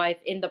midwife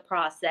in the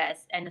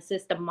process and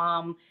assist the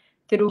mom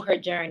through her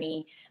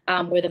journey,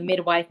 where the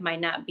midwife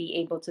might not be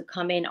able to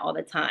come in all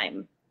the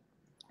time.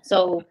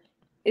 So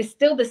it's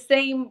still the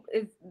same.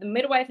 The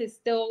midwife is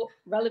still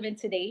relevant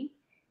today.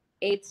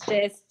 It's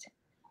just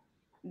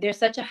there's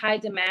such a high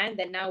demand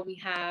that now we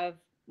have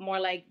more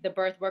like the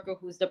birth worker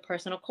who's the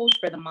personal coach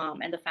for the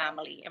mom and the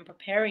family and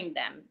preparing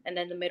them. And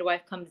then the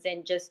midwife comes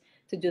in just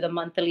to do the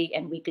monthly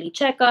and weekly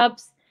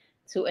checkups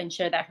to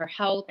ensure that her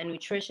health and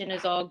nutrition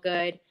is all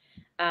good.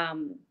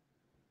 And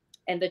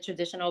the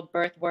traditional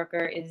birth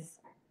worker is,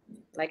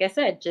 like I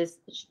said, just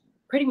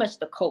pretty much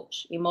the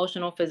coach,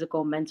 emotional,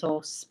 physical,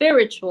 mental,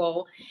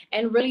 spiritual,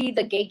 and really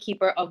the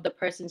gatekeeper of the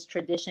person's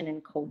tradition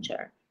and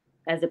culture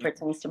as it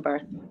pertains to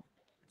birth.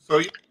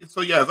 So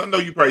yes, I know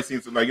you probably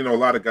seen some, like, a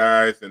lot of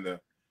guys and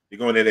they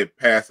go in there, they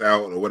pass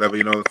out or whatever,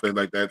 something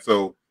like that.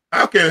 So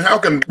how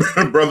can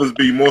brothers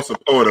be more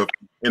supportive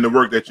in the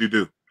work that you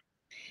do?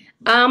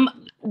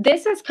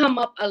 This has come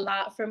up a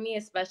lot for me,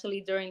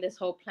 especially during this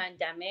whole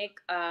pandemic.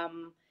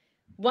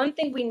 One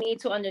thing we need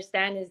to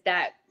understand is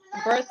that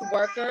birth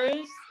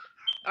workers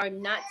are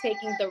not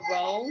taking the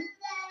role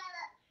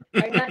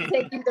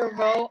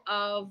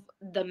of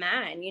the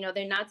man.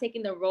 They're not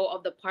taking the role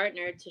of the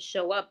partner to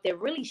show up. They're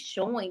really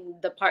showing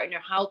the partner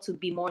how to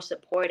be more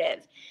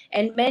supportive.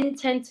 And men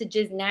tend to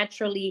just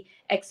naturally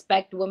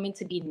expect women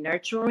to be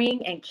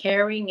nurturing and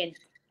caring and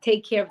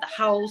take care of the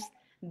house,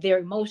 their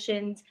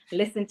emotions,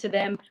 listen to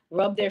them,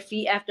 rub their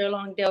feet after a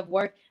long day of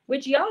work,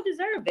 which y'all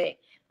deserve it.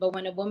 But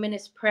when a woman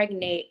is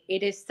pregnant,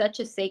 it is such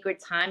a sacred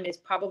time. It's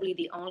probably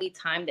the only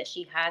time that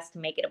she has to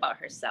make it about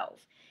herself.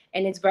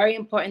 And it's very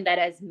important that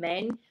as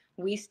men,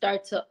 we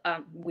start to,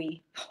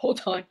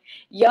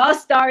 y'all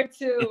start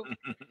to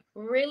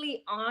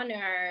really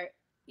honor,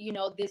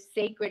 this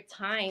sacred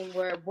time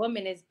where a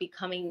woman is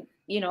becoming,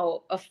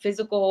 a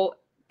physical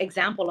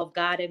example of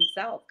God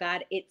himself,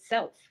 God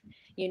itself.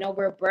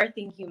 We're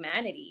birthing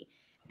humanity.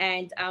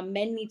 And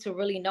men need to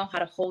really know how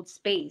to hold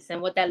space.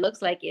 And what that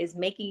looks like is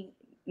making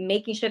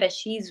sure that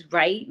she's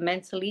right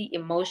mentally,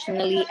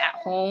 emotionally, at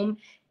home.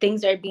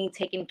 Things are being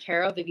taken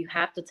care of. If you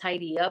have to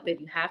tidy up,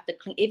 if you have to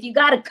clean, if you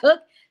got to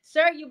cook,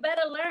 sir, you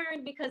better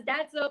learn, because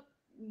that's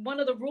one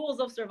of the rules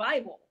of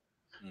survival.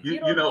 You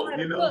don't know how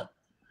to cook.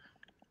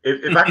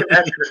 If I could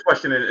ask you this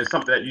question, and it's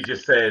something that you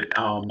just said,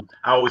 I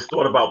always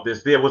thought about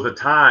this. There was a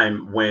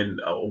time when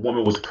a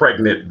woman was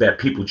pregnant that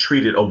people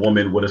treated a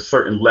woman with a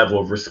certain level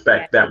of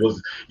respect. That was,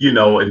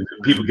 and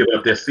people giving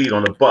up their seat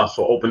on the bus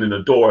or opening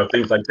the door, or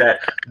things like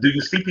that. Do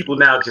you see people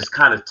now just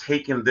kind of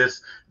taking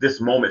this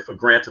moment for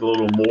granted a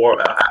little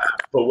more,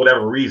 for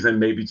whatever reason,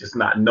 maybe just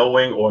not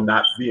knowing or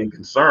not being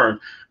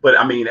concerned? But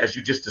I mean, as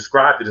you just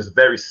described it, it's a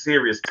very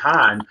serious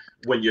time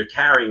when you're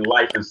carrying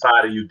life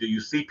inside of you. Do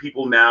you see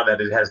people now that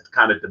it has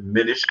kind of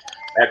diminished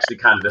actually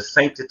kind of the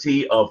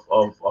sanctity of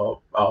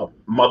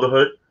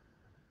motherhood?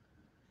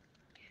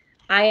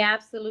 I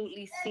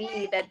absolutely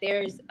see that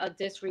there's a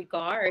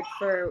disregard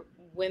for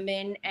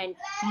women, and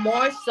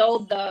more so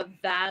the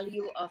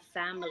value of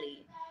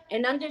family,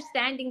 and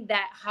understanding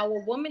that how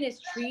a woman is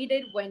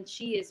treated when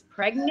she is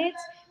pregnant,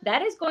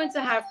 that is going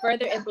to have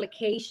further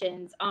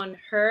implications on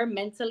her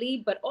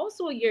mentally, but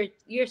also your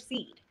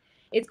seed.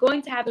 It's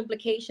going to have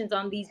implications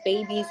on these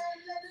babies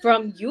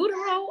from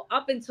utero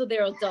up until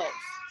they're adults.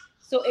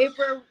 So if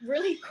we're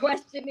really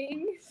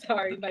questioning,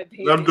 sorry, my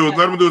baby. Let him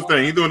do his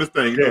thing. He's doing his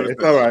thing.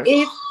 It's all right.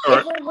 If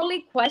we're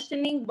really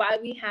questioning why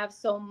we have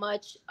so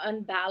much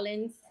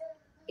unbalanced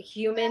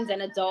humans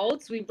and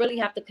adults, we really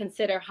have to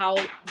consider how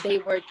they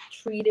were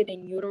treated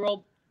in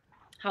utero,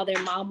 how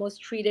their mom was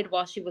treated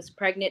while she was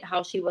pregnant,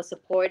 how she was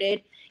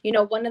supported.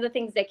 One of the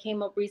things that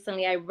came up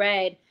recently, I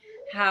read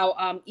how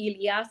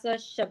Ilyasa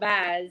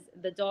Shabazz,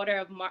 the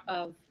daughter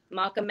of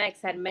Malcolm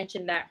X had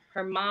mentioned that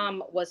her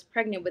mom was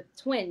pregnant with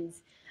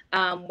twins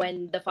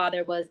when the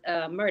father was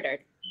murdered,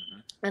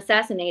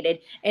 assassinated.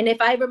 And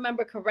if I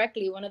remember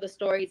correctly, one of the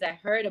stories I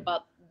heard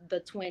about the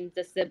twins,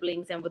 the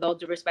siblings, and with all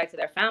due respect to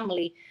their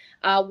family,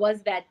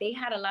 was that they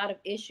had a lot of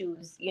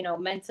issues, you know,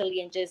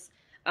 mentally, and just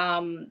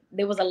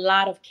there was a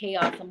lot of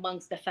chaos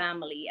amongst the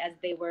family as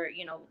they were,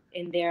 you know,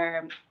 in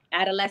their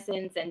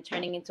adolescence and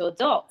turning into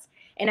adults.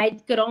 And I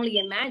could only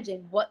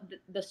imagine what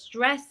the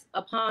stress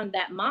upon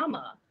that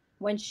mama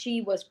when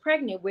she was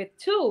pregnant with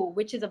two,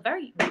 which is a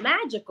very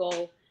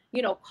magical,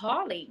 you know,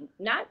 calling.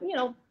 Not, you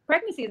know,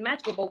 pregnancy is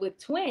magical, but with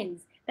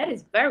twins, that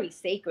is very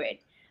sacred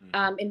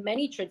in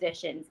many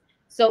traditions.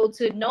 So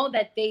to know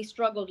that they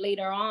struggled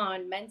later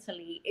on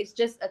mentally, it's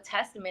just a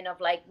testament of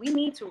like, we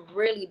need to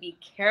really be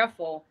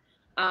careful.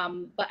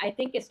 But I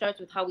think it starts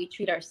with how we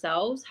treat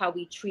ourselves, how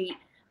we treat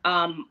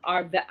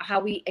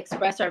how we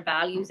express our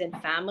values in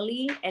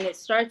family. And it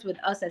starts with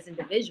us as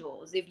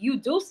individuals. If you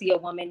do see a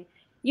woman,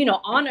 you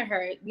know, honor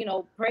her, you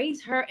know,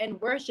 praise her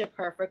and worship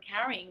her for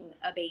carrying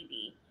a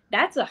baby.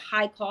 That's a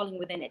high calling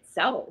within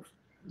itself.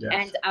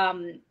 Yes.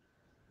 And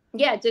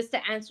yeah, just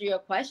to answer your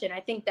question, I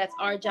think that's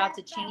our job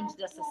to change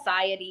the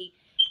society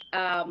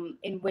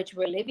in which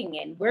we're living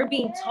in. We're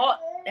being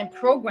taught and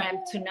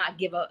programmed to not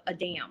give a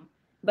damn.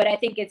 But I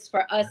think it's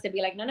for us to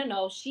be like, no, no,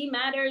 no, she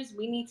matters.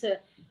 We need to,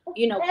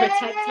 you know,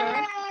 protect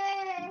her.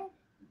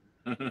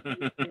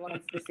 He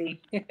wants to see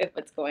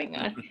what's going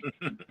on.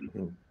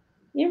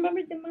 You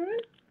remember Damon?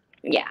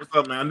 Yeah. What's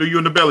up, man? I knew you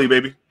in the belly,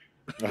 baby.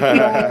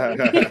 Let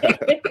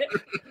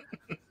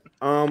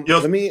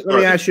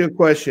me ask you a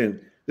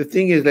question. The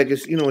thing is, like,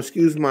 it's, you know,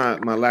 excuse my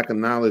lack of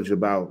knowledge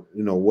about,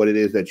 you know, what it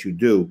is that you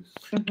do,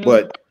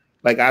 but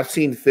like I've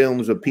seen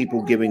films of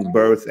people giving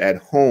birth at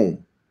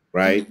home,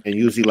 right? And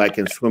usually like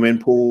in swimming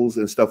pools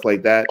and stuff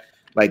like that.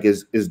 Like,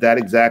 is that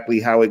exactly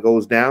how it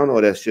goes down,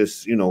 or that's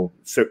just, you know,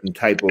 certain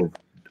type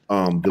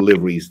of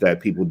deliveries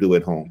that people do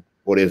at home,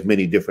 or there's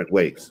many different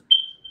ways?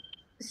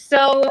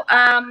 So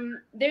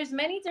there's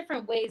many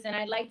different ways, and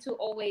I like to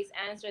always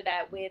answer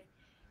that with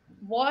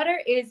water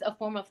is a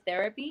form of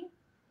therapy.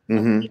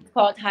 It's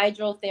called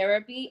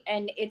hydrotherapy,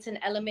 and it's an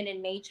element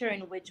in nature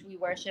in which we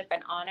worship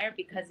and honor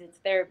because it's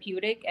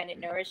therapeutic and it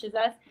nourishes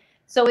us.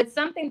 So it's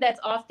something that's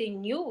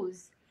often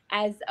used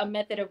as a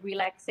method of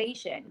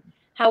relaxation.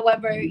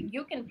 However,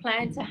 you can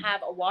plan to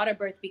have a water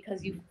birth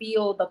because you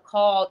feel the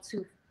call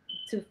to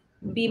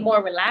be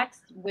more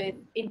relaxed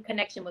in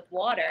connection with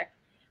water.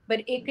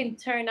 But it can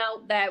turn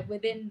out that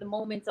within the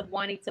moments of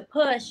wanting to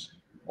push,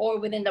 or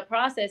within the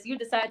process, you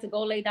decide to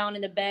go lay down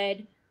in the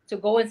bed, to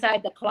go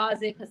inside the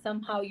closet because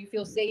somehow you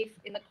feel safe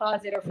in the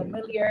closet or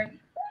familiar,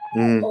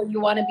 or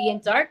you want to be in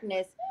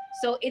darkness.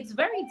 So it's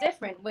very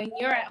different. When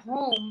you're at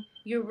home,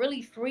 you're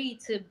really free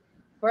to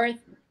birth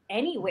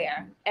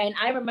anywhere. And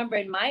I remember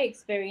in my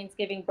experience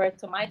giving birth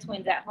to my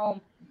twins at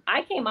home,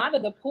 I came out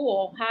of the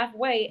pool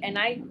halfway and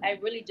I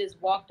really just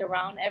walked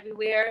around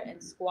everywhere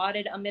and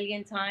squatted a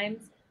million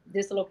times,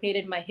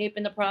 dislocated my hip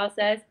in the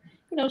process.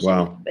 You know, shit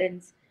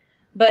happens.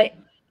 But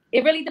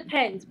it really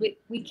depends.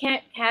 We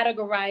can't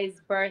categorize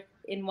birth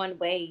in one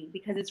way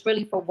because it's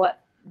really for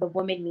what the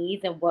woman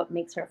needs and what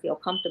makes her feel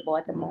comfortable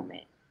at the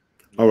moment.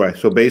 All right.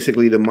 So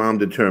basically the mom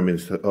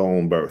determines her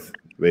own birth,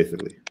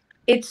 basically.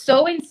 It's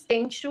so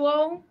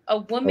instinctual. A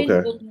woman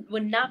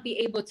will not be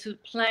able to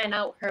plan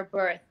out her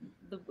birth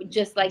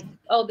just like,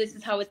 oh, this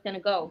is how it's going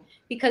to go,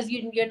 because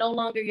you're no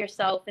longer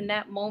yourself in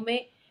that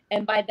moment.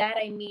 And by that,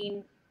 I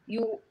mean,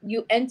 you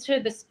enter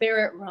the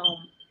spirit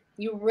realm.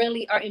 You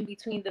really are in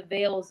between the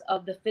veils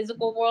of the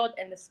physical world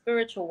and the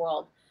spiritual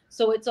world.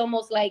 So it's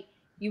almost like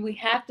we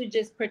have to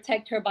just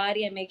protect her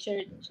body and make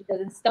sure she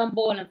doesn't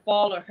stumble and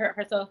fall or hurt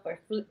herself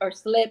or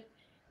slip,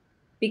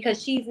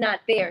 because she's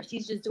not there.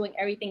 She's just doing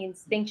everything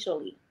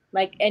instinctually,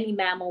 like any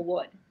mammal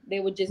would. They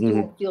would just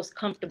do what feels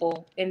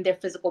comfortable in their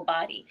physical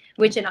body,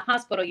 which in a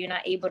hospital, you're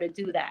not able to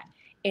do that.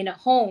 In a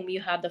home, you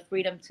have the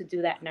freedom to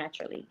do that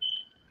naturally.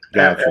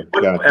 Gotcha.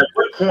 At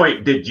what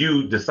point did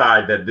you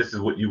decide that this is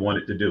what you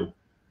wanted to do?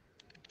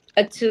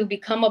 To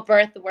become a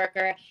birth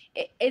worker.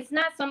 It's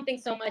not something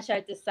so much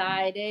I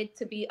decided,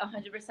 to be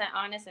 100%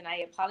 honest, and I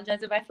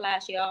apologize if I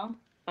flash y'all.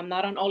 I'm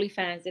not on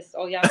OnlyFans. This is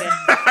all y'all get.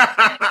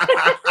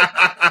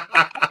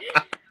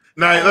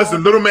 Now,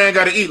 listen, little man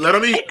got to eat. Let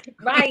him eat.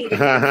 Right.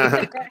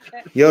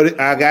 Yo,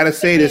 I got to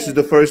say, this is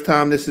the first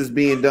time this is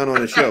being done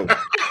on the show.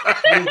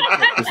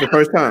 It's the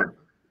first time.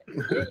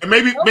 And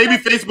maybe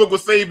Facebook will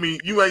save me.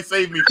 You ain't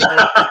saved me.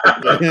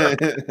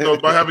 So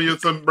by having your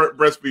son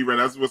breastfeed, right?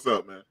 That's what's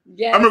up, man.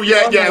 Yeah, I remember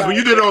Yas, when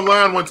you did it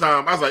online one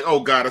time, I was like,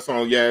 oh God, I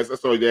saw Yas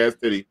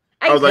titty.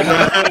 I was like,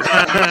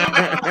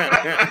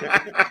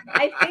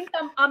 I think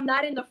I'm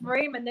not in the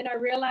frame, and then I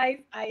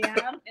realized I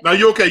am. No,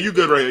 you okay? You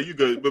good right here? You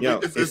good? But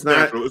it's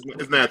natural.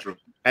 It's natural.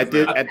 At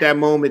that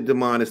moment,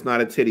 Damon, it's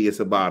not a titty; it's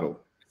a bottle.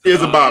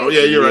 It's a bottle.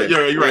 Yeah, you're right.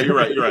 You're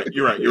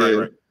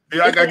right.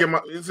 Yeah, I gotta get my.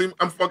 See,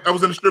 I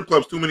was in the strip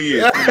clubs too many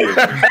years. Here's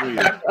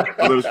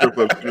a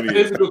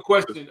good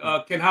question.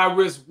 Can high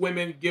risk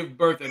women give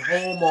birth at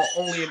home or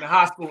only in the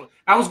hospital?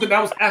 I was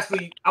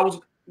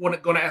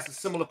going to ask a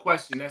similar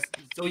question.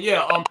 So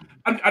yeah.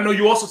 I know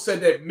you also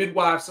said that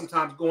midwives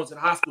sometimes go into the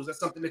hospitals. That's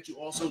something that you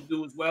also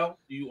do as well.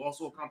 Do you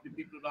also accompany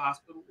people to the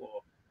hospital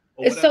or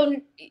whatever? So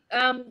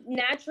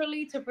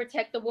naturally, to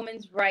protect the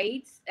woman's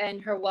rights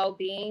and her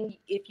well-being,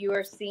 if you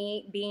are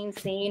being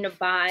seen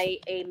by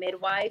a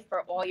midwife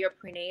for all your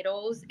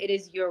prenatals, it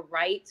is your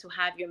right to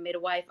have your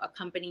midwife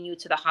accompany you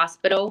to the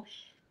hospital.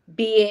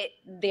 Be it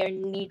there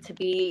need to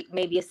be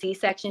maybe a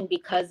C-section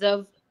because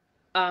of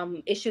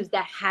issues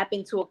that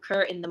happen to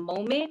occur in the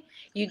moment,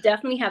 you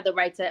definitely have the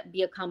right to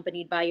be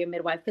accompanied by your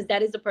midwife, because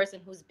that is the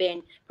person who's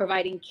been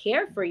providing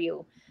care for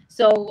you.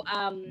 So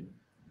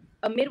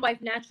a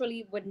midwife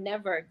naturally would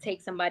never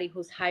take somebody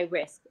who's high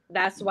risk.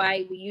 That's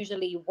why we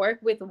usually work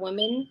with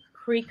women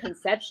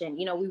pre-conception.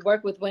 You know, we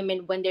work with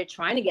women when they're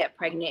trying to get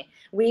pregnant.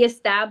 We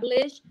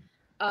establish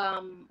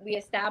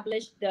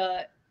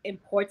the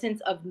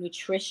importance of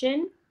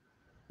nutrition,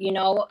 you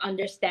know,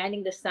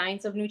 understanding the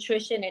science of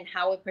nutrition and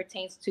how it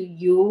pertains to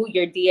you,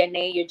 your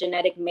DNA, your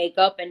genetic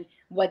makeup, and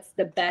what's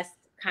the best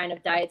kind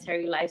of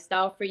dietary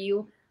lifestyle for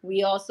you.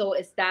 We also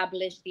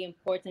establish the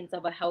importance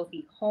of a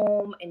healthy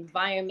home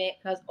environment,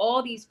 because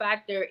all these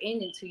factor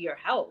into your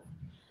health.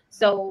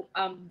 So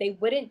they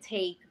wouldn't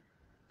take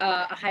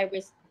a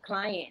high-risk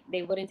client.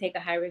 They wouldn't take a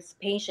high-risk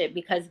patient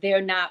because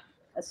they're not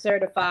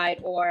certified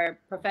or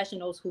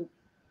professionals who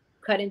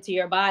cut into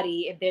your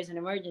body if there's an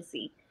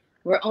emergency.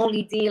 We're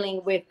only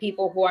dealing with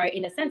people who are,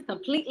 in a sense,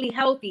 completely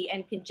healthy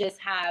and can just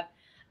have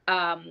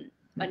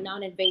a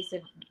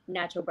non-invasive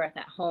natural birth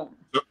at home.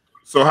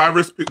 So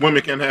high-risk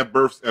women can have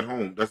births at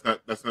home. That's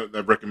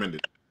not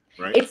recommended,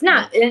 right? It's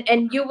not,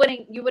 and you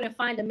wouldn't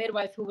find a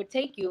midwife who would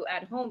take you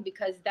at home,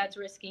 because that's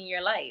risking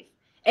your life.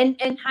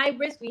 And high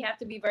risk, we have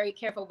to be very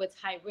careful with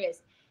high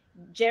risk.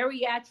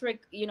 Geriatric,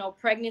 you know,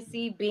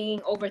 pregnancy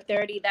being over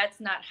 30, that's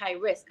not high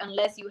risk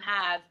unless you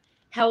have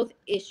health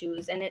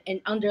issues and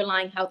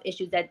underlying health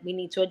issues that we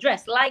need to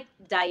address, like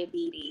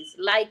diabetes,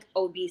 like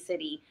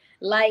obesity,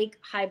 like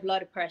high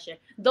blood pressure.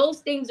 Those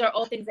things are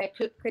all things that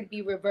could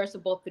be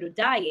reversible through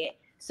diet.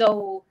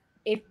 So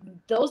if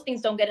those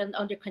things don't get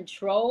under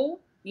control,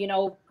 you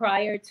know,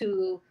 prior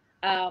to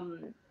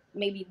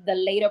maybe the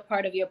later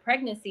part of your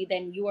pregnancy,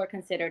 then you are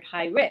considered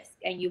high risk,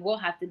 and you will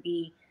have to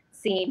be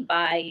seen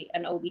by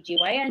an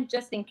OBGYN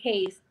just in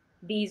case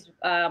these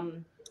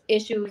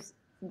issues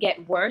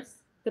get worse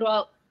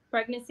throughout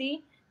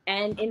pregnancy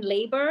and in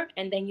labor,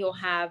 and then you'll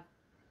have,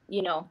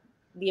 you know,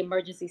 the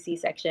emergency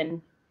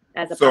C-section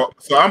as a so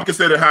I'm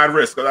considered high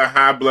risk because I have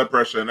high blood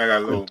pressure and I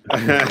got a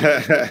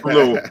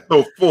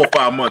little 4 or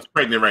 5 months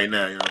pregnant right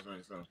now. You know what I'm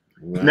saying? So.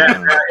 Wow.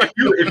 Now, if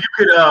you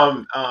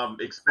could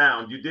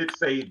expound, you did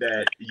say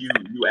that you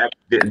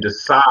actually didn't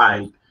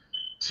decide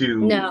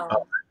to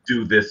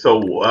do this. So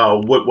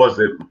what was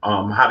it?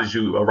 How did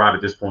you arrive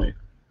at this point?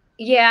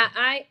 Yeah,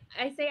 I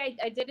say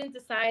I didn't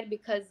decide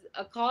because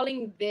a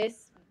calling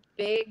this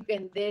big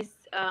and this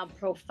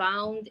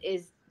profound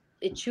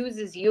it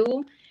chooses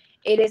you.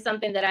 It is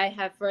something that I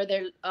have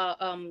further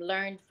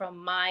learned from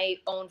my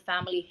own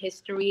family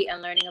history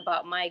and learning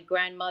about my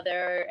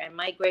grandmother and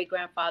my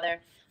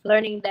great-grandfather,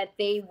 learning that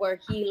they were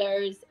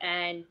healers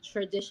and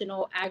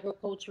traditional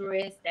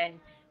agriculturists and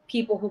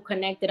people who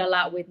connected a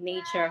lot with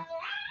nature.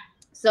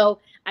 So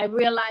I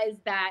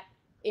realized that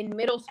in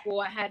middle school,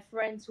 I had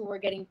friends who were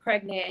getting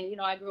pregnant, and, you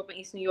know, I grew up in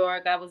East New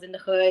York. I was in the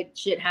hood,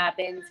 shit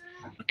happens.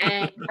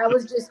 And I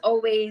was just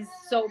always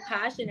so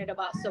passionate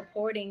about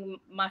supporting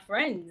my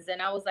friends.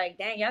 And I was like,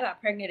 dang, y'all got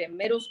pregnant in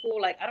middle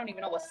school. Like, I don't even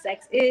know what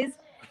sex is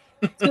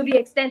to the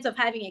extent of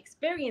having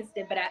experienced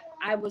it. But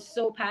I was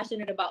so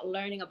passionate about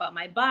learning about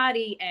my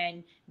body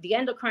and the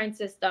endocrine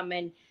system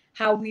and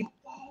how we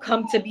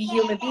come to be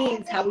human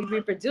beings, how we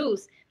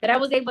reproduce, that I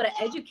was able to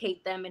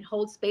educate them and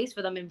hold space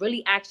for them and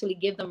really actually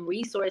give them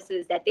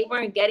resources that they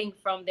weren't getting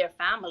from their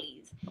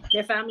families.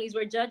 Their families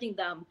were judging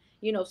them.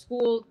 You know,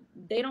 school,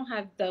 they don't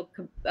have the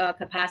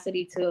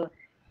capacity to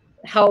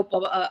help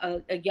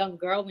a young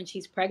girl when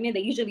she's pregnant.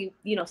 They usually,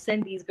 you know,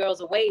 send these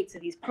girls away to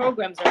these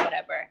programs or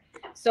whatever.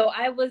 So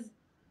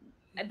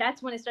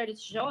that's when it started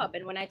to show up.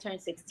 And when I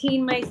turned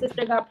 16, my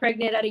sister got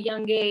pregnant at a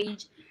young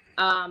age.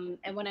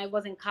 And when I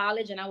was in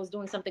college and I was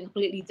doing something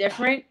completely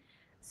different,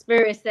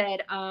 Spirit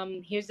said,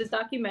 here's this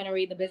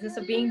documentary, The Business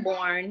of Being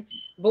Born.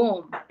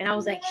 Boom. And I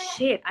was like,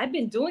 shit, I've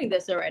been doing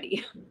this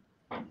already.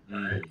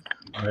 Right.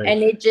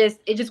 And it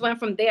just went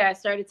from there. I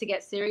started to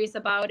get serious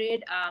about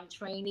it,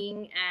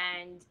 training,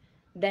 and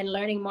then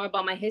learning more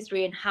about my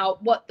history and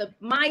what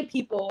my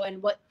people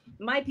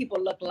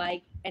look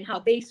like and how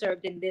they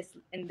served in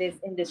this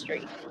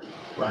industry.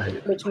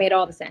 Right. Which made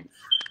all the sense.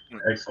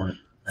 Excellent.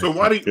 So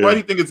why do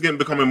you think it's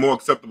becoming more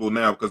acceptable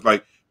now? Because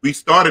like we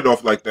started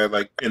off like that,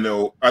 like, you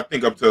know, I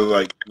think up to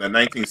like the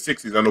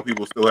 1960s, I know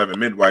people still having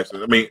midwives.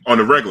 I mean, on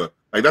the regular,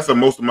 like that's all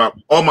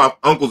my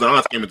uncles and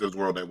aunts came into this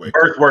world that way.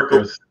 Birth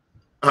workers.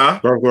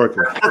 Birth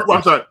workers.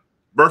 I'm sorry,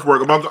 birth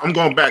workers. I'm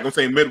going back. I'm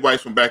saying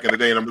midwives from back in the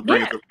day, and I'm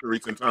bringing it to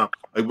recent time.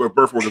 Like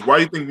birth workers. Why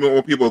do you think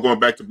more people are going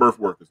back to birth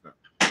workers now?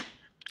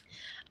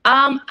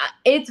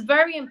 It's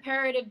very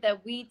imperative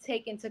that we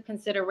take into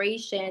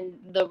consideration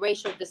the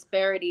racial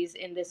disparities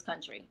in this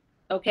country.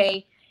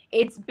 Okay,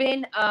 it's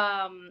been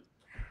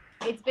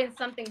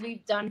something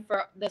we've done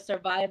for the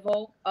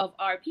survival of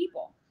our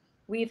people.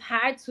 We've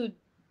had to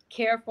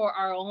care for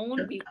our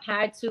own. We've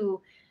had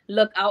to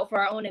look out for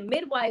our own. And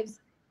midwives,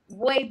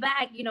 way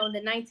back, in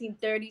the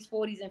 1930s,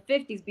 40s, and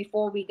 50s,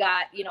 before we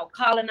got,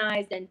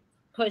 colonized and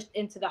pushed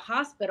into the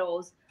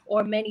hospitals,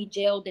 or many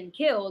jailed and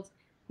killed,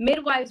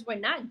 midwives were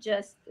not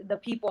just the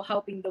people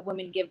helping the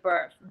women give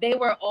birth. They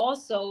were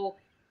also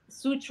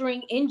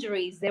suturing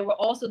injuries. They were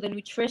also the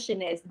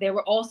nutritionists. They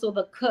were also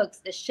the cooks,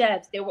 the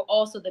chefs. They were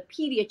also the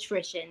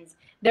pediatricians.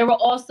 There were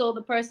also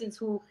the persons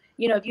who,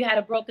 if you had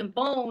a broken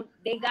bone,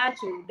 they got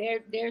you.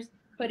 They're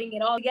putting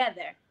it all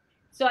together.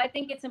 So I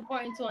think it's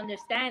important to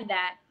understand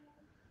that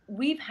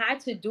we've had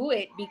to do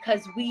it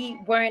because we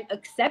weren't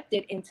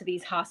accepted into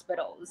these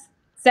hospitals.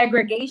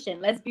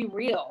 Segregation, let's be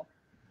real.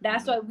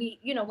 That's why we,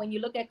 when you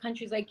look at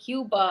countries like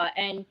Cuba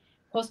and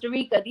Costa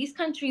Rica, these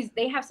countries,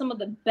 they have some of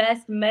the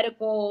best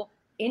medical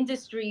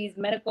industries,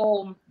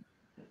 medical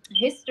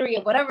history,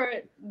 or whatever.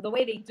 The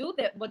way they do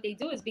that, what they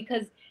do is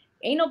because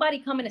ain't nobody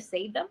coming to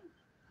save them.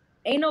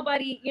 Ain't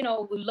nobody,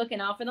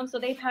 looking out for them. So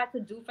they've had to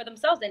do for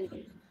themselves. And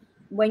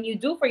when you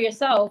do for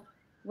yourself,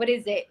 what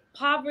is it?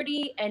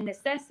 Poverty and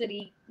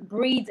necessity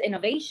breeds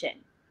innovation.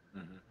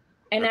 Mm-hmm.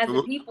 And Absolutely.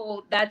 As a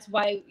people, that's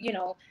why,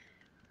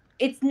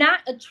 it's not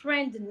a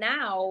trend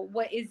now.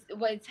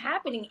 What's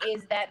happening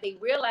is that they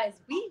realize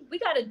we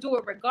got to do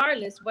it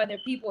regardless whether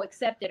people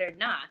accept it or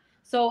not.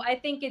 So I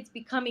think it's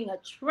becoming a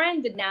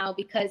trend now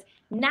because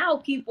now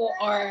people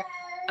are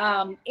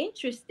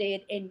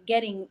interested in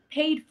getting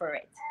paid for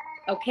it.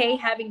 Okay,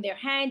 having their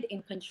hand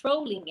in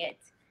controlling it,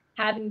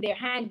 having their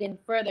hand in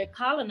further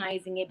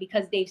colonizing it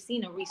because they've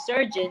seen a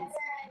resurgence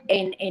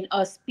in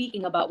us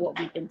speaking about what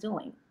we've been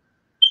doing.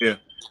 Yeah,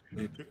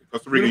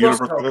 Costa Rica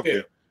Universal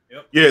Healthcare.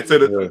 Yep. Yeah,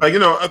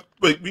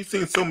 it's we've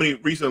seen so many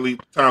recently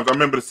times. I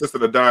remember the sister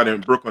that died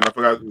in Brooklyn. I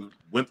forgot, it was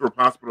Winthrop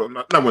Hospital.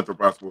 Not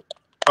Winthrop Hospital.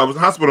 It was a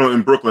hospital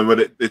in Brooklyn where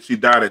that she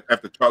died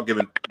after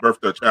giving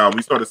birth to a child.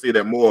 We started to see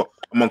that more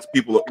amongst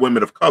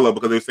women of color,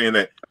 because they're saying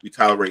that we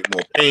tolerate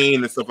more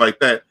pain and stuff like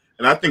that.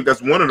 And I think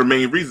that's one of the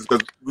main reasons,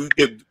 because we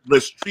get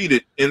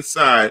mistreated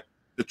inside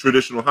the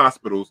traditional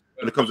hospitals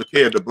when it comes to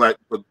care to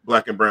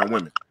black and brown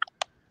women.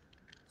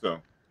 So,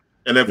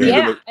 and if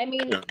I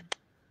mean. Yeah.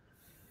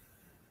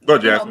 Go,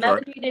 Jazz,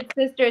 melanated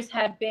sisters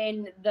have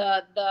been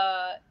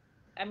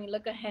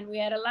look at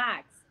Henrietta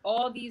Lacks.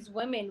 All these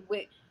women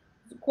with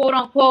quote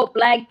unquote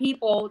black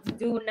people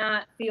do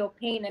not feel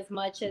pain as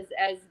much as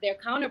their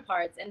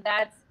counterparts. And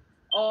that's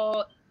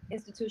all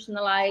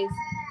institutionalized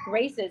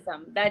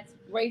racism. That's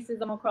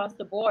racism across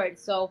the board.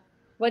 So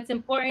what's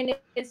important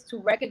is to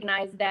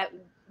recognize that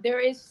there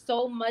is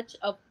so much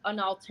of an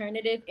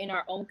alternative in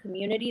our own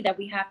community that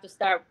we have to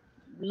start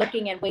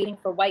looking and waiting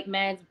for white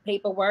man's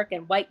paperwork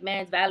and white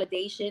man's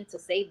validation to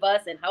save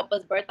us and help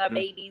us birth our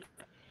babies.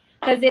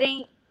 Because it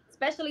ain't,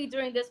 especially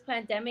during this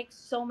pandemic,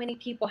 so many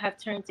people have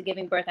turned to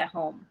giving birth at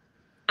home.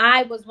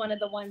 I was one of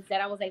the ones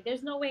that I was like,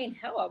 there's no way in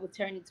hell I would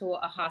turn into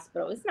a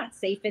hospital. It's not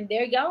safe in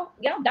there. Y'all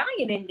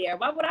dying in there.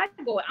 Why would I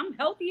go? I'm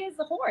healthy as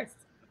a horse.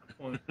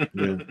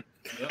 Yeah.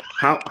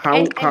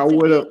 How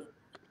would a...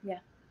 Yeah.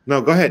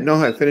 No, go ahead.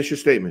 No, finish your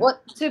statement. Well,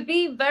 to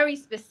be very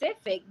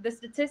specific, the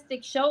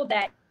statistics show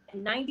that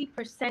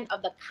 90%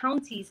 of the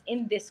counties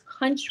in this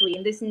country,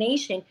 in this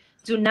nation,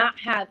 do not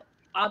have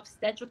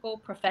obstetrical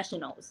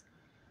professionals,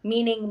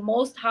 meaning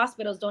most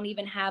hospitals don't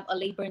even have a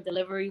labor and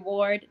delivery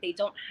ward. They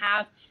don't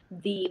have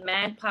the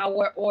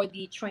manpower or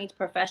the trained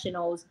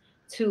professionals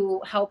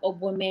to help a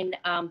woman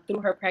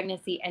through her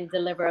pregnancy and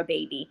deliver a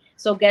baby.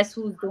 So guess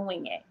who's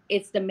doing it?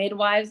 It's the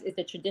midwives, it's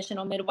the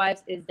traditional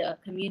midwives, it's the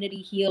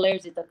community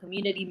healers, it's the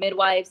community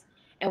midwives.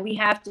 And we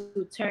have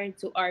to turn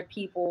to our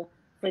people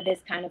for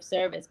this kind of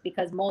service,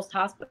 because most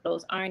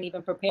hospitals aren't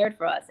even prepared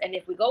for us. And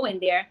if we go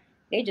in there,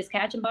 they're just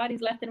catching bodies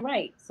left and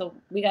right. So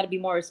we got to be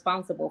more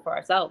responsible for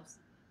ourselves.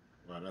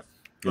 Wow, that's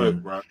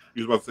good, Rob.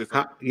 You was about to say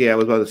something? Yeah, I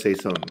was about to say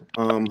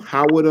something.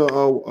 How would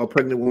a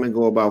pregnant woman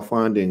go about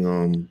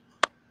finding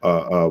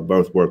a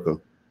birth worker,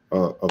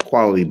 a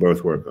quality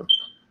birth worker?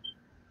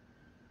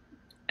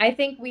 I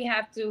think we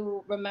have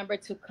to remember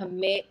to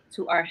commit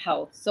to our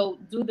health. So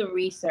do the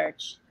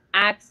research,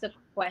 ask the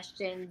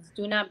questions.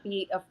 Do not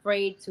be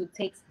afraid to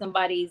take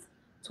somebody's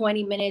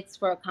 20 minutes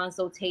for a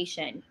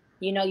consultation.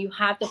 You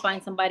have to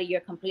find somebody you're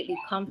completely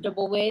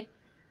comfortable with.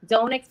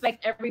 Don't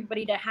expect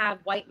everybody to have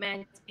white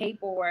man's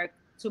paperwork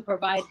to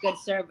provide good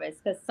service,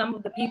 because some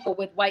of the people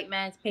with white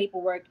man's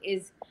paperwork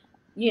is,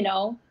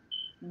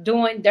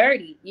 doing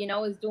dirty,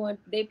 is doing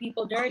their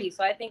people dirty.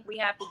 So I think we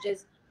have to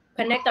just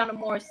connect on a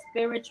more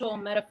spiritual,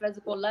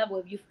 metaphysical level.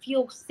 If you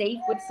feel safe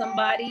with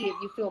somebody, if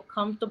you feel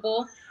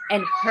comfortable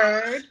and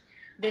heard,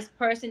 this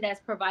person that's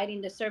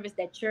providing the service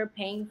that you're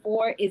paying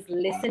for is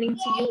listening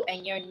to you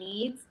and your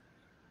needs.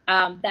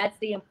 That's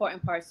the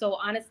important part. So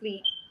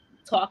honestly,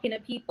 talking to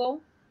people,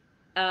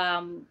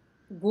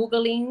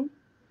 Googling,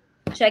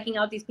 checking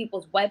out these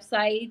people's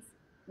websites,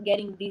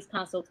 getting these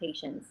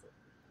consultations.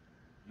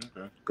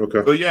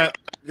 Okay. So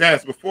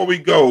yes. Before we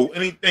go,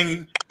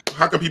 anything?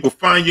 How can people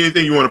find you?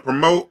 Anything you want to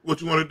promote? What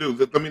you want to do?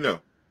 Let me know.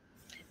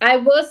 I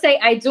will say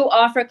I do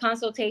offer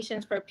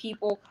consultations for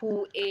people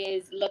who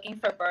is looking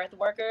for birth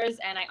workers,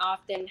 and I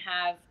often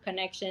have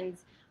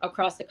connections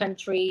across the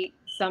country,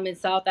 some in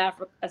South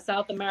Africa,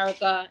 South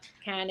America,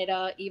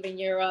 Canada, even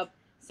Europe,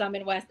 some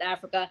in West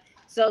Africa.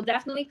 So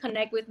definitely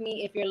connect with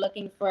me if you're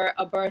looking for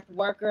a birth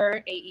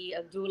worker, a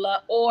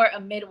doula, or a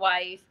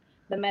midwife,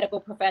 the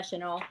medical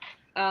professional,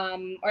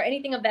 or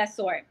anything of that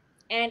sort.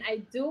 And I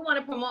do want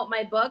to promote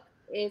my book.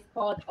 It's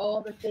called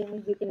All the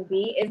Things You Can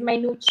Be. It's my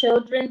new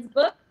children's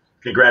book.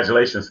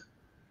 Congratulations.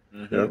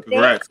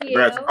 Congrats.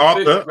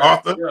 Author.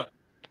 Yeah.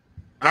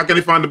 How can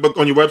they find the book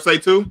on your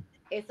website too?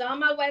 It's on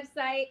my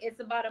website. It's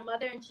about a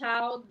mother and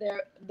child,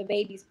 the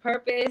baby's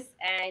purpose,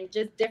 and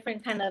just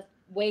different kind of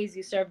ways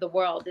you serve the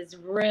world. It's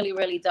really,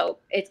 really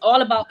dope. It's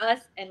all about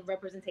us and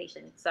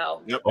representation.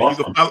 So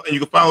Awesome. And you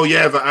can follow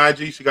Yaz on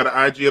IG. She got an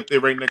IG up there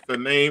right next to her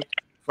name.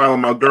 Follow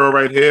my girl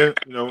right here,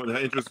 her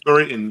interest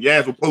story, and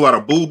Yaz will pull out a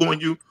boob on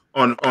you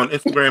on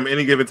Instagram at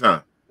any given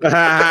time.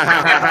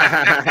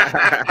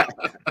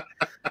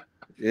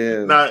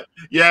 Yeah.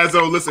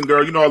 So listen,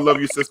 girl, I love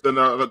you, sister. And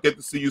I'll get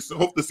to see you.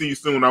 Hope to see you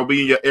soon. I'll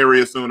be in your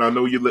area soon. I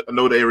know I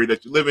know the area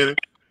that you live in,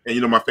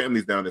 and my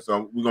family's down there.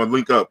 So we're gonna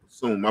link up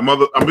soon.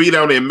 I'll be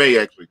down there in May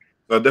actually.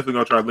 So I'm definitely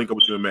gonna try to link up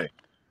with you in May.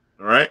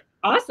 All right.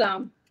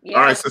 Awesome. Yeah,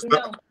 all right,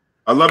 sister.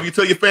 I love you.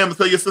 Tell your family,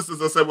 tell your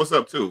sisters I said what's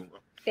up too.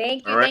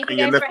 Thank you. Thank you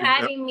guys for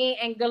having me,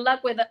 and good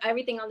luck with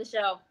everything on the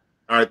show.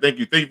 All right, thank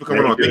you. Thank you for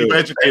coming on. Thank you for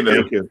educating us.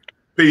 Thank you.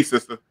 Peace,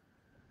 sister.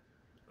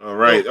 All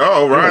right.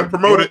 All right.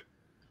 Promote it.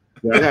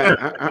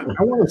 I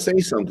want to say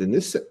something.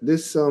 This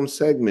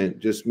segment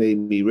just made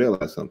me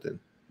realize something.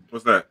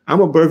 What's that?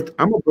 I'm a birth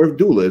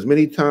doula. As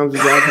many times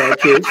as I've had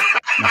kids,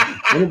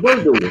 I'm a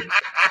birth doula.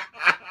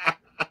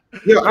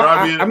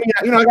 I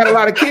mean, I got a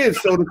lot of kids.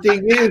 So the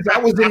thing is, I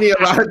was in there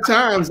a lot of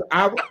times.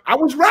 I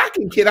was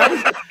rocking, kid. I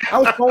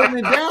was holding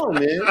it down,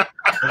 man.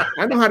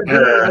 I know how to do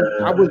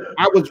it.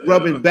 I was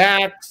rubbing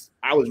backs.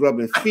 I was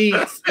rubbing feet.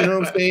 You know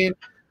what I'm saying?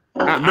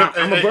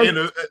 I'm a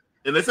birth.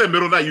 And they said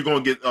middle of the night you're gonna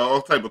get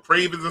all type of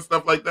cravings and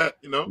stuff like that,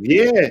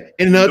 Yeah,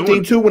 and another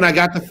thing too, when I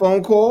got the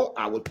phone call,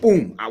 I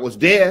was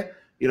there.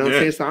 You know what I'm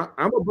saying? So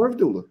I'm a birth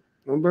doula.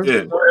 I'm a birth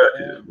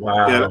doula.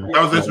 Wow. Yeah,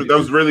 that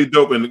was really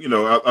dope, and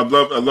I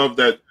love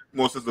that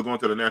more sisters are going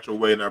to the natural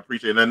way, and I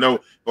appreciate it. And I know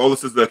for all the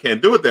sisters that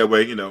can't do it that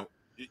way, go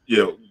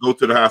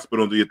to the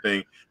hospital and do your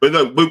thing. But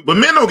look, but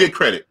men don't get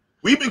credit.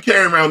 We've been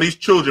carrying around these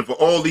children for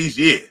all these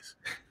years,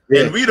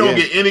 and we don't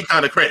get any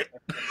kind of credit.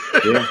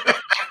 Yeah.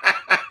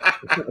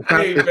 It's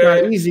not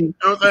easy.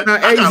 It's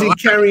not easy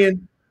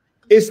carrying.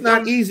 It's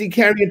not easy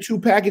carrying 2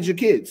 packages of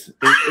kids.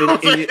 A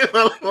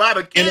lot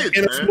of kids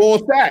in a small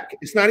sack.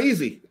 It's not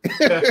easy.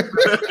 That's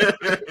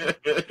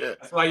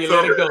why you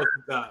let it go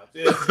sometimes.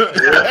 You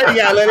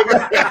gotta let it go.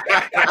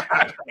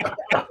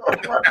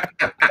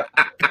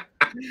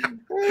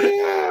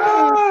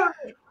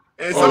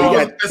 And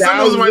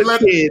some might let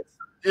kids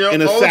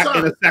in a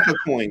sack of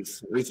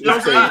coins.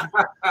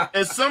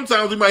 And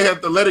sometimes we might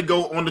have to let it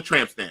go on the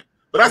tramp stamp.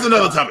 But that's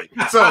another topic.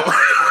 So,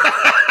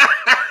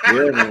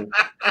 man.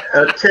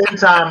 A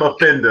 10-time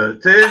offender.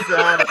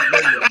 10-time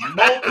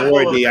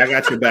offender. D, I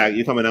got your back.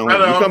 You coming home? You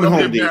coming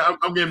home, D?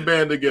 I'm getting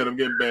banned again.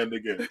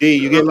 D,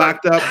 you get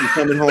locked up. You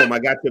coming home? I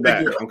got your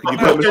back. You coming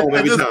home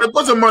every time.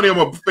 Put some money on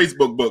my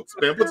Facebook books,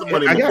 man. Put some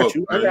money on my books.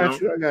 I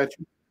got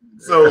you.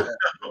 So,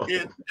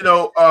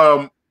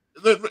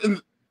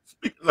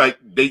 like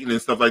dating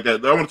and stuff like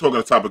that. I want to talk on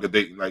the topic of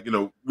dating. Like,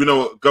 we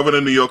know Governor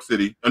of New York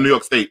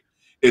State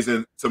is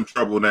in some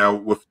trouble now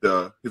with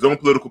his own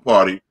political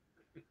party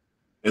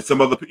and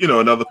some other,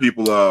 and other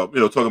people,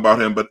 talking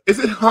about him. But is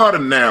it harder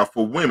now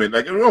for women?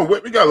 Like,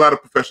 we got a lot of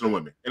professional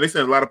women, and they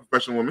say a lot of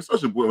professional women,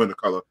 especially women of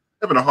color,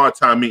 having a hard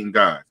time meeting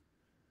guys.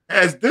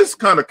 Has this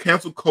kind of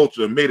cancel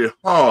culture made it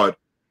hard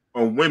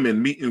on women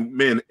meeting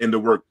men in the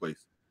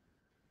workplace?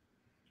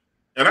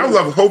 And I would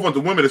love a whole bunch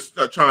of women to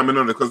start chiming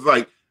on it because,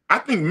 like, I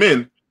think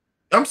men,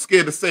 I'm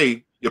scared to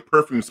say your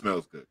perfume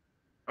smells good.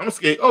 I'm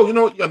scared. Oh, you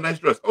got a nice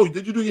dress. Oh,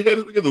 did you do your hair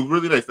this week? It looks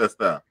really nice, that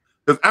style.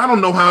 Because I don't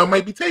know how it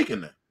might be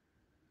taken there.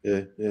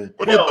 Yeah.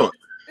 What are your thoughts?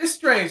 It's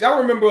strange. I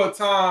remember a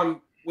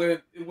time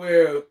where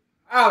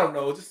I don't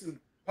know, just in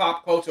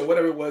pop culture,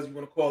 whatever it was you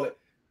want to call it,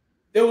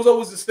 there was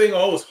always this thing, it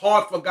was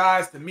hard for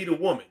guys to meet a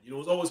woman. It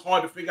was always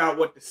hard to figure out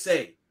what to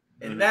say.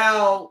 And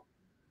now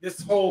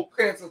this whole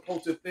cancel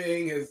culture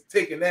thing has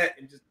taken that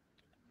and just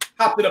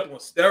popped it up on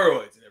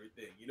steroids and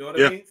everything. You know what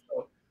I mean?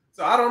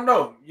 So I don't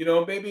know.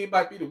 Maybe it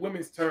might be the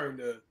women's turn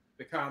to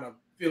kind of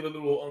feel a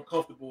little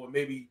uncomfortable and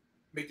maybe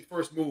make the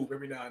first move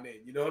every now and then.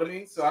 You know what I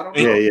mean? So I don't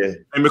know. Yeah.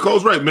 And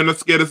Nicole's right. Men are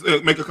scared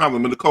to make a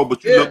compliment. Nicole,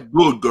 but you look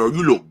good, girl.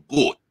 You look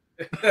good.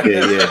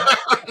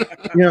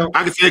 Yeah.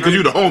 I can say it because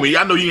you're the homie.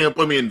 I know you ain't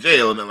put me in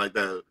jail or nothing like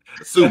that.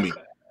 Sue me.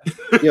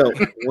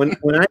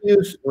 When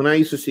I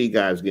used to see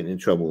guys getting in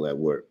trouble at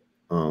work,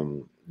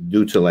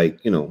 due to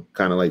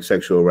kind of like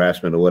sexual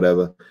harassment or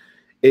whatever,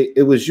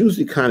 it was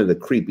usually kind of the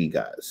creepy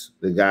guys,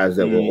 the guys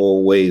that were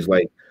always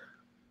like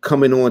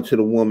coming on to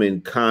the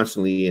woman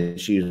constantly, and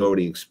she's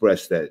already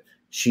expressed that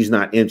she's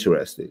not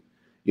interested.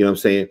 You know what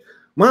I'm saying?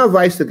 My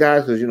advice to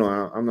guys, because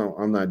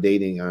I'm not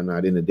dating, I'm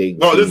not in the dating.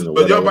 No,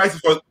 but your advice is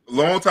for a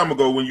long time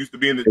ago when you used to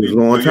be in the. It was a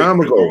long time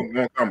ago.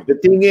 The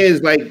thing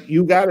is, like,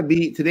 you got to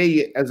be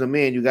today as a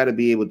man. You got to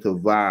be able to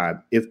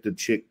vibe if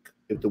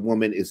the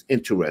woman is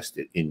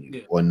interested in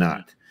you or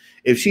not.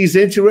 If she's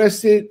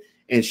interested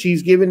and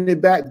she's giving you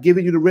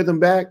the rhythm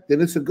back,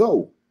 then it's a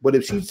go. But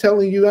if she's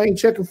telling you, I ain't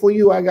checking for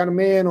you, I got a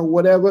man or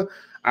whatever,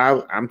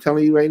 I'm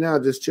telling you right now,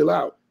 just chill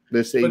out.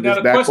 Let's say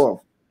just back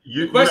off.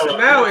 The question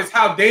now is,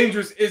 how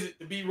dangerous is it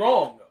to be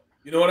wrong, though?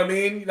 You know what I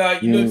mean?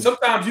 Like, you know,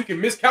 sometimes you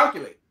can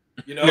miscalculate.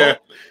 You know,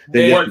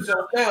 and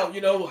so now, you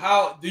know,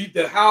 how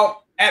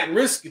at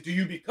risk do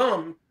you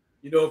become?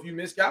 You know, if you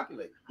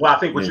miscalculate. Well, I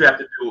think what you have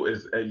to do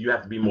is you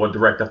have to be more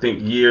direct. I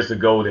think years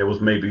ago there was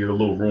maybe a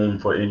little room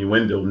for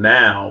innuendo.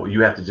 Now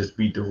you have to just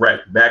be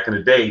direct. Back in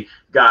the day,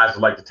 guys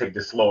would like to take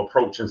this slow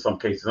approach in some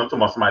cases. I'm talking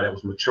about somebody that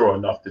was mature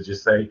enough to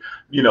just say,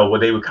 you know, where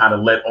they would kind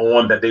of let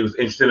on that they was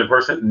interested in a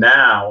person.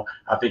 Now,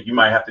 I think you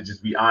might have to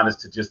just be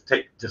honest to just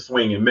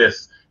swing and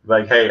miss.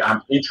 Like, hey,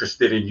 I'm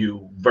interested in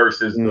you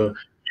versus the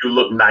you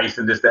look nice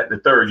and this, that, and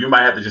the third. You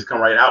might have to just come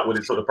right out with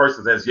it. So the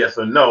person says yes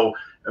or no.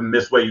 And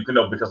this way you can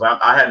know, because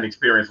I had an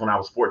experience when I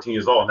was 14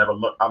 years old.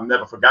 I've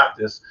never forgot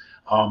this.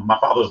 My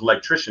father was an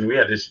electrician. We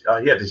had this,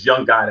 he had this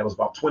young guy that was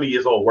about 20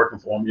 years old working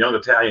for him, young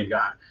Italian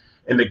guy.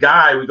 And the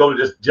guy, we go to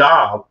this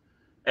job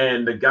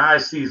and the guy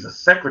sees a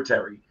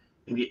secretary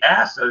and he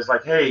asks her, it's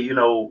like, hey, you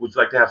know, would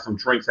you like to have some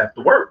drinks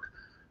after work?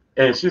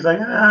 And she's like,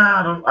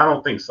 I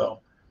don't think so.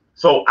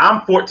 So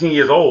I'm 14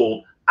 years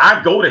old.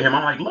 I go to him.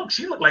 I'm like, look,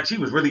 she looked like she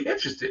was really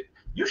interested.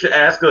 You should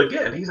ask her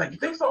again. He's like, you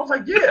think so? I was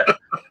like, yeah.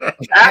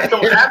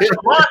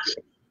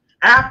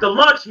 After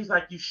lunch, he's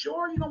like, you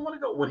sure you don't want to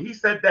go? When he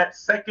said that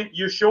second,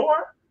 you're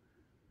sure?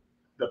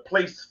 The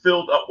place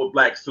filled up with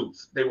black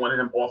suits. They wanted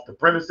him off the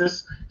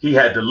premises. He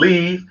had to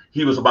leave.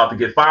 He was about to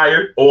get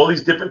fired. All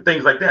these different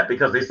things like that,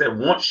 because they said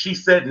once she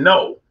said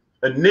no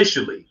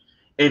initially,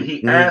 and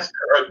he asked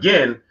her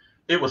again,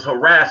 it was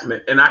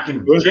harassment. And I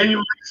can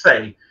genuinely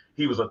say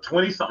he was a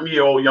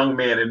 20-something-year-old young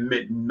man and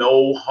meant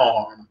no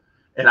harm.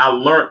 And I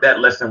learned that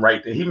lesson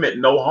right there. He meant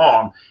no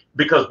harm,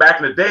 because back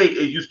in the day,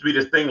 it used to be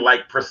this thing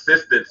like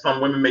persistence.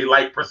 Some women may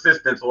like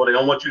persistence, or they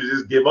don't want you to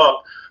just give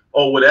up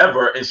or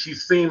whatever. And she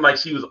seemed like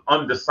she was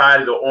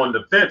undecided or on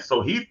the fence.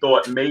 So he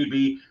thought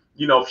maybe,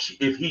 you know,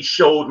 if he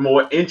showed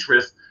more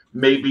interest,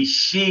 maybe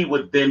she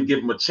would then give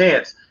him a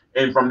chance.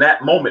 And from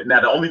that moment,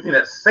 now the only thing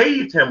that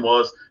saved him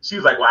was she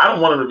was like, well, I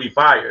don't want him to be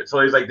fired. So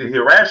he's like, did he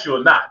harass you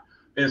or not?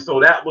 And so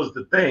that was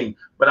the thing.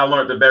 But I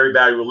learned a very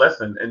valuable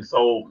lesson. And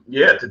so,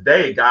 yeah,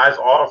 today guys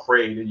are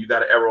afraid, and you got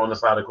to err on the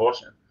side of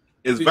caution.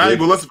 It's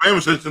valuable lesson for him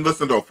to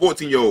listen to a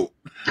 14-year-old.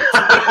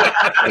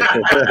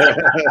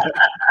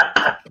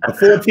 A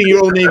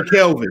 14-year-old named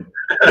Kelvin.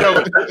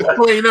 Yo,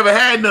 who ain't never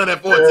had none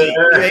at 14.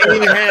 They ain't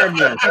even had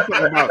none. She's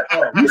talking about,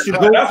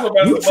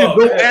 you should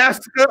go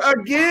ask her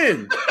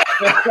again.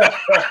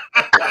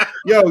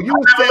 Yo, you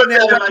set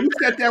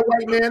that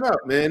white man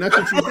up, man. That's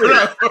what you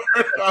did.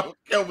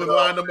 Kelvin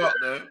lined him up,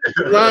 man.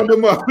 Lined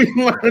him up.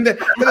 But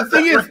the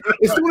thing is,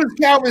 as soon as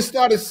Calvin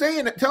started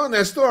telling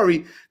that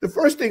story, the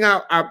first thing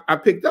I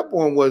picked up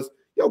on was,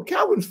 yo,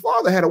 Calvin's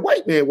father had a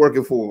white man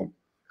working for him.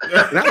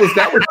 And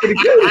that was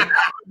pretty good.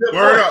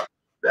 Word up.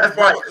 That's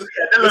why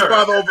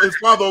his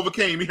father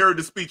overcame. He heard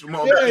the speech from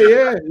all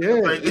yeah.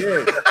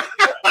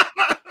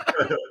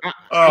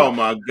 Oh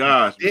my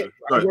gosh!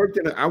 I worked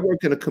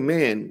in a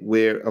command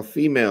where a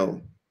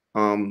female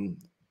won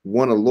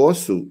a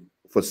lawsuit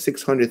for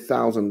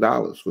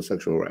 $600,000 for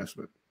sexual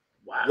harassment.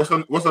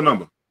 Wow. What's the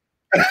number?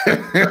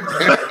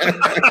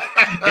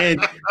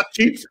 And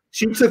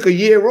she took a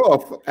year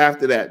off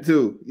after that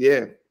too.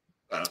 Yeah.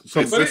 And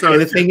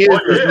the thing is,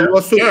 the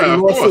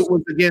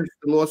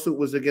lawsuit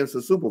was against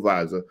the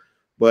supervisor,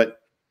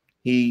 but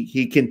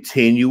he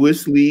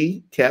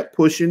continuously kept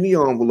pushing the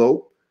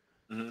envelope,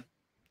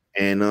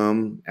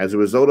 and as a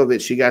result of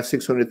it, she got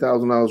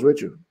 $600,000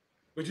 richer.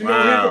 But you know,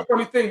 here's the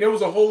funny thing: there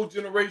was a whole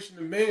generation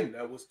of men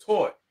that was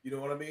taught, you know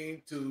what I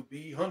mean, to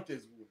be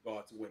hunters with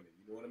regard to women.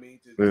 You know what I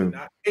mean, to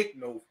not take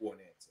no for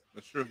an answer.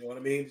 That's true. You know what I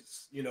mean?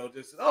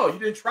 Just oh, you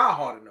didn't try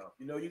hard enough.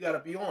 You know, you got to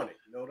be on it.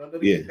 You know, don't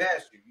let it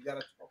pass you. You got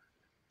to.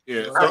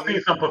 Yeah, I've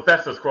seen some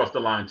professors cross the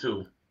line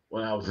too.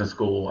 When I was in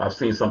school, I've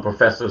seen some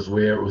professors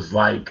where it was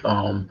like,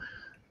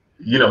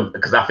 you know,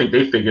 because I think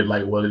they figured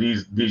like, well,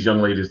 these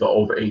young ladies are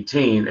over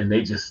 18, and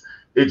it just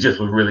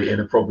was really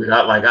inappropriate.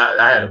 I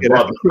had a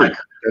brother, like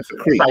a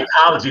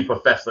psychology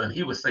professor, and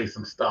he would say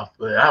some stuff,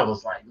 but I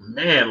was like,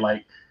 man,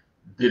 like,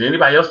 did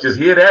anybody else just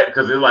hear that?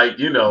 Because it's like,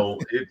 you know,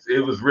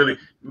 it was really,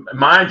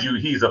 mind you,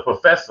 he's a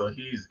professor,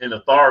 he's in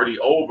authority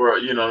over,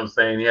 you know what I'm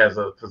saying? He has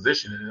a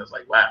position, and it's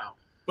like, wow.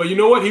 But you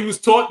know what? He was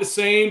taught the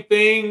same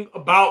thing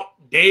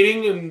about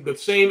dating and the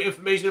same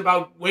information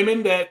about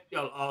women that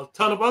a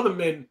ton of other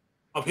men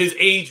of his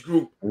age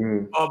group,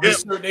 of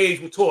this certain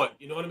age, were taught.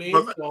 You know what I mean?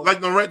 But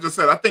like Lorette just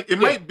said, I think it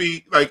might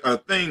be like a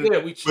thing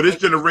for this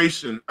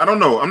generation. I don't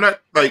know. I'm not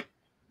like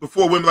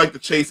before women like to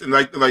chase and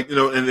like you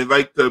know, and they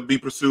like to be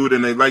pursued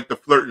and they like to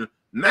flirt.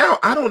 Now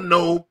I don't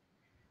know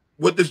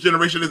what this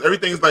generation is.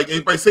 Everything's like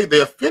anybody say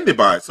they're offended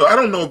by it. So I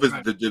don't know if it's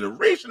the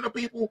generation of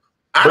people.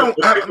 I don't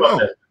know.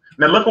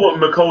 Now look at what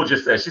Nicole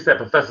just said. She said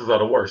professors are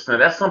the worst. Now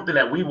that's something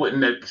that we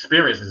wouldn't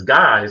experience as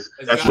guys.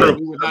 That's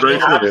true. That's very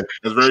true.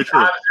 That's very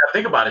true.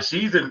 Think about it.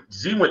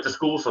 She went to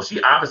school, so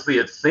she obviously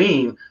had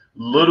seen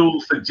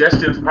little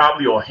suggestions,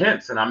 probably, or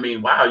hints. And I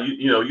mean, wow,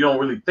 you know, you don't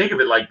really think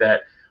of it like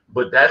that,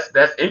 but that's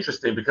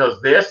interesting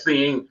because they're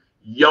seeing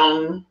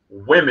young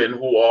women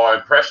who are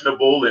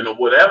impressionable and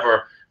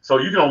whatever. So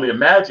you can only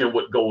imagine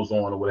what goes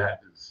on or what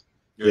happens.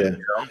 Yeah,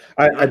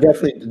 I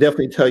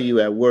definitely tell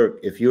you at work,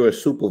 if you're a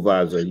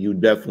supervisor, you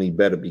definitely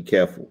better be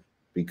careful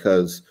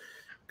because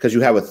you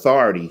have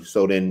authority.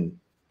 So then,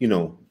 you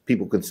know,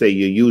 people can say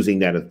you're using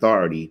that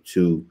authority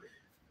to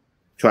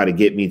try to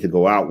get me to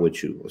go out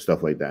with you or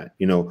stuff like that,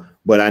 you know.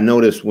 But I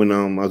noticed when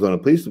I was on the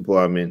police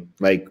department,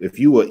 like if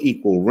you were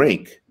equal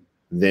rank,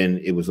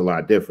 then it was a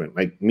lot different.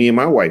 Like me and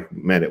my wife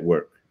met at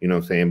work, you know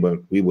what I'm saying? But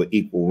we were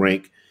equal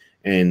rank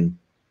and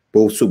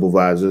both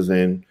supervisors,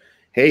 and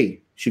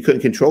hey, she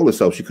couldn't control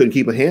herself. She couldn't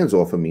keep her hands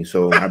off of me.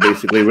 So I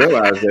basically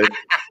realized that,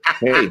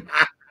 hey,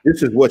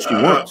 this is what she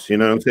wants. You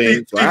know what I'm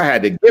saying? So I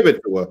had to give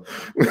it to her.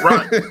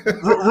 Right.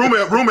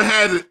 Rumor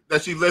had it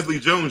that she Leslie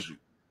Jones you.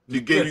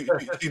 She gave you,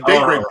 she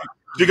date raped you.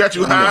 She got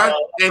you high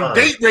and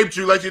date raped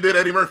you like she did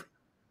Eddie Murphy.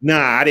 Nah,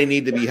 I didn't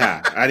need to be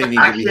high. I didn't need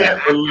to be high. I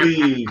can't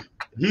believe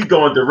he's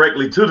going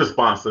directly to the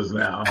sponsors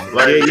now.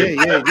 Like,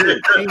 yeah.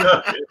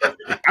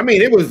 I mean,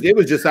 it was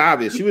just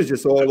obvious. She was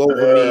just all over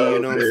me, you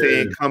know what I'm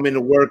saying? Coming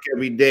to work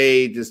every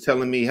day, just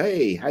telling me,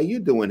 "Hey, how you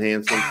doing,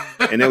 handsome?"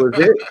 And that was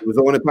it. It was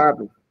on and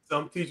popping.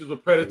 Some teachers were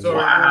predatory.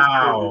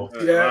 Wow.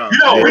 Yeah. You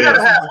know, we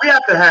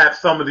have to have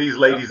some of these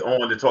ladies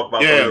on to talk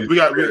about. We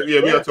got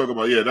to talk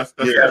about. Yeah, that's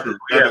true.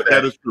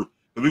 That is true.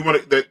 We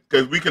want that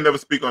because we can never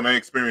speak on our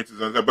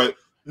experiences on that, but.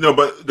 No,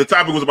 but the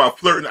topic was about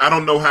flirting. I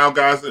don't know how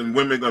guys and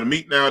women are going to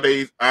meet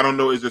nowadays. I don't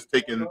know. It's just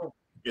taking.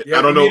 I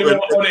don't know.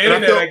 On the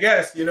internet, I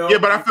guess, you know. Yeah,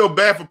 but I feel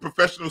bad for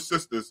professional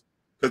sisters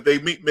because they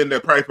meet men that are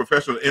probably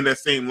professional in that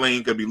same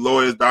lane. Could be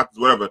lawyers, doctors,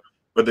 whatever.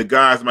 But the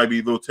guys might be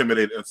a little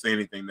intimidated and say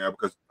anything now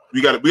because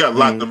we got a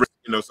lot of risk,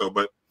 you know. So,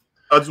 but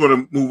I just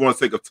want to move on,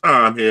 sake of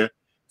time here.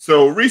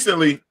 So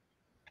recently,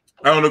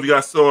 I don't know if you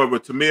guys saw it,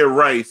 but Tamir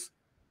Rice,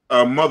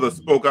 mother,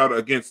 spoke out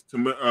against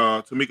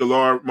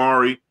Tamika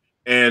Mowry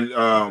and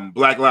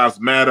Black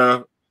Lives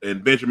Matter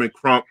and Benjamin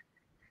Crump.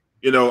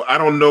 You know, I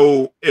don't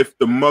know if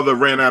the mother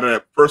ran out of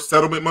that first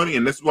settlement money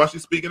and this is why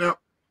she's speaking out,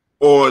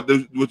 or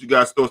what you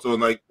guys thoughts on,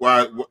 like,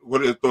 why?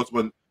 What are your thoughts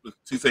when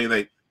she's saying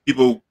that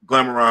people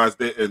glamorized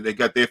it and they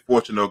got their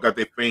fortune or got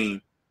their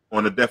fame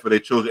on the death of their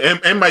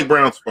children and Mike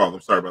Brown's father?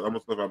 I'm sorry about that. I'm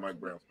gonna talk about Mike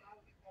Brown's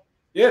father.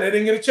 Yeah, they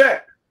didn't get a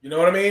check. You know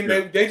what I mean?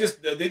 Yeah. They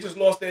just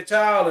lost their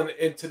child,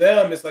 and to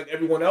them, it's like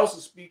everyone else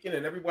is speaking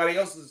and everybody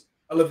else is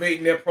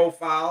elevating their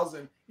profiles,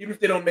 and even if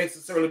they don't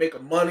necessarily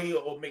make money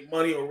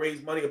or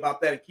raise money about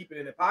that and keep it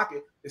in their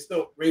pocket, they're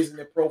still raising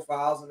their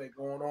profiles and they're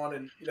going on,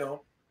 and you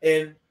know,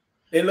 and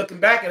they're looking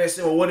back and they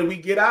say, well, what did we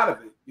get out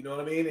of it? You know what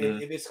I mean?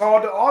 And it's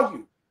hard to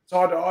argue. It's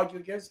hard to argue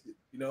against it.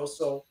 You know,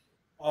 so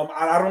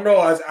I don't know.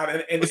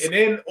 And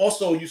then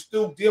also you're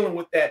still dealing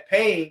with that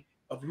pain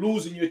of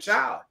losing your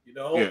child. You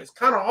know, it's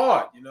kind of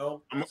hard. You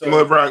know,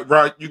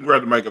 right. You can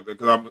grab the mic up there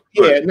because I'm.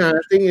 Yeah, no.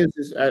 The thing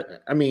is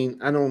I mean,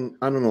 I don't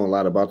know a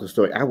lot about the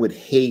story. I would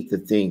hate to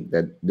think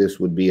that this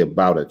would be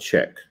about a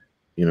check.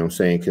 You know what I'm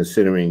saying?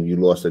 Considering you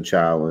lost a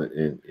child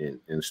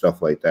and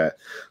stuff like that.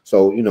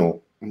 So you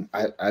know,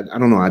 I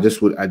don't know. I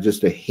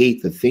just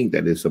hate to think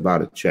that it's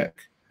about a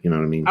check. You know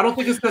what I mean? I don't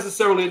think it's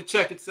necessarily the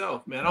check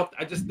itself, man.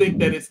 I just think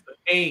that it's the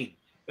pain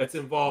that's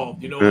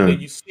involved. You know, and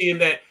you seeing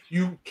that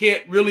you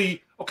can't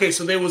really. Okay,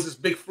 so there was this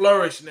big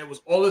flourish, and there was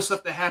all this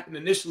stuff that happened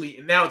initially,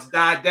 and now it's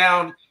died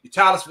down. Your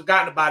child has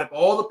forgotten about it. But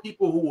all the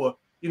people who were,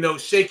 you know,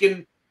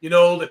 shaking, you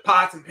know, the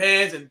pots and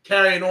pans and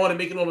carrying on and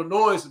making all the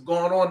noise have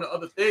gone on to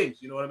other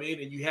things. You know what I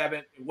mean? And you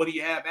haven't. And what do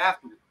you have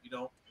afterward? You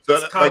know, so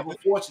it's kind of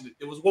unfortunate.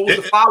 What was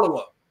the follow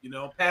up? You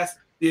know, past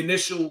the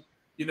initial,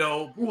 you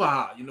know,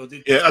 brouhaha. You know,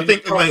 I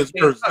think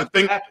the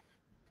thing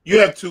you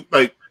have to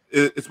like.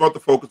 It's about the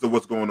focus of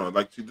what's going on.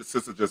 Like the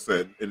sister just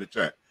said in the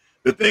chat.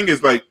 The thing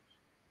is like,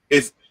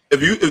 it's.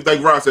 If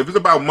like Ross said, if it's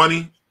about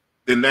money,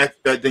 then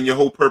then your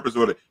whole purpose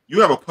of it. You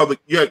have a public,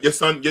 your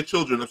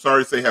children. I'm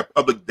sorry to say, have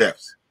public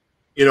deaths.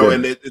 You know,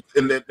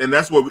 and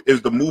that's what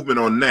is the movement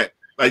on that.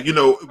 Like, you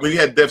know, when you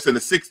had deaths in the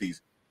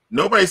 '60s,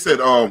 nobody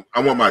said, I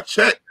want my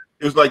check.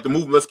 It was like the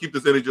movement. Let's keep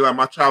this energy alive.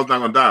 My child's not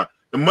gonna die.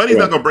 The money's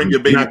not gonna bring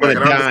your baby back. Not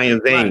gonna die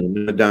in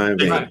vain. Not die in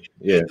vain.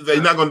 Yeah,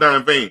 they're not gonna die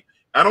in vain.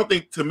 I don't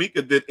think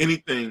Tamika did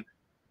anything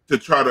to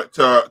try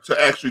to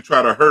actually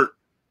try to hurt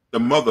the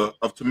mother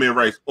of Tamir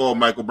Rice or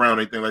Michael Brown,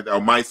 anything like that, or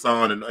my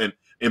son, and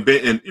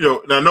you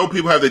know, and I know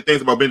people have their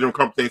things about Benjamin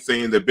Crump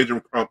saying that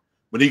Benjamin Crump,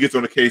 when he gets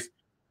on the case,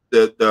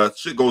 the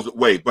shit goes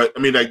away. But I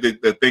mean, like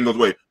the thing goes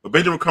away. But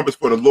Benjamin Crump is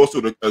for the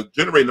lawsuit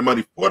generating the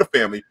money for the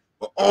family,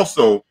 but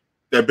also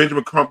that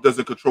Benjamin Crump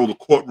doesn't control the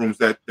courtrooms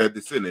that they're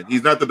sitting in.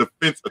 He's not the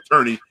defense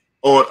attorney,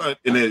 or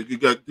and then you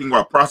got think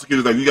about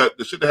prosecutors. Like, you got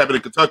the shit that happened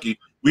in Kentucky.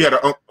 We had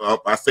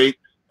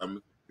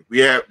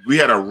we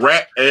had a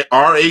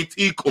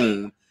RAT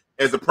coon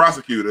as a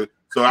prosecutor,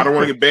 so I don't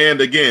want to get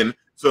banned again.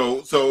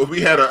 So if we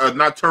had a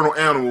nocturnal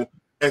animal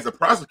as a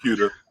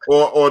prosecutor,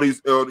 or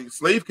these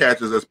slave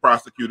catchers as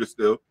prosecutors,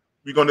 still,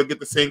 we're going to get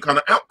the same kind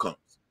of outcomes.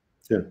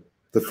 Yeah,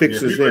 the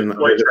fix is in.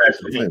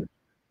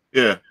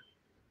 Yeah.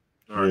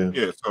 All right.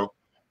 Yeah. So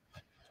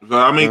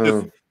I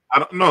mean, I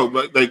don't know,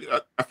 but like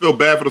I feel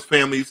bad for those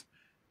families.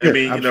 I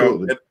mean,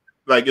 absolutely.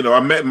 I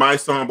met my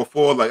son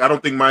before. Like, I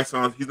don't think my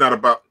son, he's not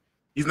about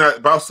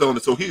selling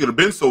it. So he could have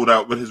been sold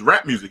out with his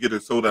rap music. It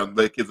is sold out and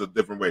let kids a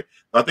different way.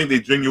 So I think they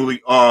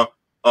genuinely are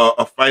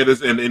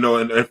fighters and and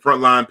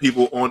frontline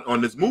people on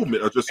this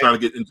movement, are just trying to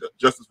get into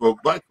justice for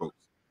Black folks.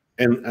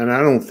 And I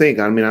don't think,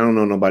 I mean, I don't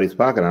know nobody's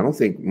pocket. I don't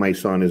think my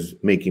son is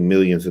making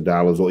millions of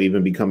dollars or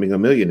even becoming a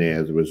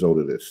millionaire as a result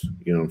of this.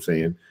 You know what I'm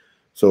saying?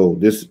 So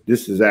this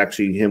is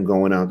actually him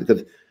going out,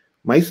 because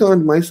my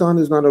son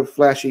is not a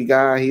flashy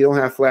guy. He don't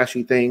have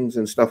flashy things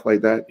and stuff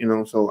like that.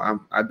 So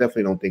I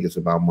definitely don't think it's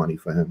about money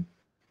for him.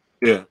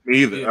 Yeah, me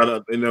either.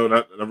 Yeah.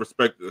 I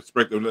respect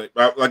them.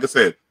 Like I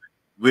said,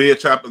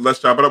 let's chop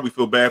it up. We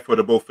feel bad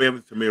for both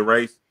families, Tamir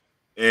Rice,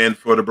 and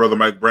for the brother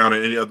Mike Brown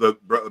and any other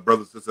brothers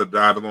and sisters that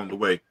died along the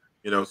way.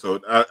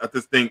 So I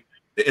just think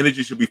the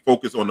energy should be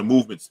focused on the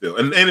movement still.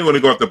 And anyone to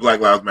go after Black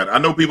Lives Matter. I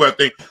know people that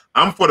think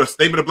I'm for the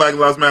statement of Black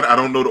Lives Matter. I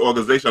don't know the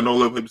organization. I know a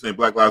lot of people saying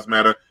Black Lives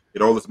Matter,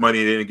 get all this money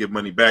and they didn't give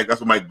money back.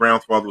 That's what Mike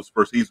Brown's father was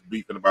first. He's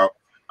beefing about.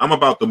 I'm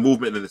about the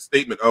movement and the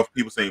statement of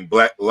people saying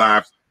Black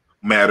Lives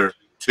Matter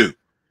too.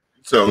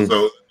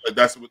 So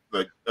that's what,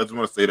 like, I just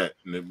want to say that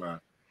in my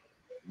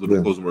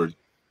little closing words.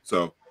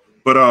 So,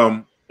 but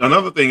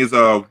another thing is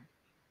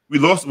we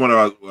lost one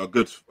of our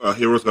good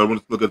heroes. I want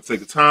to look at the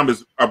sake of time,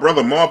 is our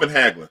brother Marvin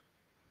Hagler.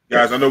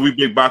 Guys, I know we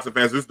big boxing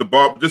fans. This is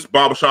this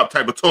barbershop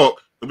type of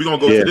talk. So we're gonna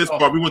go to this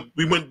part.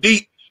 We went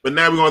deep, but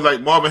now we're going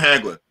like Marvin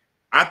Hagler.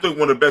 I think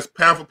one of the best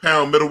pound for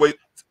pound middleweights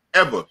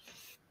ever.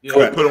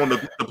 To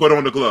put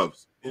on the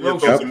gloves.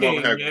 Ferocious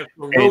king, man.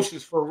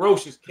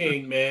 Ferocious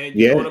king, man.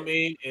 You know what I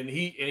mean? And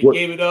he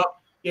gave it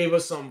up. Gave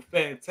us some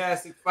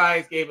fantastic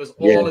fights. Gave us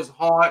all his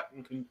heart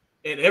and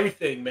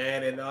everything,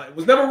 man. And it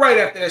was never right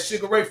after that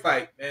Sugar Ray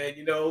fight, man.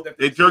 That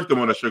they jerked him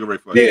on a Sugar Ray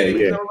fight.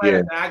 You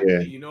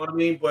know what I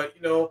mean? But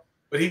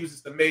but he was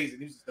just amazing.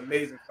 He was just an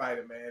amazing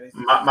fighter, man.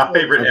 My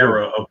favorite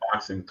era of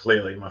boxing,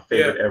 clearly my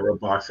favorite era of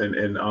boxing.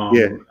 And I'll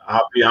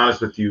be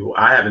honest with you,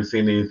 I haven't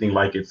seen anything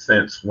like it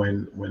since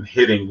when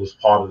hitting was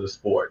part of the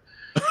sport.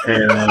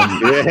 And I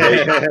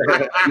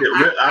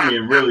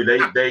mean, really, they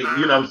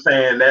you know what I'm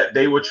saying, that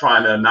they were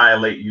trying to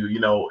annihilate you,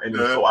 and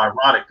it's so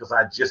ironic because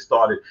I just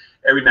started.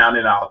 Every now and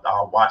then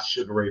I'll watch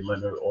Sugar Ray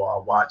Leonard, or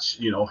I'll watch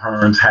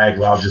Hearns,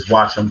 Hagler. I'll just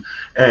watch them,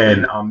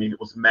 and I mean, it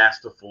was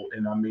masterful.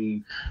 And I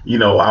mean,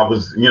 I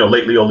was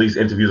lately all these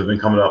interviews have been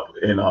coming up,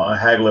 and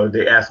Hagler,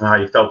 they asked him how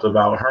he felt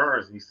about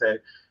Hearns, and he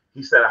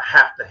said I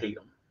have to hate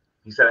him.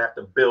 He said, I have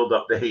to build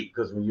up the hate,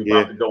 because when you're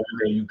about to go in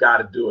there, you got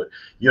to do it.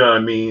 You know what I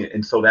mean?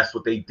 And so that's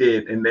what they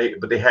did.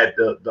 But they had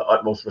the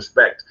utmost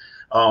respect.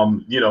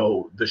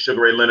 The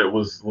Sugar Ray Leonard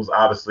was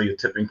obviously a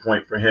tipping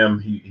point for him.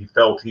 He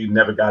felt he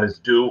never got his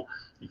due.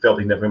 He felt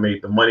he never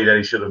made the money that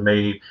he should have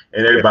made.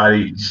 And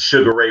everybody,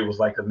 Sugar Ray was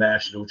like a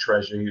national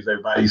treasure. He was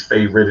everybody's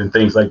favorite and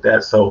things like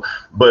that. So,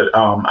 but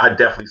I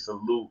definitely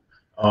salute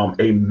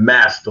a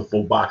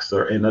masterful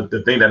boxer. And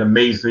the thing that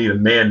amazed me, the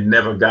man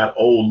never got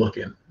old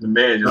looking. The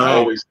man just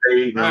always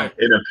stayed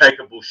in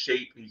impeccable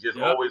shape. He just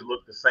always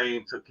looked the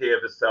same, took care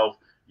of himself,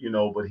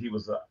 but he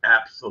was an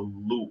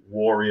absolute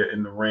warrior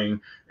in the ring.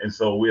 And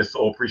so we're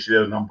so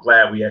appreciative, and I'm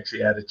glad we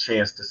actually had a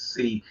chance to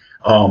see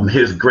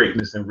his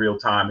greatness in real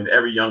time. And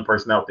every young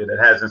person out there that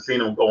hasn't seen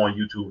him, go on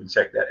YouTube and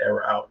check that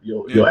era out.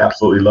 You'll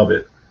absolutely love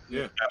it.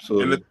 Yeah,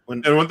 absolutely.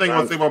 And one thing I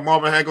want to say about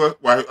Marvin Hagler,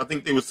 why I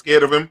think they were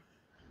scared of him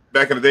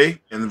back in the day,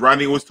 and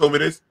Rodney always told me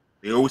this,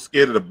 they always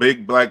scared of the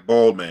big black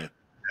bald man.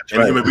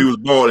 That's him, if he was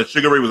bald, and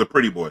Sugar Ray was a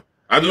pretty boy.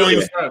 I know he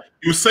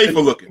was safer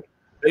looking.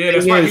 Yeah,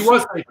 that's right. He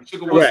was safer.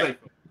 Sugar was safer.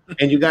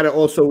 And you got to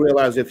also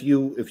realize, if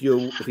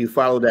you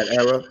follow that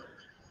era,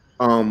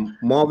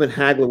 Marvin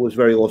Hagler was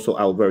very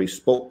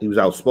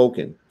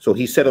outspoken. So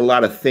he said a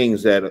lot of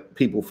things that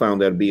people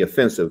found that to be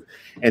offensive,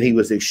 and he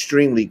was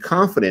extremely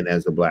confident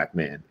as a black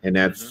man. And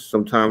that's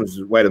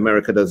sometimes white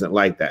America doesn't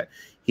like that.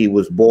 He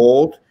was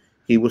bald,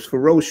 he was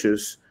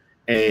ferocious,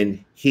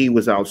 and he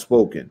was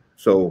outspoken.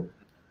 So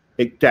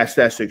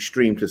that's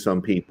extreme to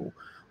some people.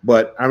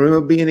 But I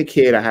remember being a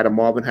kid, I had a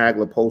Marvin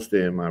Hagler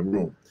poster in my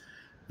room.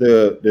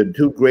 The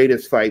two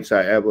greatest fights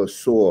I ever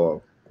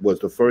saw was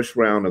the first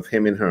round of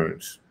him and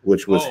Hearns,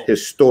 which was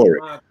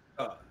historic.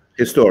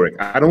 Historic.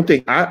 I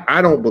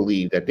don't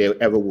believe that there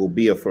ever will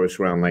be a first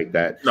round like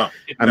that. No,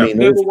 I mean,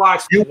 never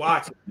watch it.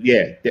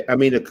 Yeah, I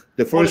mean,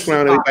 the first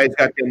round, everybody's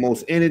got their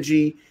most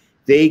energy.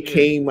 They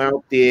came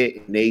out there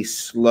and they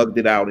slugged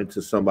it out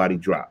until somebody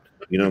dropped.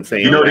 You know what I'm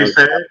saying? You know what he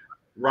said,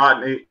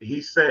 Rodney?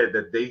 He said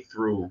that they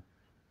threw,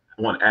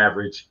 on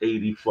average,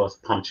 80 plus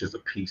punches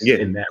apiece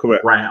in that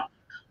round.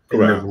 In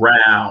the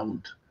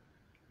round.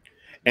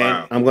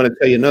 And I'm going to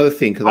tell you another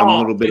thing because I'm a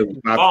little bit of a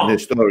boxing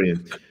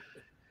historian.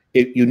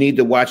 You need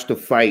to watch the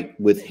fight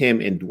with him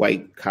and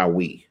Dwight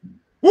Cowie.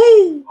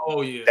 Woo!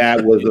 Oh yeah,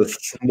 that was a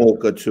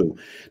smoker too.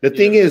 The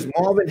thing is,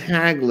 Marvin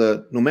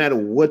Hagler, no matter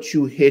what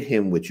you hit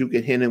him with, you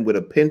could hit him with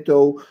a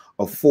Pinto,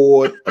 a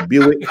Ford, a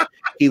Buick,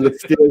 he was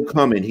still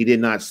coming. He did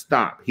not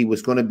stop. He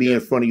was going to be in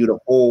front of you the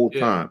whole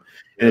time.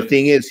 And the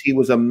thing is, he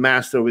was a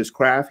master of his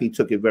craft. He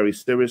took it very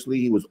seriously.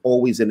 He was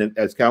always in,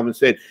 as Calvin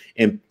said,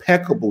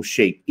 impeccable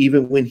shape.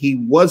 Even when he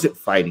wasn't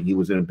fighting, he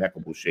was in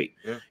impeccable shape.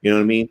 Yeah. You know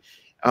what I mean?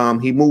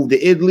 He moved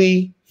to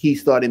Italy. He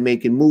started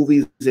making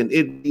movies in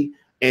Italy,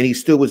 and he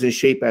still was in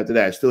shape after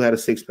that. Still had a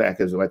six-pack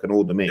as like an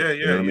older man.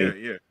 You know what I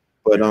mean?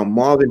 But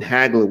Marvin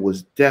Hagler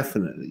was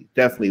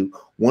definitely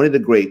one of the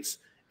greats,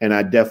 and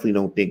I definitely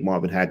don't think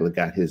Marvin Hagler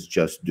got his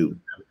just due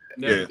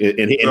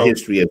in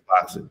history of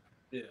boxing.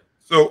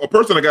 So a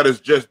person that got his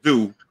just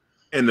due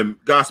in the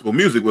gospel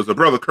music was a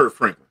brother Kurt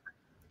Franklin.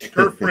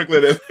 Kurt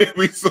Franklin, as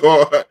we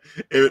saw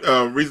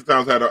in recent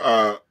times, had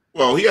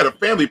he had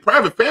a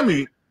private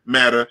family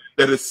matter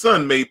that his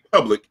son made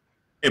public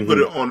and put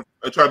it on,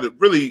 tried to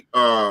really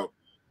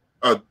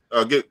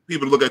get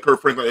people to look at Kurt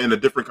Franklin in a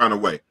different kind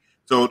of way.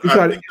 So he's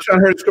trying to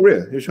hurt his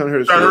career. He's trying to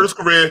hurt his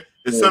career.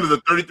 His son is a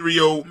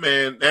 33-year-old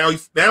man. Now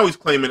he's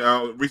claiming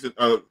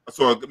I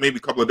saw maybe a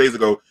couple of days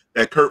ago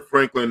that Kurt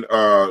Franklin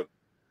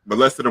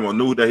molested him or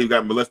knew that he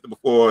got molested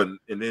before and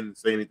didn't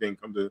say anything.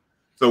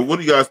 So what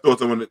are you guys'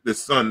 thoughts on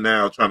this son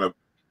now trying to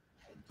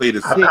play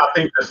this? I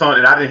think the son,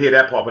 and I didn't hear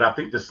that part, but I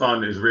think the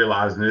son is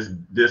realizing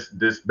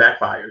this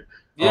backfired.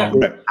 Yeah,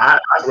 I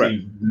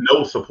see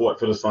no support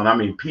for the son.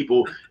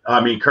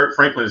 Kurt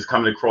Franklin is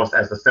coming across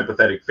as a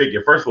sympathetic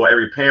figure. First of all,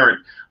 every parent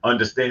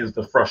understands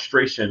the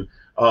frustration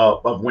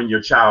of when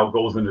your child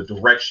goes in a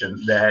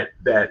direction that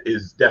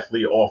is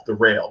definitely off the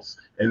rails.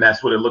 And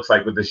that's what it looks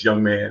like with this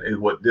young man.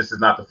 This is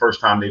not the first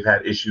time they've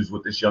had issues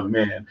with this young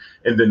man.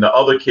 And then the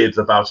other kids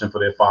are vouching for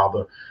their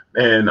father.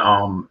 And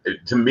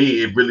to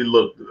me, it really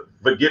looked,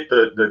 forget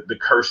the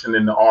cursing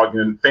and the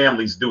arguing.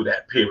 Families do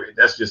that, period.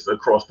 That's just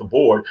across the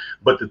board.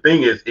 But the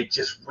thing is, it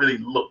just really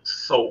looked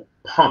so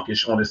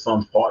punkish on his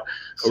son's part.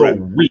 So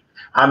weak.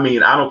 I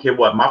don't care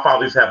what. My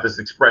father used to have this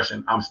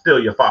expression, I'm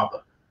still your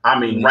father.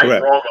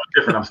 Right, wrong, or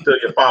different, I'm still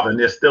your father. And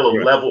there's still a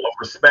level of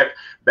respect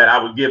that I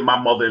would give my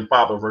mother and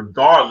father,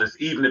 regardless,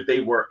 even if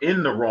they were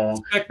in the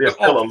wrong. There's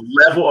still a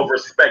level of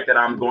respect that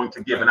I'm going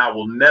to give, and I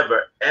will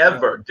never,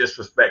 ever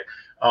disrespect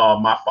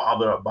my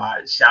father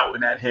by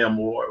shouting at him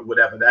or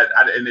whatever. And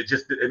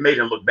it made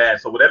him look bad.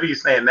 So whatever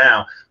he's saying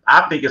now,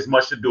 I think it's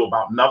much to do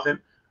about nothing.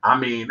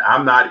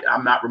 I'm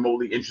not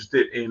remotely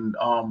interested in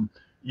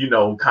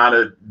kind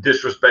of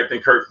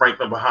disrespecting Kurt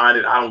Franklin behind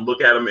it. I don't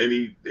look at him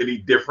any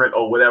different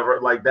or whatever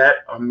like that.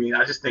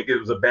 I just think it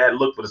was a bad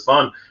look for the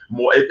son.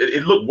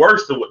 It looked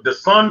worse. The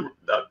son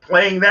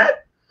playing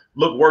that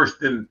looked worse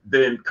than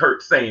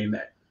Kurt saying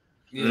that.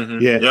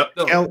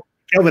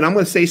 Kelvin, I'm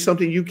going to say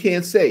something you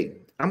can't say.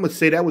 I'm going to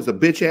say that was a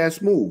bitch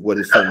ass move what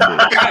his son did.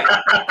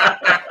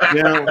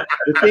 Now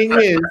the thing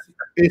is,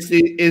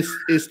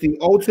 it's the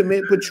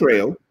ultimate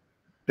betrayal.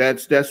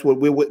 That's what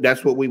we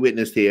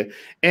witnessed here.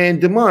 And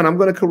Damon, I'm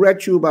going to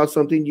correct you about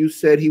something. You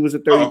said he was a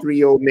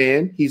 33-year-old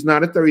man. He's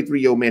not a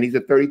 33-year-old man. He's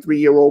a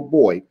 33-year-old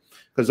boy,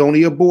 because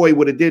only a boy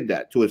would have did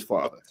that to his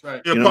father. That's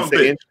right. You know what I'm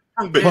saying?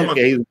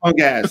 He was a punk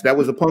ass. That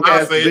was a punk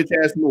ass, bitch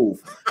ass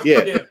move.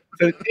 Yeah.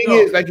 So the thing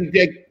is, like you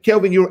said,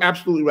 Kelvin, you're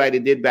absolutely right.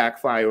 It did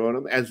backfire on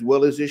him, as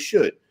well as it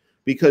should,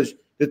 because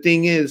the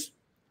thing is,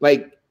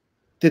 like,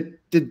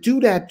 to do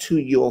that to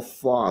your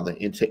father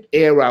and to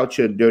air out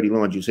your dirty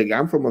laundry. Say,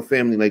 I'm from a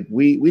family like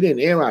we didn't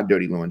air our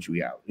dirty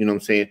laundry out. You know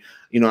what I'm saying?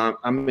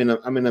 I'm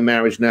in a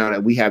marriage now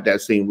that we have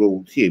that same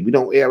rule here. We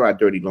don't air our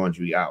dirty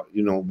laundry out.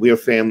 We're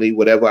family.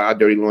 Whatever our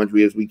dirty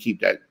laundry is, we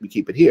keep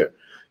it here.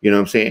 You know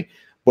what I'm saying?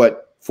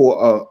 But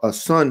for a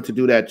son to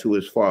do that to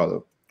his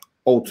father,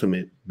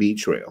 ultimate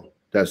betrayal.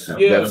 That's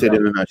it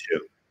in a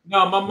nutshell.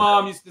 No, my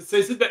mom used to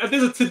say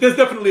there's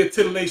definitely a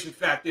titillation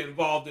factor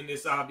involved in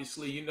this.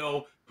 Obviously,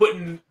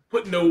 putting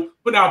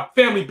our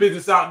family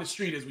business out in the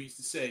street, as we used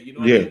to say.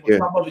 What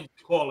my mother used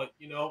to call it.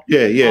 And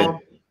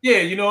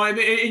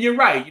you're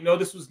right.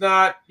 This was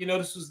not.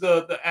 This was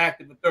the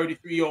act of a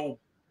 33-year-old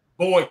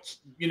boy.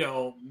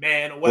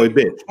 Man or whatever.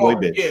 Boy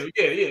bitch.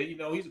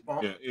 Yeah. He's a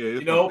bum.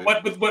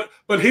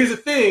 But here's the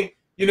thing.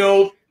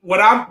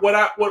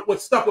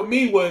 What stuck with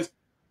me was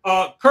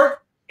Kurt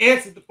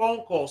answered the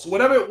phone call. So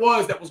whatever it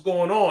was that was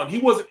going on, he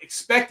wasn't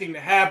expecting to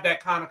have that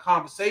kind of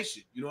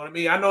conversation. You know what I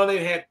mean? I know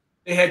they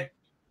had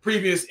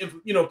previous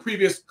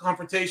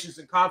confrontations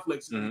and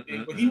conflicts and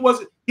everything, but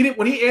he didn't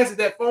when he answered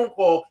that phone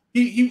call,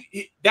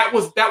 he that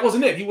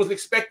wasn't it. He wasn't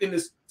expecting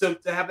this to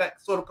have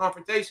that sort of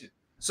confrontation.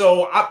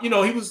 So he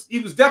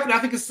was definitely, I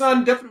think his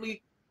son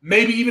definitely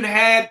maybe even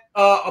had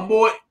a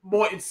more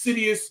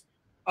insidious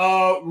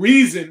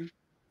reason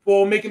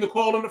for making the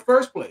call in the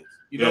first place.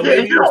 You know,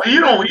 yeah, you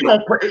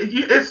don't put,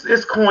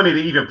 it's corny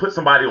to even put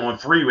somebody on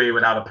freeway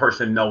without a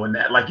person knowing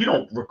that. Like, you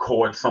don't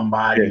record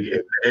somebody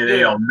and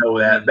they don't know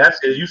that.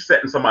 That's you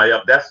setting somebody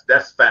up.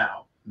 That's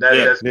foul.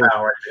 That's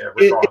foul right there.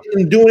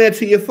 And doing that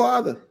to your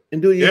father.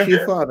 And doing it to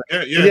your father.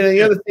 And then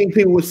the other thing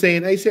people were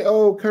saying, they say,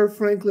 "Oh, Kirk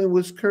Franklin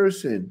was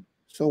cursing."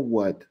 So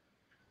what?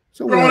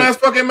 So grown ass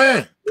fucking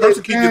man.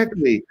 Cursing keep your,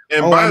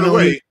 and by the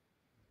way,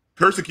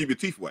 cursing keep your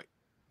teeth white.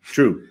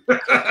 True.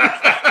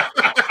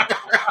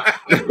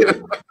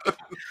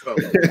 So,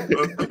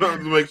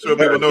 make sure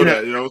people know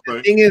that. You know what I'm saying?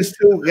 The thing is,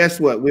 too, guess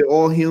what? We're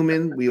all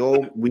human. We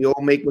all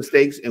make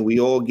mistakes, and we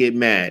all get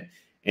mad.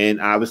 And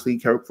obviously,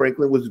 Kirk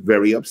Franklin was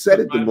very upset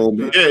at the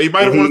moment. Yeah, he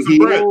might have wanted some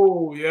bread.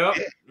 Oh, yeah.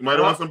 He might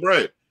have wanted some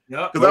bread.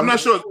 Because I'm not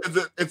sure.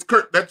 It's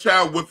Kurt, that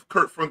child with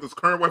Kurt Franklin's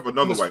current wife or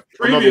another wife?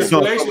 Previous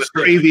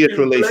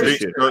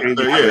relationship. I think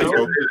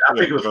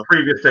it was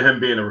previous to him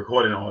being a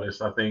recording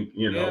artist. I think,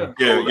 you know. I think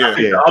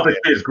the other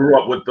kids grew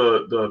up with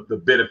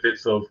the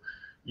benefits of,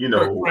 you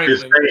know,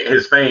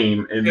 his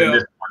fame, and then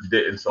this one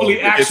didn't. So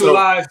fully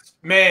actualized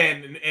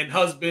man and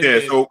husband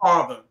and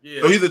father.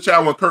 So he's a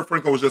child when Kurt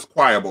Franklin was just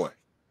choir boy.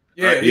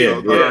 Yeah.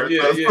 Or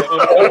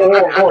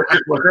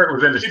Kurt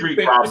was in the street,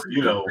 probably,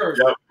 you know.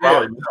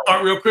 Probably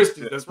aren't real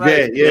Christians. That's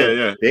right.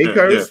 Yeah. They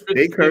curse.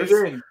 They curse.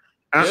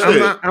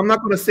 I'm not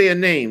going to say a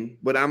name,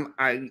 but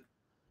I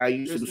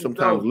used to do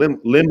sometimes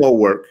limo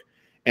work,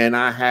 and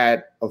I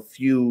had a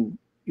few,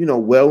 you know,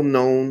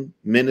 well-known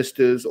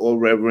ministers or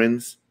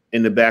reverends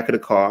in the back of the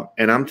car,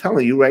 and I'm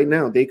telling you right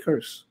now, they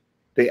curse.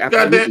 They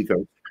absolutely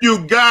curse.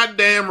 You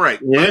goddamn right.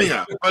 Yeah.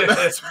 Anyhow,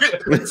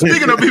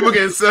 speaking of people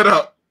getting set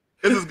up,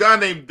 there's this guy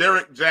named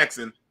Derek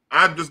Jackson.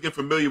 I'm just getting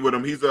familiar with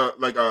him. He's a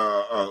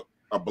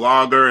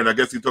blogger, and I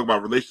guess he talks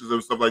about relationships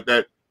and stuff like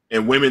that,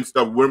 and women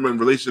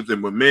relationships,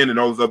 and with men and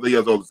all this other. He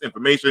has all this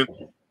information,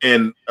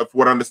 and for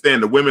what I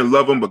understand, the women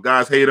love him, but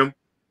guys hate him.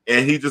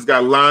 And he just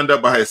got lined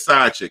up by his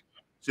side chick.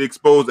 She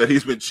exposed that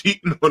he's been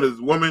cheating on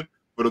his woman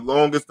for the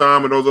longest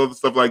time, and those other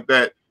stuff like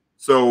that.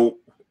 So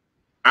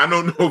I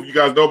don't know if you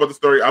guys know about the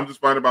story. I'm just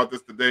finding about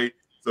this today.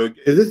 So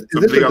is this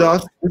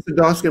the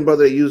Dawson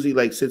brother that usually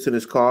like sits in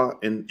his car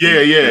and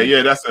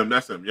that's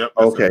him. Yep.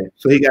 Okay,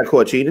 so he got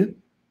caught cheating.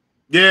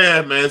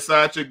 Yeah, man,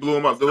 side chick blew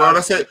him up. What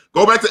I said,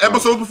 go back to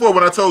episodes before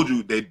when I told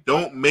you they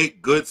don't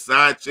make good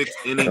side chicks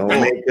anymore.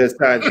 Don't make good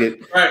side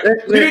chicks. Right.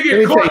 He didn't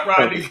get caught,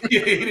 Rodney. He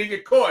didn't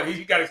get caught.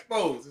 He got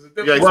exposed. It's a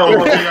different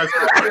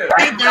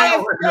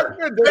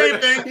Same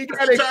thing. He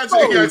got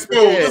exposed.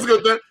 That's a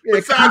good thing.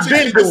 But side chicks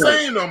ain't the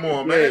same no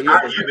more, man.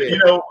 You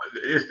know,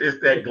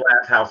 it's that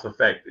glass house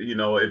effect. You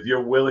know, if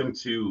you're willing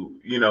to,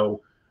 you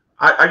know,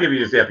 I give you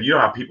an example. You know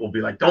how people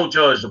be like, "Don't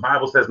judge. The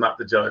Bible says not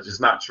to judge."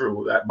 It's not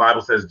true. That Bible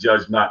says,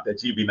 "Judge not,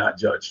 that ye be not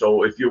judged."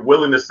 So if you're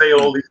willing to say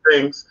all these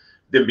things,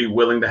 then be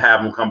willing to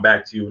have them come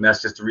back to you, and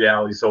that's just the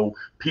reality. So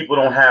people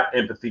don't have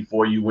empathy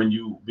for you when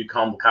you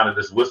become kind of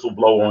this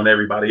whistleblower on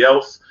everybody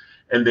else,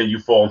 and then you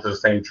fall into the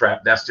same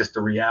trap. That's just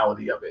the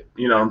reality of it.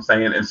 You know what I'm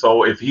saying? And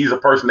so if he's a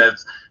person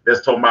that's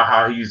talking about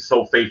how he's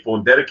so faithful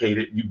and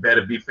dedicated, you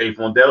better be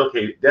faithful and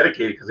dedicated.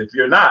 Because if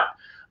you're not,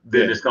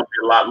 then it's going to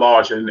be a lot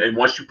larger. And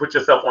once you put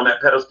yourself on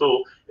that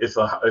pedestal, it's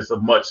a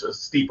much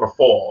steeper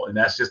fall. And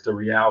that's just the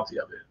reality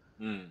of it.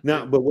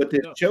 No, but what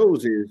this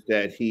shows is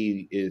that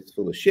he is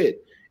full of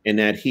shit, and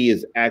that he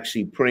is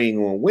actually preying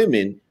on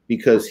women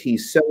because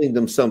he's selling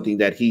them something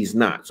that he's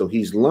not. So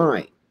he's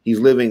lying. He's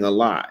living a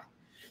lie.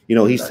 You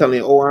know, he's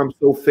telling, "Oh, I'm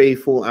so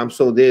faithful. I'm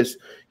so this."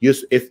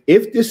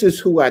 If this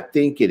is who I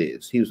think it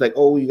is, he was like,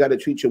 "Oh, you got to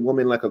treat your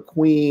woman like a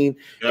queen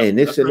and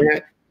this and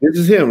that." This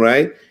is him,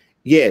 right?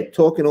 Yeah,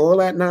 talking all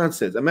that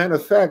nonsense. A matter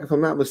of fact, if I'm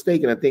not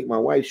mistaken, I think my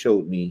wife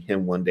showed me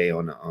him one day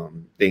on the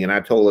thing, and I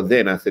told her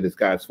then, I said, this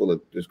guy's full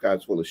of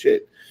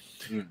shit.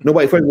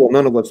 Nobody, first of all,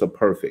 none of us are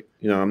perfect.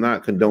 You know, I'm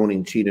not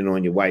condoning cheating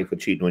on your wife or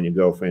cheating on your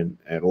girlfriend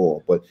at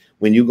all. But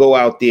when you go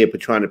out there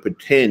trying to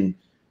pretend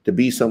to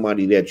be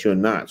somebody that you're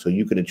not, so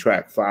you can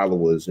attract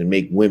followers and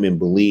make women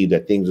believe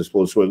that things are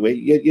supposed to work,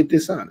 you're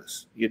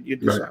dishonest. You're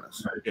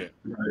dishonest. Right.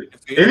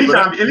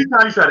 Anytime you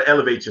try to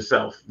elevate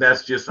yourself,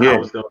 that's just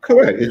how it's done.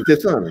 Correct. It's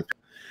dishonest.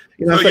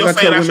 You know, so you're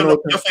saying I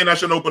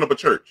shouldn't open up a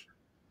church?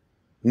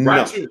 No.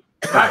 Not you.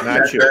 Out of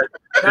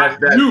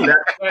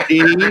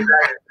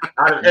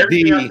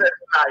everything I said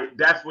tonight,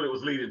 that's what it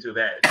was leading to.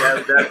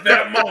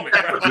 That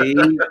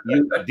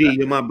moment.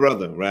 You're my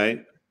brother,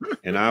 right?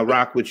 And I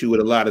rock with you with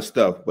a lot of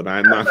stuff, but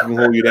I'm not going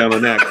to hold you down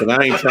on that because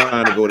I ain't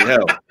trying to go to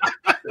hell.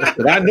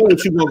 But I know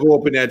what you're going to go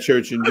up in that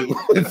church and do.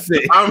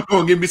 I'm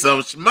going to give me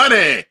some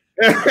money.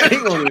 I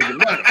ain't going to give you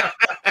money.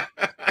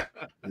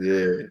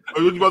 Yeah.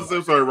 What you about to say?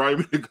 I'm sorry,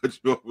 Ryan. I cut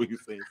you off when you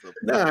saying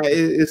something. Nah,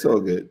 it's all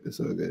good. It's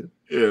all good.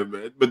 Yeah,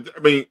 man. But I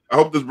mean, I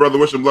hope this brother,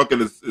 wish him luck in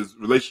his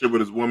relationship with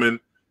his woman.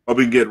 Hope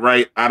he can get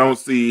right. I don't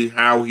see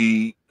how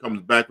he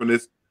comes back from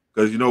this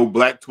because, you know,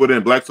 Black Twitter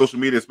and Black social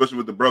media, especially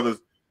with the brothers,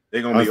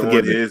 they're gonna be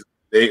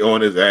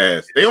on his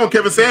ass. They on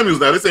Kevin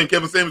Samuels now. This ain't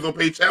Kevin Samuels gonna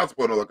pay child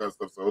support and all that kind of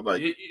stuff. So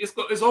like,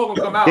 it's all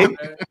gonna come out. Man.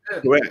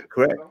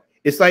 Correct.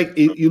 It's like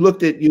you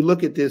look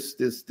at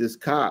this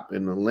cop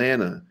in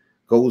Atlanta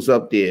goes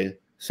up there,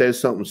 says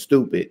something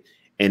stupid,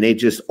 and they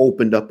just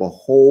opened up a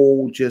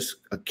whole just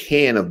a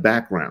can of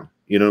background.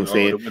 You know what I'm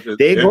saying?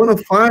 They're gonna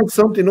find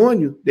something on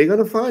you. They're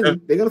gonna find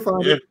you. They're gonna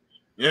find it.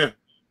 Yeah,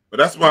 but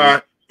that's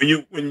why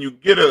when you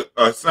get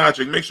a side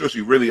chick, make sure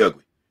she's really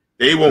ugly.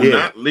 They will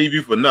not leave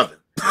you for nothing.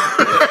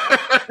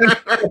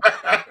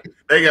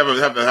 They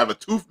have to have a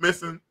tooth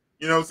missing.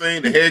 You know what I'm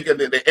saying? The head,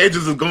 the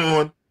edges are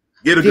gone.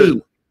 Get a good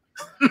one.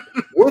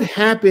 What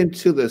happened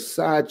to the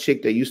side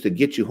chick that used to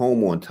get you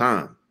home on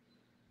time?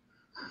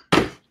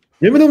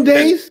 Remember them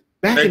days?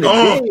 Back in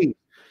the day.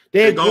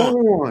 They're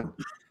gone.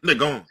 They're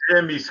gone.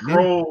 Jimmy,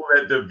 scroll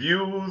at the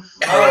views.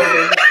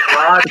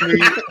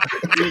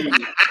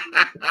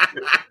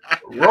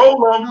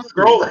 Roll them.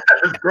 Scroll it.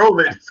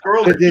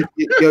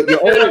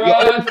 Your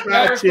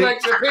reflects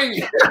your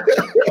opinion.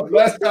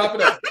 Let's top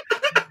it up.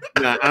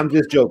 Nah, I'm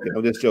just joking.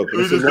 This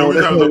was a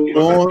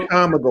long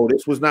time ago.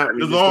 This was not. It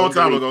was a long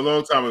time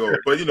ago.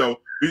 But you know,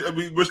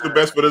 we wish the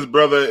best for this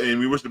brother, and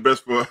we wish the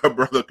best for our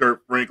brother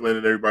Kurt Franklin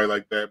and everybody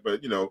like that.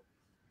 But you know,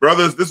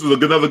 brothers, this was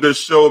another good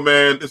show,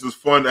 man. This was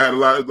fun. I had a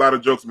lot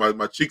of jokes.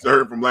 My cheeks are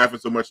hurting from laughing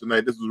so much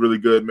tonight. This was really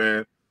good,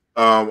 man.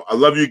 I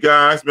love you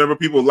guys. Remember,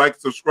 people, like,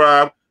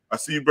 subscribe. I'll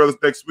see you brothers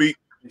next week.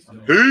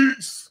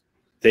 Peace.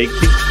 Thank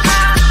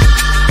you.